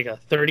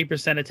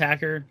 30%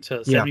 attacker to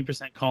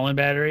 70% call-in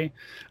battery,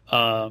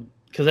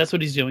 because that's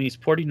what he's doing. He's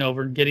porting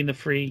over, getting the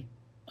free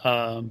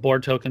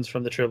board tokens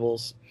from the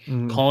tribbles,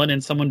 calling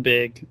in someone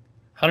big,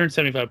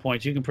 175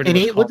 points. You can pretty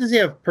much. What does he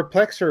have?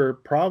 Perplex or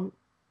Prob?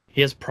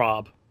 He has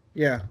Prob.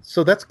 Yeah,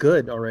 so that's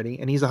good already,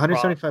 and he's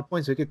 175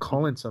 points. So he could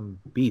call in some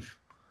beef.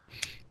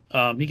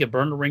 He could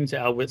burn a ring to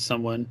outwit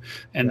someone,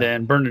 and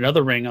then burn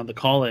another ring on the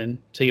call-in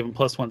to give him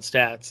 +1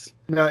 stats.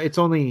 No, it's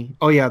only.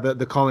 Oh yeah,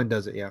 the call-in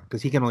does it. Yeah,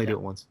 because he can only do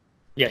it once.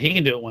 Yeah, he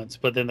can do it once,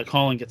 but then the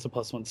call-in gets a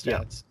 +1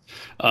 stats.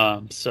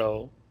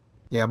 So.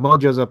 Yeah,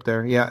 Mojo's up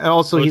there. Yeah, and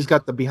also he's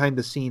got the behind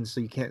the scenes,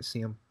 so you can't see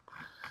him.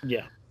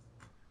 Yeah.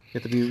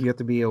 You have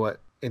to be what,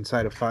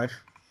 inside of 5?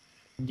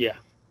 Yeah,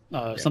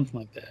 something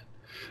like that.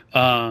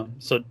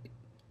 So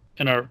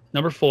in our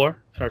number 4,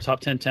 in our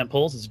top 10 tent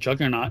poles is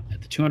Juggernaut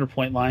at the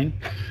 200-point line,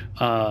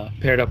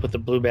 paired up with the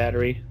blue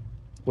battery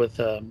with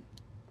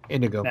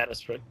Indigo.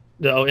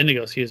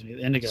 Indigo, excuse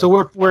me, Indigo. So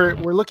we're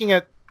looking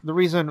at the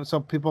reason.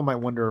 Some people might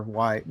wonder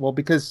why. Well,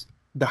 because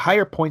the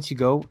higher points you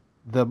go,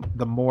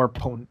 the more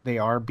potent they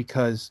are,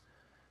 because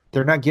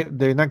they're not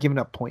giving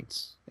up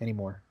points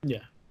anymore. Yeah,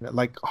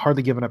 like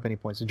hardly giving up any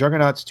points. The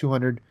Juggernaut's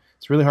 200.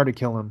 It's really hard to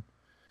kill him.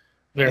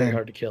 Very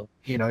hard to kill.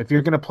 If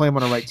you're going to play him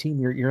on the right team,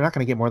 you're not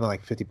going to get more than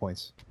like 50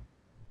 points.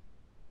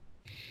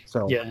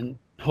 So yeah, and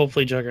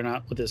hopefully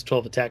Juggernaut with his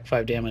 12 attack,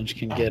 5 damage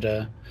can get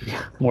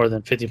more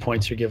than 50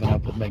 points you're giving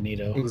up with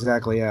Magneto.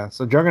 Exactly, yeah.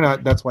 So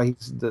Juggernaut, that's why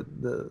he's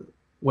the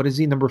what is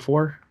he, number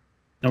 4?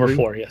 Number 3?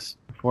 4, yes.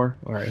 4.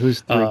 All right,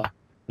 who's 3?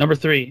 Number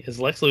 3 is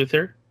Lex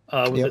Luthor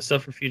with a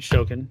Subterfuge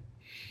token.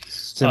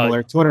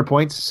 Similar, 200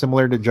 points,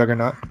 similar to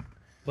Juggernaut.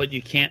 But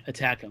you can't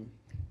attack him.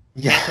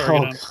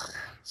 Yeah.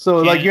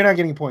 So you're not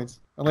getting points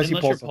unless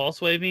you're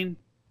pulse waving,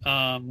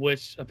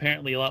 which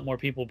apparently a lot more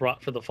people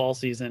brought for the fall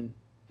season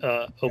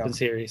Open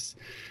Series.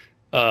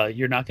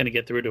 You're not going to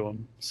get through to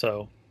him.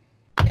 So,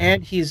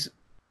 and he's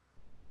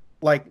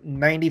like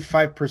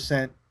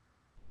 95%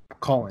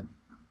 calling.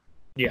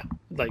 Yeah,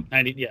 like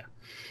 90. Yeah,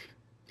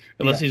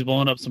 unless he's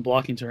blowing up some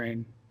blocking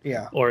terrain.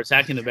 Yeah, or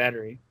attacking the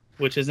battery,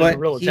 which isn't a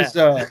real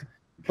attack.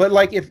 But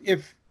like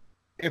if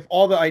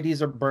all the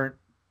IDs are burnt,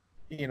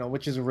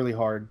 which is really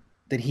hard,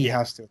 then he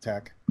has to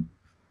attack.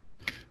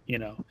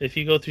 If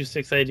you go through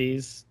 6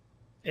 IDs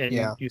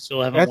and you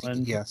still haven't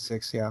won,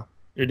 6,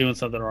 you're doing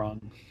something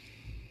wrong.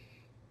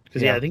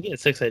 Because I think he had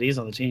 6 IDs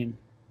on the team,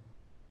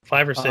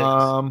 5 or 6.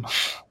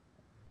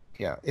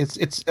 Yeah,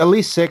 it's at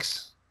least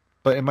 6,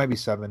 but it might be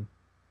 7.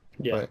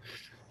 Yeah,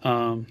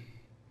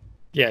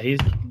 he's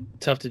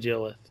tough to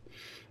deal with.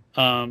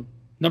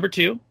 Number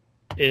 2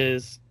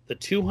 is the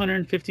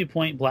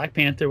 250-point Black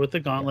Panther with the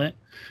gauntlet.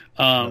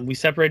 We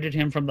separated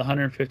him from the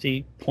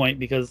 150-point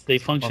because they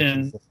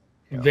function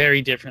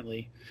very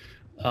differently.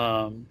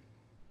 The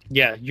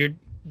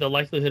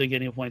likelihood of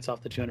getting points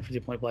off the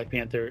 250-point Black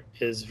Panther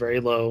is very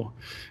low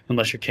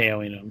unless you're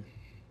KOing him.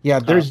 Yeah,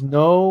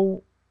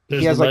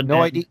 he has like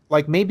no ID,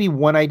 like maybe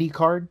one ID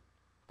card,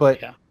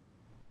 but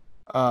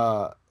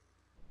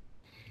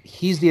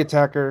he's the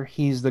attacker.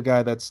 He's the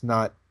guy that's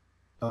not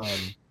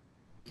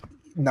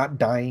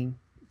dying.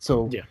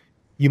 So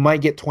you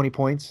might get 20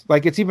 points.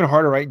 Like it's even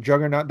harder, right?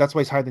 Juggernaut. That's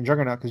why he's higher than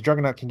Juggernaut, because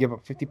Juggernaut can give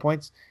up 50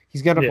 points.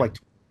 He's got up like.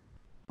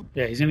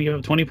 Yeah, he's gonna give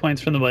up 20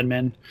 points from the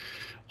Mudmen,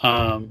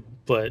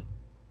 but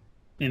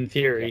in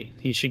theory,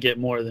 he should get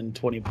more than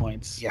 20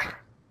 points. Yeah.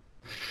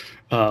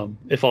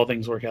 If all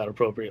things work out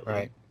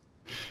appropriately.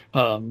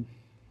 Right.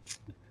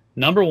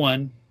 Number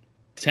 1,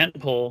 tent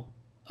pole.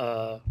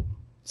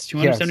 It's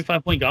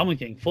 275-point Goblin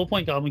King, full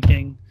point Goblin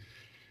King.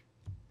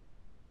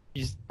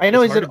 I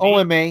know he's an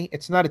OMA.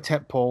 It's not a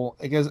tent pole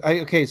because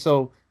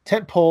so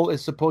tent pole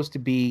is supposed to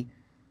be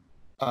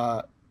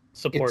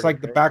supportive, it's like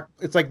the back.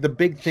 It's like the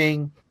big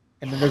thing,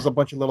 and then there's a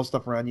bunch of little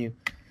stuff around you.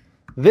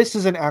 This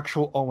is an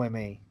actual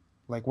OMA,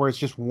 like where it's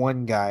just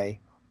one guy.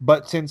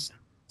 But since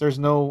there's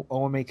no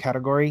OMA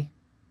category,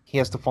 he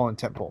has to fall in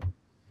tent pole.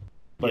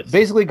 But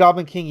basically,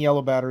 Goblin King,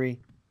 yellow battery.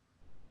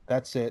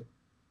 That's it.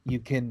 You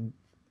can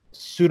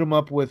suit him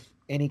up with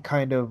any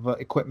kind of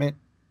equipment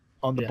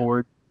on the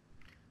board.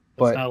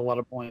 But not a lot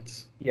of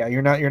points. Yeah,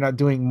 you're not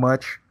doing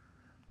much.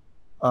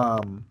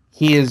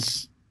 He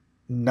is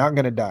not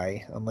going to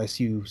die unless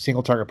you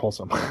single target pulse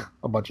him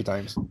a bunch of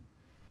times.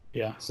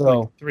 Yeah.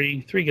 So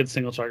like three good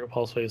single target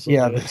pulse waves.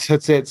 Yeah,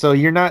 that's it. So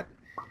you're not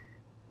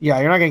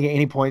going to get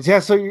any points. Yeah,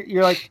 so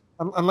you're like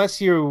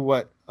unless you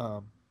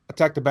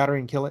attack the battery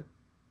and kill it.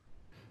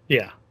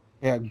 Yeah.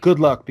 Yeah, good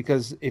luck,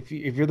 because if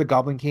you're the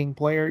Goblin King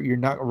player, you're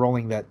not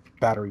rolling that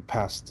battery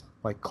past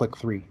like click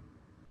 3.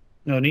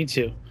 No need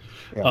to.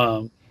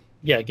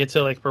 Get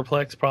to like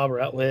perplex, prob, or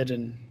outwit,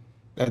 and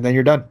then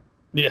you're done.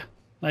 Yeah,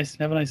 nice.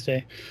 Have a nice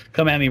day.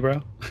 Come at me,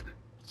 bro.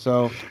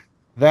 So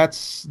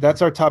that's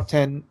our top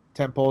 10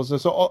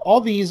 temples. So all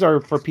these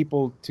are for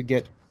people to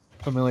get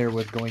familiar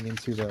with going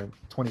into the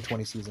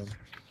 2020 season.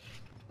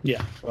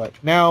 Yeah. But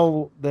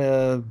now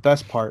the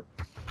best part.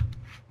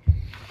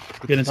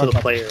 Get into the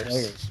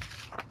players.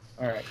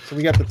 All right. So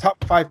we got the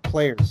top 5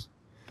 players.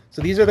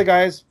 So these are the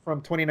guys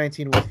from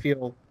 2019 we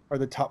feel are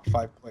the top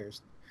 5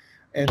 players.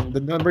 And the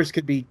numbers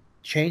could be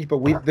changed,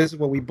 but this is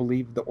what we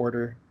believe the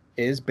order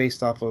is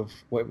based off of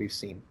what we've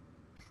seen.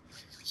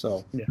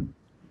 So,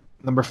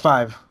 Number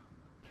 5.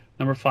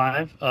 Number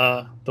 5,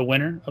 the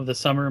winner of the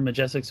Summer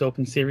Majestix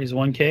Open Series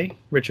 1K,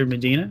 Richard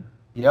Medina.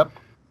 Yep.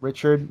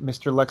 Richard,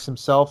 Mr. Lex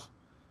himself.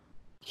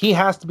 He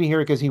has to be here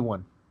because he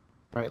won.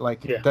 Right?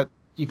 That.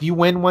 If you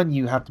win one,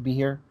 you have to be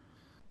here.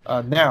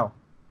 Now,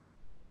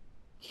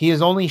 he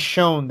has only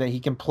shown that he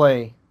can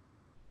play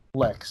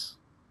Lex.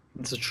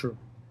 This is true.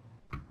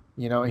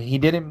 You know,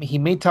 he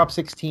made top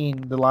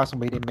 16 the last one,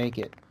 but he didn't make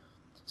it.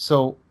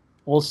 So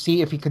we'll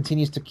see if he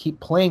continues to keep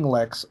playing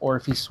Lex or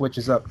if he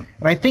switches up.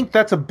 And I think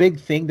that's a big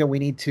thing that we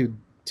need to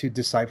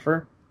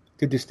decipher,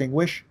 to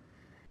distinguish,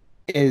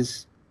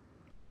 is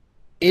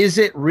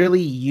it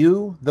really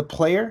you, the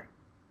player,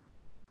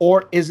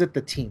 or is it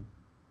the team?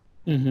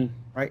 Mm-hmm.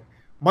 Right?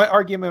 My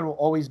argument will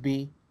always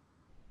be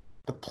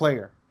the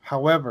player.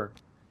 However,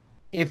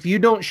 if you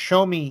don't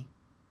show me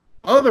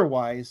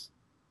otherwise,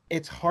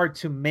 it's hard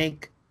to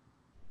make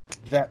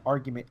that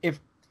argument. If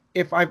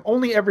I've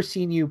only ever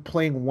seen you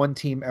playing one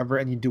team ever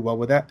and you do well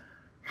with that,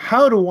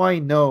 how do I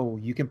know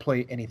you can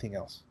play anything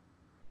else?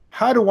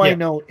 How do I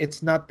know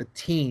it's not the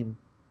team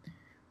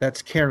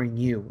that's carrying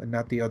you and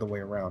not the other way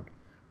around?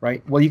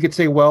 Right? Well, you could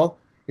say, well,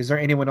 is there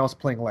anyone else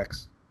playing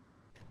Lex?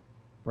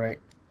 Right?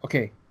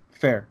 Okay,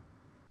 fair.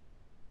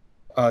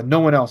 No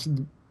one else,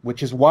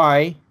 which is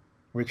why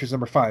Richard's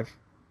number 5,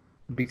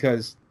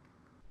 because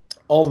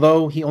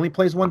although he only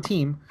plays one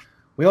team,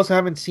 we also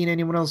haven't seen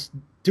anyone else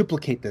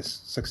duplicate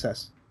this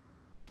success.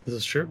 This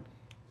is true.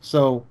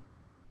 So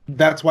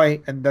that's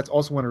why, and that's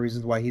also one of the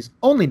reasons why he's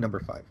only number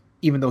 5,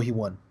 even though he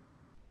won.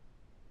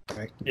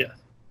 Right? Yeah.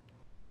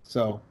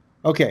 So,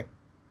 okay.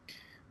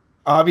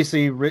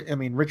 Obviously,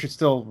 Richard's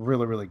still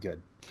really, really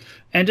good.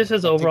 And just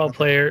as overall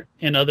player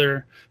in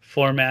other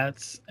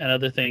formats and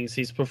other things,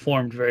 he's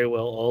performed very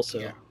well also.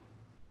 Yeah.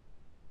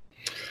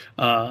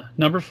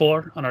 Number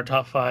 4 on our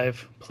top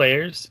 5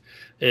 players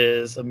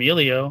is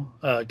Emilio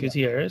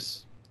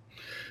Gutierrez.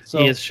 So,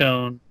 he has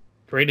shown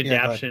great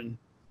adaptation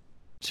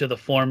to the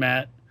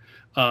format,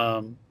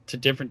 to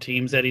different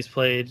teams that he's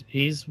played.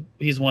 He's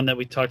one that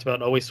we talked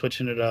about, always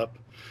switching it up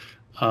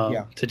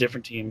to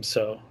different teams.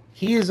 So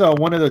he is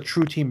one of the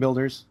true team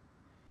builders.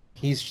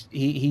 He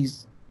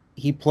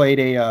played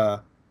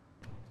a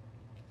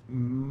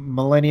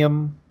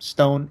Millennium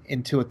Stone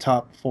into a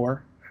top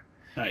 4.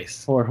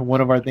 Nice. For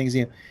one of our things.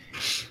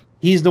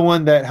 He's the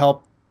one that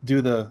helped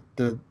do the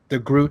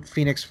Groot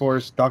Phoenix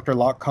Force Dr.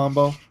 Locke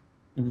combo.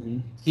 Mm-hmm.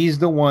 He's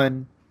the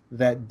one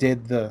that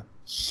did the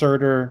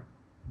Surtur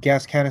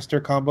gas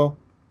canister combo.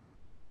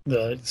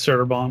 The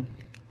Surtur bomb.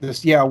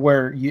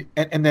 Where you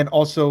and then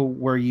also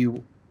where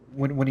you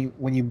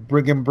when you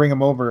bring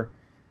him over,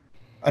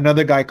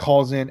 another guy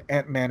calls in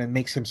Ant-Man and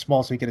makes him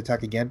small so he can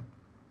attack again.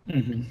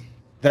 Mm-hmm.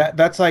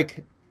 That's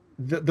like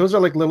those are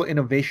like little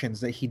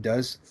innovations that he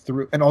does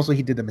through, and also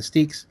he did the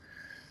Mystiques.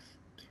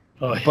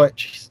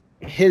 But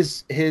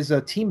his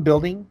team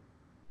building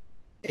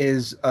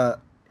is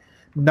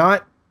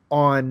not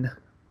on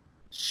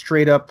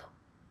straight up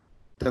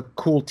the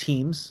cool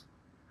teams.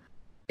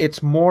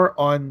 It's more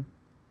on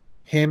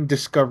him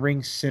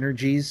discovering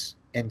synergies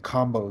and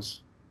combos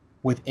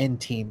within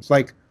teams,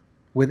 like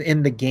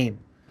within the game.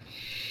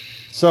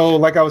 So,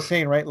 like I was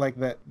saying, right, like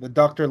the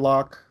Dr.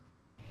 Locke,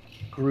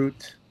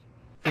 Groot,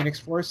 Phoenix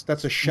Force.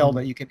 That's a shell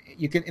that you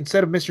can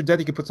instead of Mr. Death,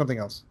 you can put something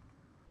else.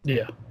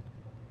 Yeah.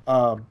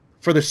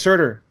 For the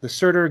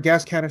Surtur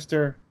gas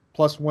canister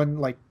 +1,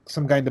 like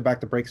some guy in the back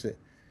that breaks it,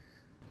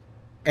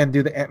 and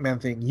do the Ant-Man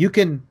thing. You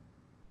can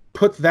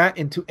put that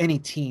into any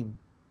team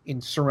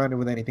surrounded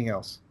with anything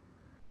else.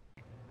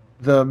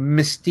 The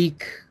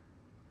Mystique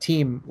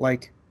team,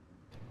 like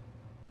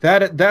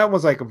that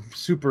was like a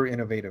super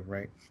innovative,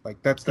 right? Like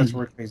that's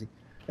worth crazy.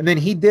 And then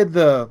he did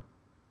the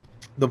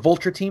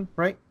Vulture team,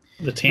 right?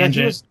 The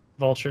Tangent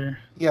Vulture.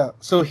 Yeah.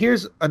 So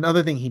here's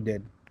another thing he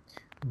did.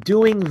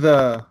 Doing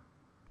the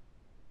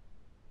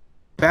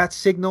bat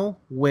signal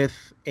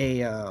with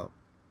a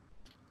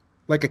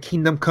like a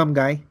Kingdom Come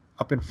guy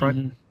up in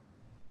front,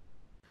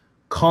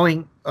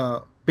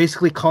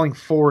 basically calling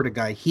forward a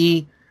guy.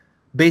 He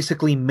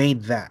basically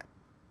made that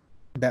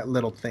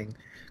little thing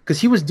because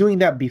he was doing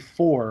that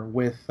before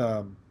with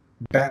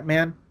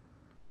Batman,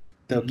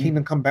 the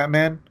Kingdom Come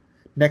Batman,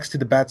 next to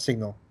the bat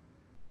signal.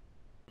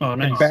 Oh,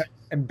 nice.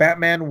 And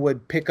Batman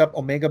would pick up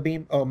Omega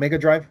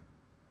Drive.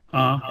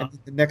 And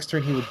the next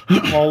turn he would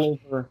call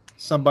over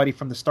somebody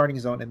from the starting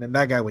zone, and then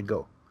that guy would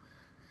go.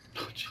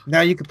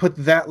 Now you could put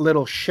that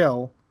little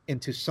shell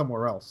into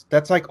somewhere else.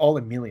 That's like all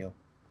Emilio.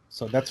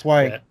 So that's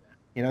why,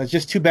 it's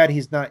just too bad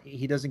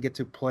he doesn't get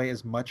to play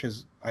as much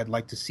as I'd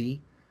like to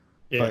see.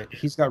 Yeah. But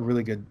he's got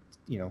really good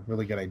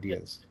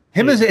ideas.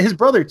 Him as his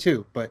brother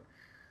too, but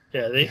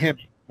him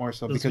more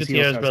so because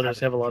Gutierrez brothers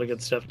have a lot of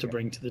good stuff to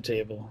bring to the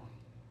table.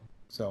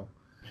 So,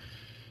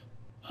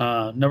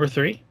 number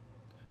 3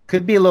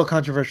 could be a little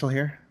controversial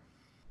here.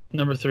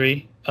 Number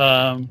 3,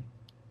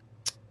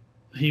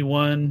 he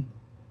won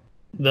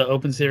the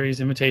Open Series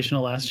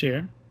Invitational last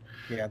year.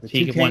 Yeah,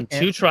 he won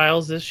 2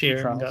 trials this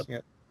year and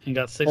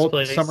got 6th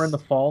place. Summer and the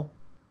fall,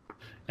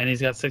 and he's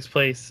got 6th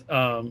place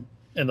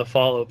in the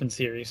fall Open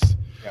Series.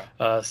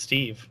 Yeah.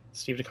 Steve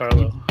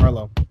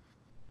DiCarlo.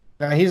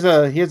 Now he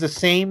has the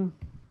same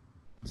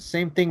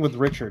thing with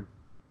Richard,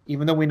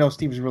 even though we know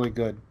Steve's really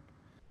good,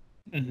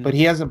 but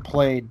he hasn't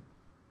played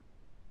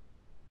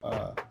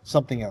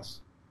something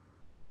else,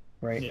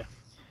 right? Yeah.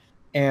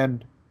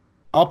 And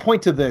I'll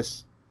point to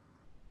this.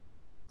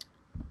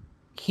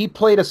 He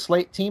played a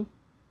slate team,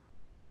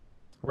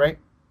 right?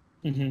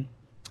 Mm-hmm.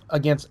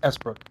 Against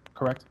Esbrook,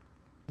 correct?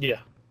 Yeah.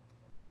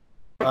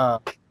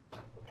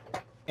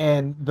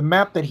 And the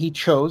map that he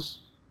chose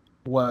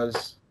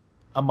was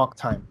Amok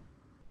Time.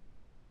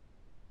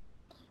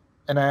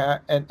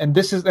 And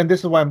this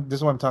is why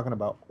I'm talking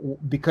about,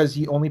 because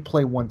you only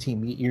play one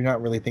team. You're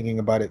not really thinking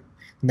about it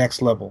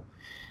next level.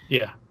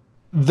 Yeah.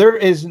 There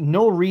is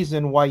no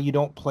reason why you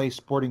don't play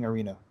Sporting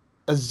Arena.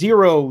 A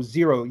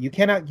 0-0. You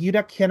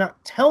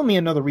cannot tell me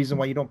another reason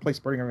why you don't play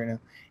Sporting Arena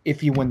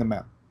if you win the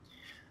map.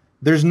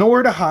 There's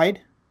nowhere to hide.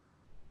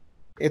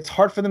 It's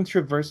hard for them to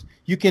traverse.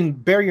 You can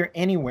barrier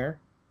anywhere.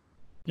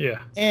 Yeah.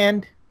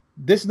 And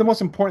this is the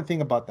most important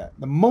thing about that.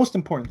 The most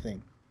important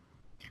thing.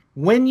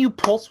 When you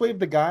pulse wave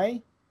the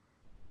guy,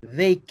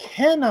 they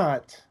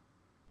cannot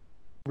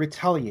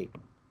retaliate.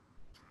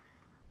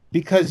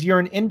 Because you're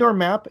an indoor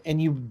map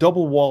and you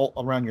double wall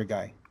around your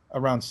guy,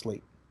 around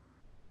slate.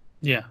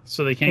 Yeah,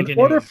 so they can't In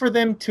order for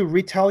them to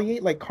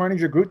retaliate like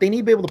Carnage or Groot, they need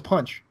to be able to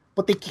punch.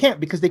 But they can't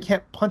because they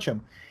can't punch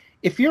him.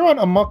 If you're on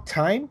Amok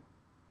Time,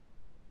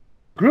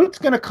 Groot's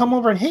going to come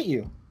over and hit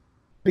you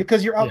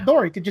because you're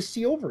outdoor. You could just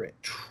see over it.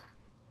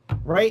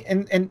 Right?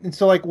 And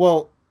so like,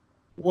 well,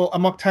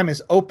 Amok Time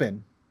is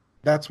open.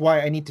 That's why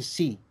I need to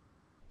see.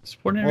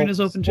 Sporting Arena is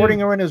open too.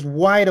 Sporting Arena is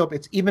wide open.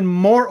 It's even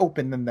more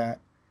open than that,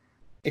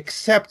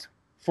 except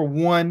for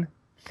one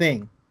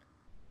thing.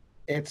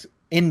 It's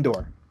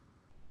indoor.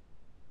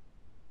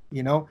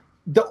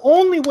 The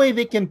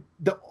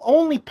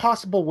only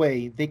possible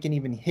way they can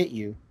even hit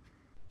you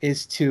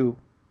is to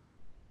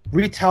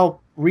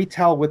retell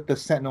with the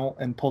Sentinel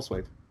and Pulse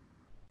Wave.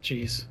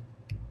 Jeez.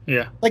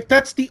 Yeah. Like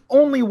that's the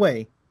only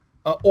way.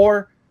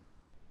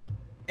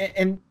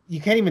 And you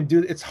can't even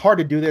do it's hard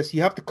to do this.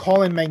 You have to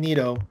call in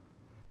Magneto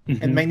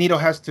and Magneto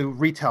has to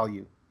retell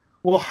you.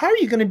 Well, how are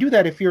you going to do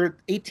that if you're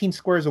 18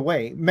 squares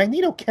away?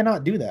 Magneto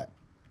cannot do that.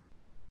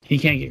 He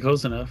can't get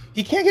close enough.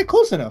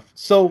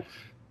 So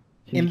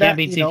you can't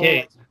be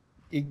TK.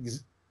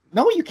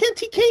 No, you can't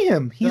TK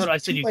him. No, I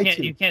said you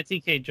can't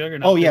TK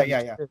Juggernaut. Oh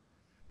yeah.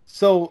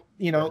 So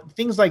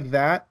things like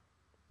that,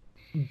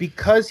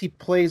 because he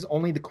plays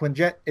only the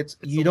Quinjet. It's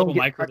you don't get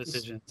micro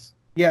decisions.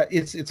 Yeah,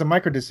 it's a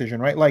micro decision,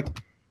 right? Like,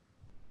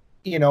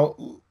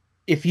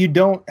 if you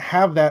don't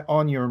have that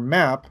on your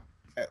map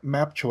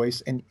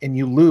choice, and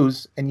you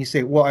lose, and you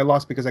say, well, I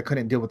lost because I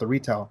couldn't deal with the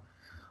retail.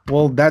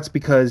 Well, that's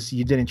because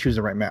you didn't choose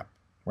the right map,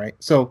 right?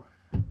 So.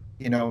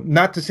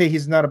 Not to say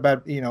he's not a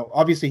bad,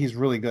 obviously he's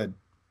really good,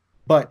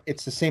 but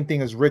it's the same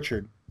thing as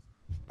Richard.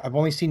 I've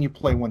only seen you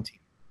play one team,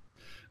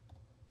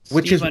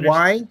 which is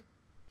why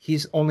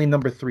he's only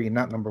number 3 and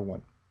not number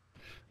 1.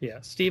 Yeah.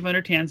 Steve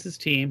understands his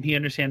team. He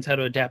understands how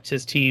to adapt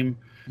his team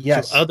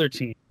to other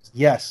teams.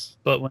 Yes.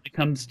 But when it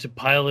comes to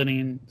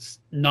piloting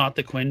not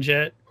the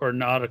Quinjet or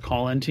not a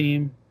call-in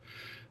team,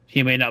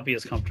 he may not be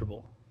as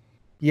comfortable.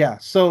 Yeah.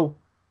 So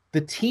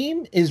the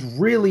team is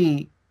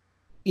really,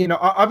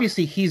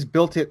 obviously he's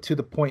built it to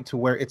the point to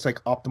where it's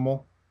like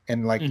optimal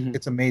and like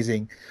it's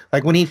amazing.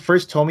 Like when he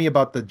first told me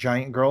about the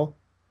giant girl,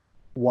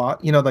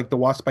 like the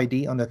Wasp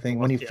ID on the thing.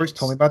 When he first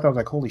told me about that, I was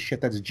like, holy shit,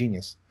 that's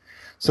genius.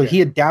 So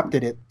he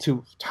adapted it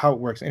to how it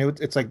works, and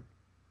it's like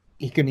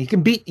he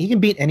can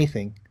beat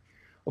anything.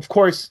 Of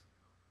course,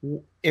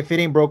 if it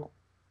ain't broke,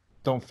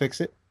 don't fix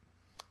it.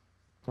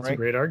 That's a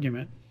great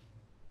argument.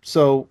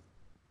 So,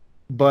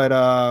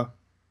 but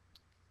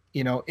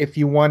if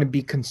you want to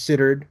be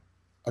considered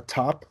a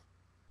top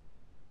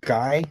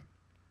guy,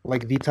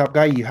 like the top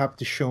guy, you have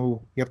to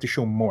show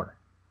more.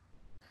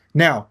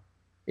 Now,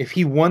 if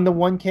he won the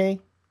 1K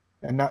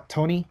and not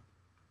Tony,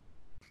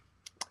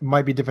 it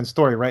might be a different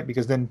story, right?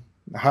 Because then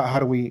how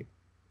do we?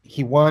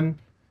 He won,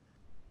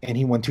 and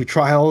he won 2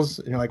 trials,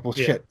 and you're like, well,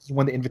 shit, he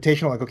won the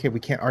invitational. Like, okay, we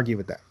can't argue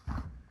with that.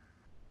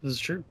 This is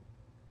true,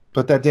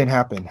 but that didn't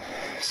happen.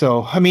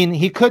 So, I mean,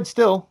 he could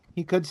still.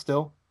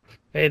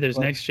 Hey, there's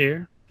next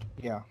year.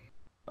 Yeah,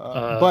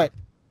 but.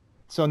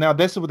 So now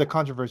this is where the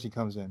controversy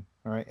comes in,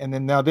 all right? And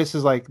then now this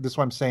is what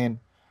I'm saying.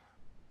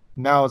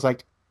 Now it's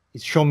like,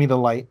 show me the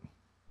light.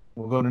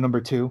 We'll go to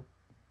number 2.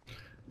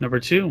 Number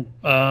 2.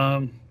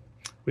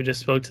 We just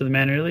spoke to the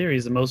man earlier.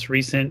 He's the most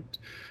recent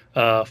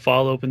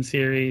Fall Open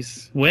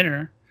Series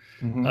winner,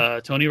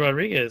 Tony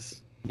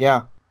Rodriguez.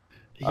 Yeah.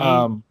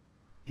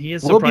 He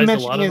has surprised a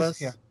lot of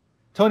us. Yeah.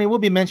 Tony, we'll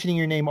be mentioning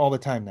your name all the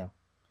time now.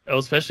 Oh,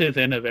 especially at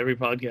the end of every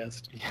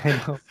podcast. Yeah, I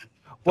know.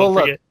 Well,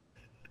 look,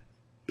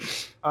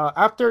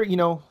 after,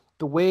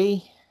 the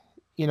way,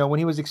 when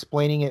he was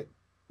explaining it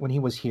when he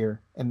was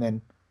here, and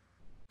then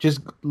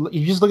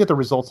you just look at the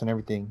results and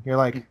everything. You're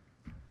like,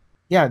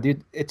 yeah,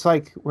 dude, it's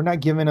like we're not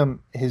giving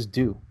him his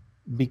due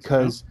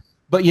because,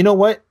 but you know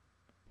what?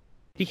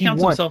 He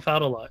counts himself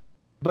out a lot.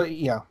 But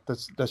yeah,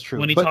 that's true.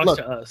 When he talks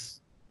to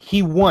us,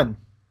 he won.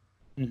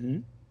 Mm-hmm.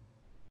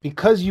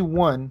 Because you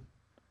won,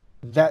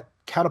 that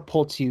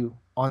catapults you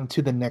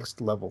onto the next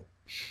level.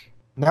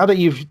 Now that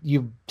you've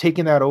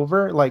taken that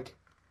over, like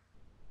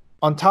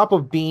on top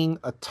of being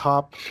a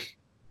top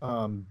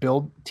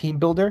team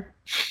builder,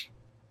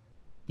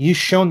 you've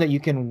shown that you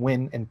can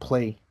win and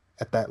play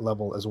at that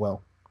level as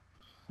well.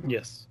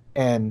 Yes.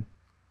 And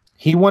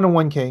he won a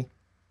 1K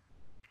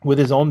with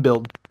his own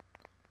build.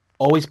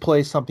 Always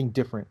plays something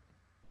different.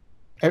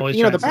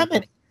 The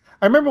Batman.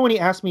 I remember when he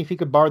asked me if he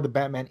could borrow the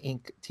Batman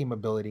Inc. team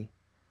ability.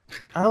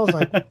 I was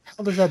like, what the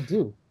hell does that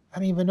do? I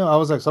didn't even know. I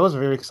was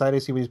very excited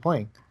to see what he's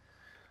playing.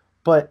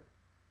 But,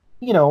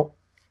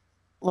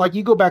 like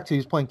you go back to,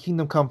 he's playing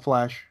Kingdom Come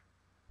Flash,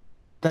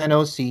 then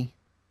OC,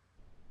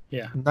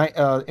 yeah,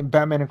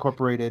 Batman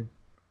Incorporated,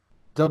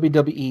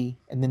 WWE,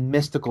 and then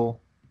Mystical,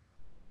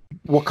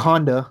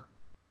 Wakanda,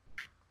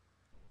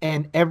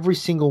 and every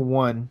single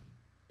one,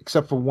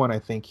 except for one, I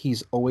think,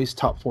 he's always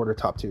top 4 or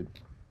top 2.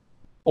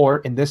 Or,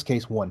 in this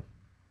case, 1.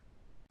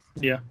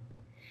 Yeah.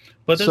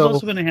 But there's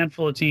also been a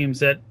handful of teams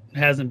that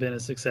hasn't been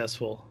as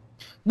successful.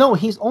 No,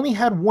 he's only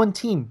had one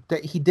team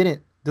that he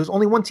didn't. There's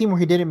only one team where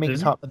he didn't make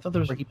top. I thought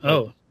there was.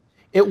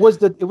 It was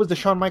the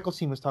Shawn Michaels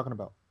team was talking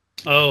about.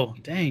 Oh,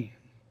 dang.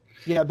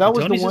 Yeah, that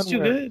was Tony's the one. Just too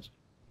good.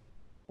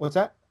 What's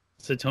that?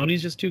 So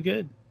Tony's just too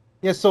good.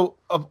 Yeah. So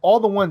of all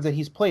the ones that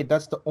he's played,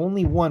 that's the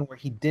only one where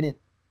he didn't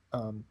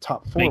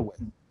top 4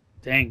 with.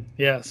 Dang.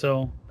 Yeah.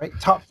 So. Right.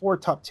 Top 4,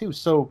 top 2.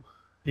 So.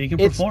 He can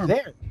perform.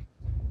 There.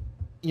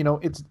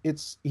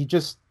 It's he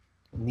just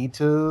need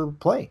to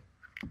play.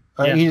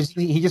 Yeah.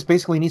 He just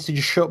basically needs to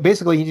just show.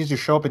 Basically, he needs to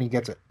show up and he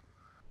gets it.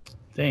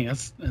 Dang,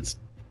 that's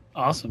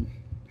awesome.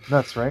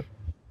 That's right.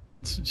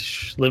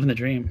 It's living the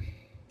dream.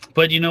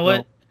 But you know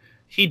what?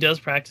 He does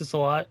practice a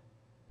lot,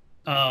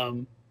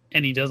 and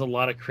he does a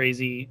lot of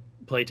crazy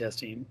play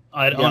testing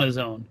on his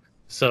own.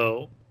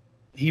 So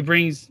he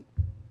brings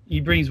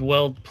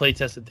well play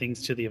tested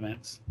things to the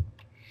events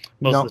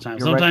most of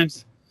the time.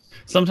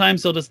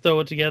 Sometimes he'll just throw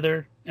it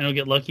together and he'll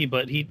get lucky,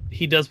 but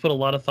he does put a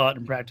lot of thought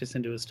and practice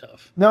into his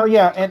stuff. No,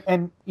 yeah,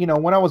 and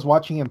when I was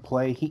watching him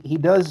play, he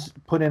does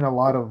put in a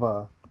lot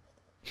of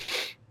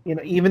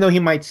even though he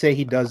might say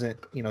he doesn't,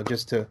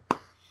 just to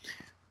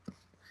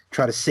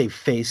try to save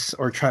face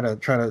or try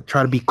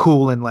to be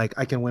cool and like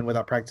I can win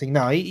without practicing.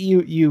 No,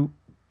 you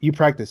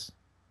practice.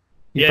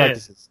 He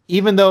practices.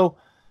 Even though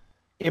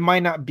it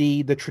might not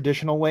be the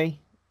traditional way,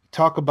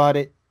 talk about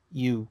it.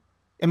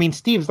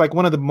 Steve's like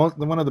one of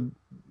the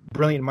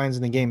brilliant minds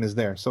in the game is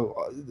there. So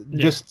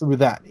just through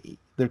that,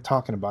 they're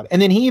talking about it.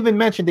 And then he even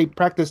mentioned they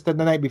practiced the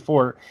night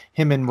before,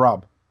 him and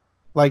Rob,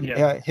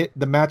 hit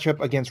the matchup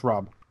against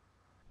Rob.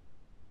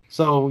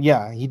 So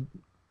yeah, he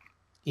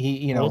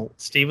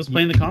Steve was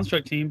playing the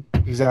Construct team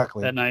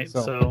exactly that night.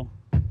 So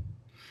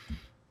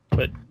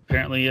but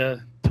apparently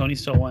Tony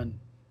still won.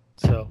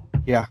 So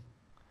yeah,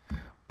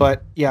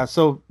 but yeah,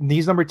 so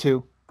he's number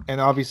 2,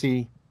 and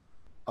obviously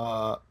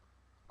our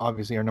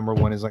number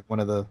 1 is like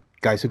one of the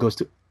guys who goes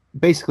to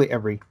basically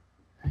every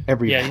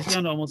event. He's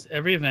gone to almost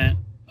every event.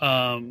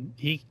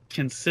 He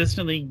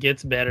consistently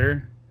gets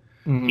better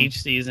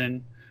each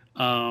season.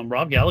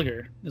 Rob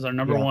Gallagher is our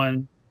number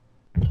 1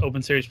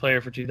 Open Series player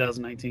for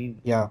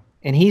 2019. Yeah,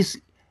 and he's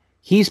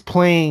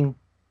playing,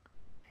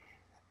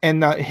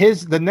 and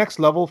the next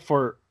level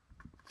for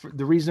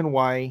the reason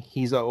why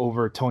he's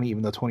over Tony,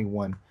 even though Tony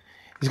won,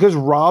 is because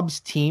Rob's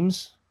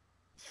teams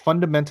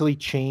fundamentally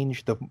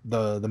changed the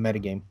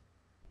metagame.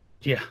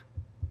 Yeah.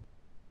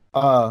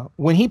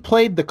 When he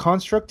played the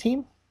Construct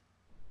team,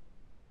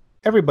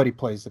 everybody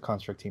plays the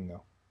Construct team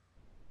now.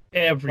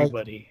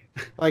 Everybody.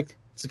 Like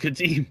it's a good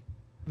team.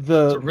 It's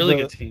a really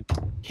good team.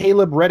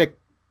 Caleb Reddick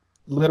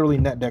literally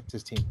net decked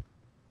his team.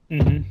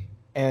 Mm-hmm.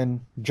 And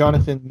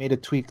Jonathan made a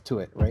tweak to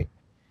it, right?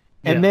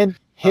 And then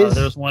there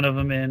was one of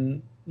them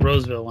in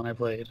Roseville when I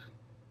played.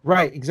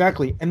 Right,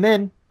 exactly. And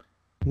then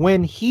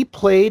when he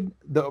played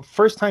the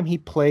first time he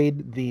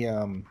played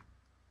the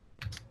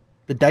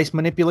dice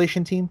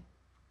manipulation team,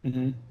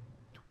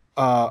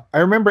 I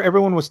remember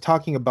everyone was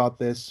talking about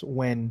this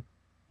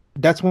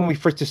that's when we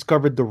first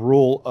discovered the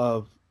rule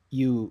of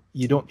you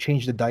don't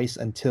change the dice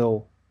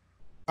until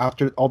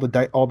after all the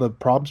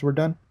probs were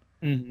done.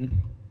 Mm-hmm.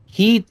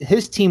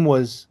 His team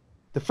was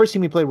the first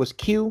team he played was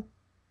Q,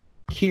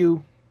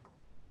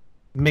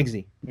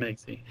 Migsy.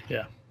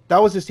 Yeah.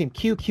 That was his team,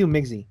 Q,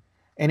 Migsy,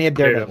 and he had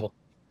Daredevil.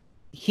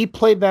 He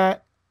played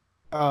that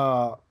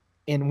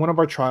in one of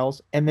our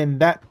trials, and then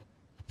that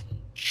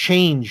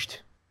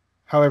changed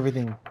how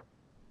everything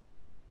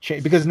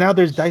changed, because now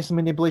there's dice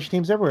manipulation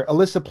teams everywhere.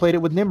 Alyssa played it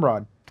with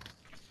Nimrod.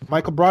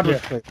 Michael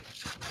Broderick played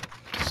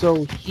it.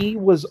 So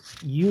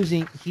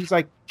he's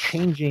like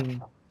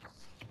changing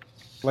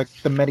like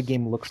the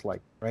metagame looks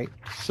like, right?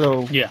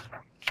 So yeah,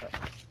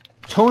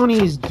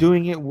 Tony's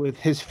doing it with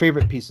his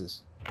favorite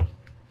pieces.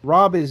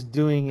 Rob is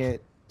doing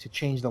it to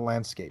change the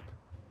landscape.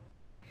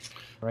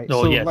 Right?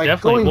 Oh, so yeah, like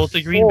definitely. Both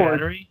the green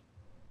battery.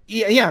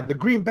 Yeah, the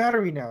green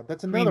battery now.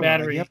 That's another one.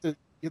 Like you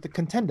have to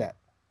contend that.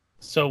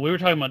 So we were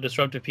talking about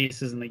disruptive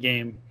pieces in the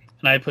game,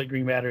 and I put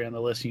green battery on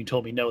the list, and you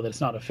told me no, that it's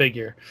not a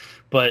figure.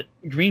 But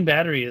green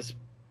battery is,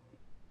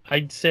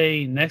 I'd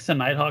say, next to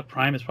Nighthawk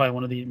Prime, is probably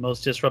one of the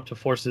most disruptive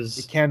forces.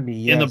 It can be,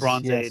 yes, in the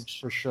Bronze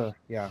Age, for sure.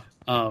 Yeah.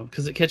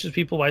 Because it catches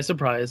people by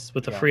surprise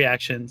with the free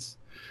actions.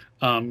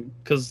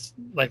 Because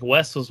like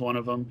Wes was one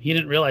of them. He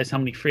didn't realize how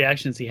many free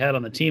actions he had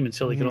on the team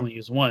until he could only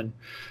use one.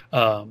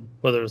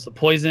 Whether it was the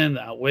poison,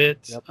 the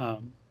outwit,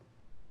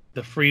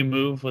 the free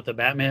move with the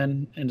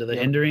Batman into the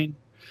hindering.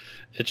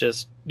 It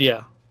just,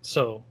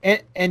 So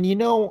and you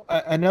know,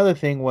 another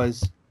thing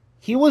was,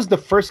 he was the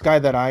first guy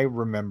that I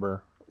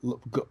remember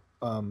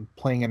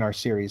playing in our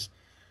series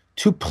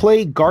to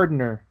play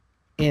Gardner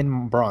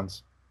in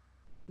Bronze.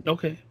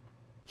 Okay.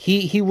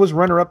 He was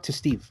runner up to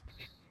Steve,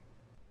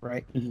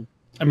 right? Mm-hmm.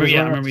 I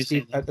remember you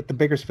saying at the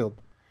Bakersfield,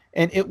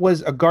 and it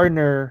was a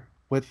Gardner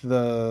with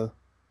the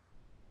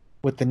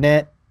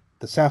net,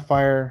 the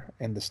Sapphire,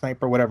 and the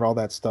Sniper, whatever, all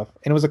that stuff,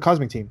 and it was a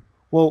Cosmic team.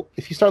 Well,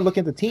 if you start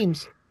looking at the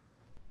teams,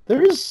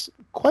 there is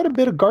quite a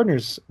bit of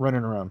Gardners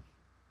running around.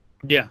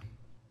 Yeah,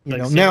 you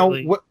know. Now,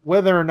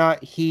 whether or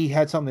not he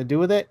had something to do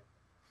with it,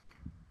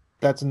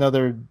 that's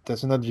another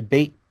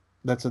debate.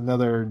 That's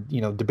another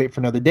debate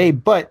for another day.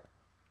 But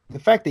the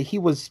fact that he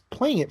was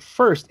playing it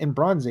first in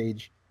Bronze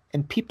Age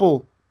and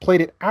people played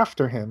it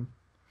after him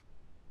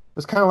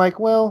was kind of like,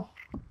 well,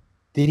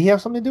 did he have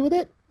something to do with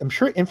it? I'm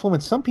sure it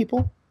influenced some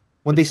people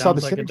when they saw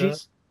the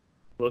synergies.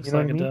 Looks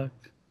like a duck.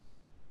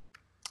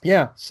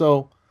 Yeah,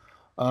 so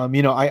I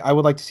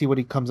would like to see what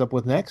he comes up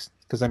with next,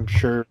 because I'm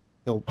sure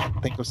he'll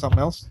think of something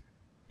else.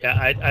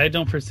 Yeah, I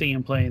don't foresee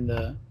him playing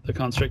the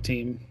Construct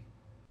team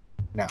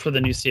for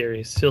the new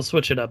series. He'll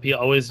switch it up. He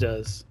always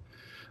does.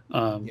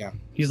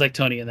 He's like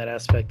Tony in that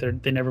aspect.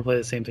 They never play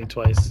the same thing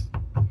twice.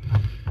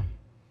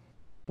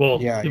 Well,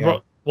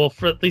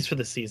 for at least for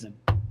the season.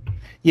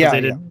 Yeah,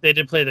 they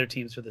did play their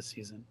teams for the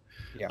season.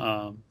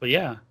 Yeah. But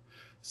yeah,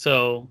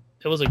 so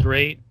it was a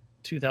great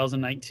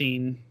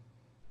 2019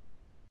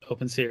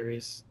 Open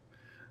Series.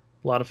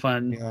 A lot of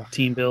fun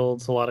team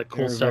builds. A lot of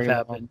cool stuff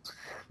happened.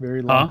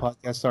 Very long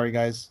podcast. Sorry,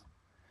 guys.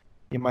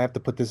 You might have to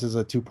put this as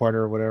a two-parter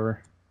or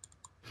whatever.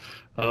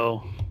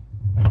 Oh,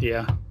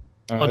 yeah.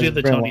 I'll do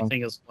the Tony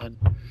thing as one,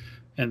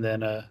 and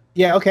then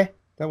yeah, okay,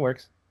 that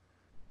works.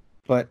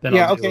 But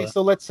yeah, okay.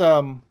 So let's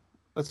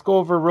go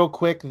over real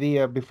quick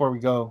before we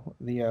go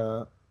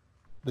the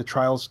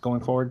trials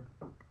going forward,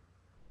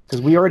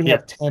 because we already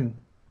have 10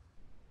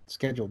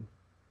 scheduled,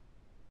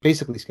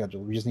 basically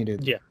scheduled. We just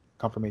needed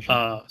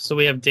confirmation. So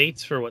we have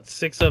dates for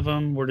 6 of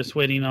them. We're just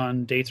waiting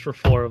on dates for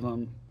 4 of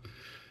them.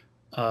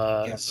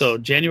 So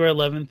January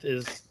 11th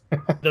is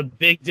the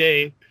big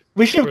day.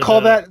 We should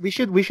call that. We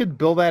should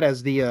bill that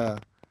as the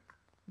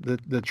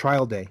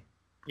trial day.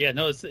 Yeah,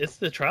 no, it's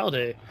the trial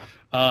day.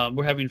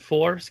 We're having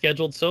 4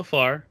 scheduled so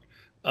far.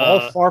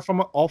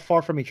 All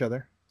far from each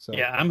other. So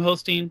yeah, I'm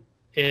hosting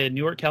in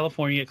Newark,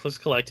 California at Cliffs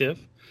Collective.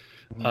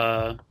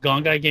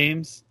 Gongai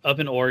Games up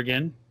in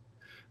Oregon.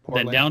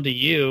 Portland. Then down to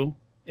you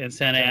in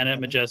Santa Ana at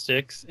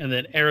Majestix, and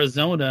then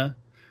Arizona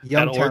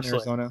Youngtown,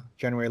 Arizona,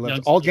 January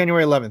 11th. All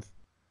January 11th.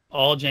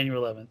 All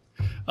January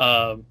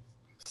 11th.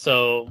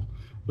 So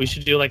we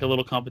should do like a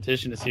little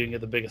competition to see who can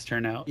get the biggest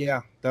turnout.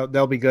 Yeah,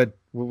 that'll be good.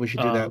 We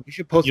should do that. We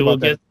should post about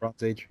that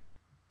Bronze Age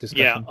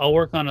discussion. Yeah, I'll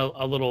work on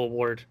a little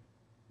award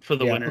for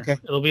the winner. Okay.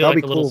 It'll be like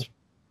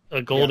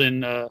a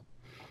golden.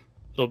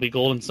 It'll be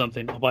golden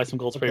something. I'll buy some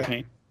gold spray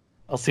paint.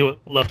 I'll see what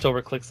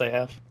leftover clicks I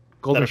have.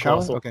 Golden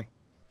shower. Okay.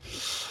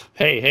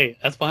 Hey,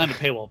 that's behind the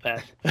paywall,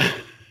 Pat.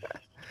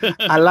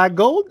 I like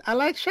gold. I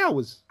like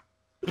showers.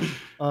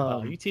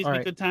 You teach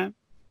me good time.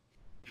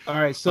 All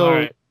right,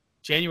 so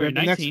January 19th.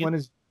 The next one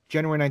is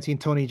January 19th.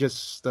 Tony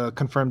just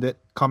confirmed it.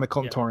 Comic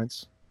Con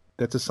Torrance.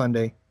 That's a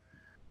Sunday,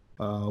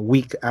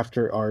 week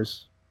after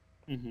ours.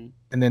 Mm-hmm.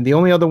 And then the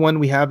only other one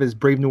we have is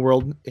Brave New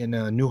World in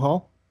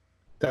Newhall.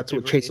 That's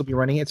what Chase will be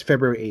running. It's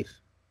February 8th.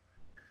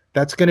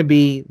 That's going to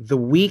be the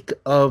week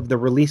of the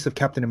release of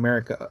Captain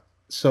America.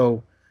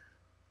 So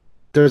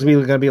there's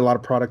going to be a lot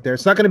of product there.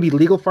 It's not going to be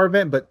legal for our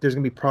event, but there's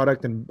going to be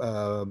product and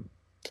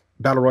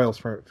battle royals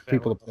for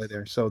people to play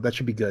there. So that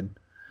should be good.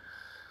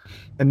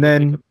 And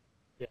then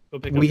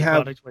we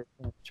have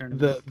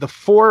the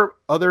 4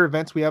 other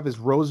events we have is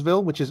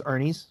Roseville, which is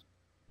Ernie's,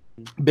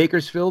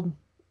 Bakersfield,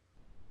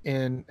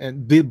 and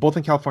both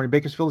in California.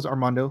 Bakersfield is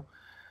Armando,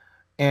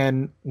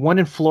 and one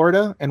in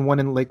Florida and one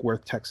in Lake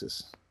Worth,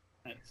 Texas.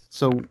 Nice.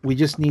 So we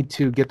just need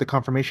to get the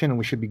confirmation, and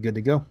we should be good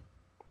to go.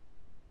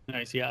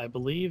 Nice. Yeah, I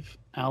believe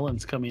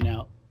Alan's coming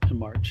out in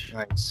March.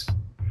 Nice.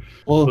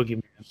 Well,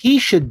 Boogeyman. he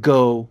should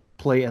go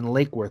play in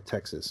Lake Worth,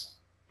 Texas.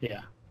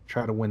 Yeah.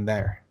 Try to win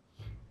there.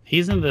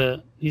 He's in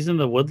the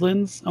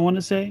Woodlands, I want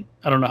to say.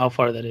 I don't know how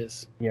far that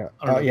is. Yeah.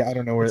 I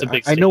don't know where. It's a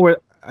big I know where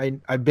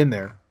I've been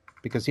there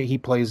because he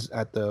plays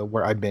at the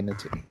where I've been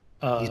into.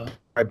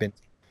 I've been.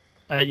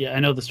 Yeah, I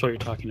know the story you're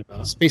talking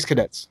about. Space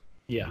Cadets.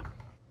 Yeah.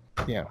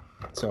 Yeah.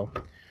 So,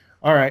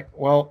 all right.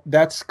 Well,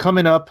 that's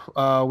coming up.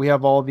 We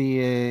have all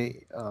the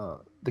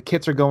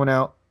kits are going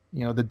out.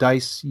 You know, the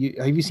dice.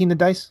 Have you seen the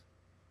dice?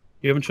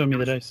 You haven't shown me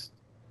the dice.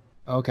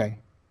 Okay.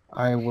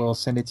 I will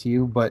send it to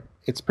you, but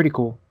it's pretty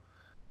cool.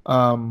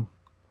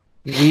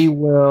 We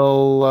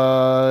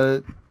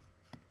will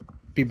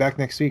be back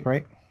next week,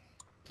 right?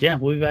 Yeah,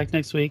 we'll be back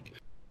next week.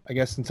 I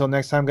guess until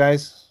next time,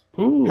 guys.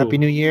 Ooh. Happy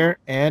New Year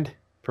and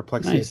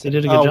Perplexity. Nice. They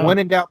did a good job. When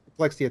in doubt,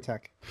 Perplexity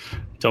attack.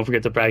 Don't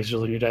forget to practice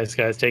your dice,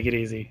 guys. Take it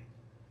easy.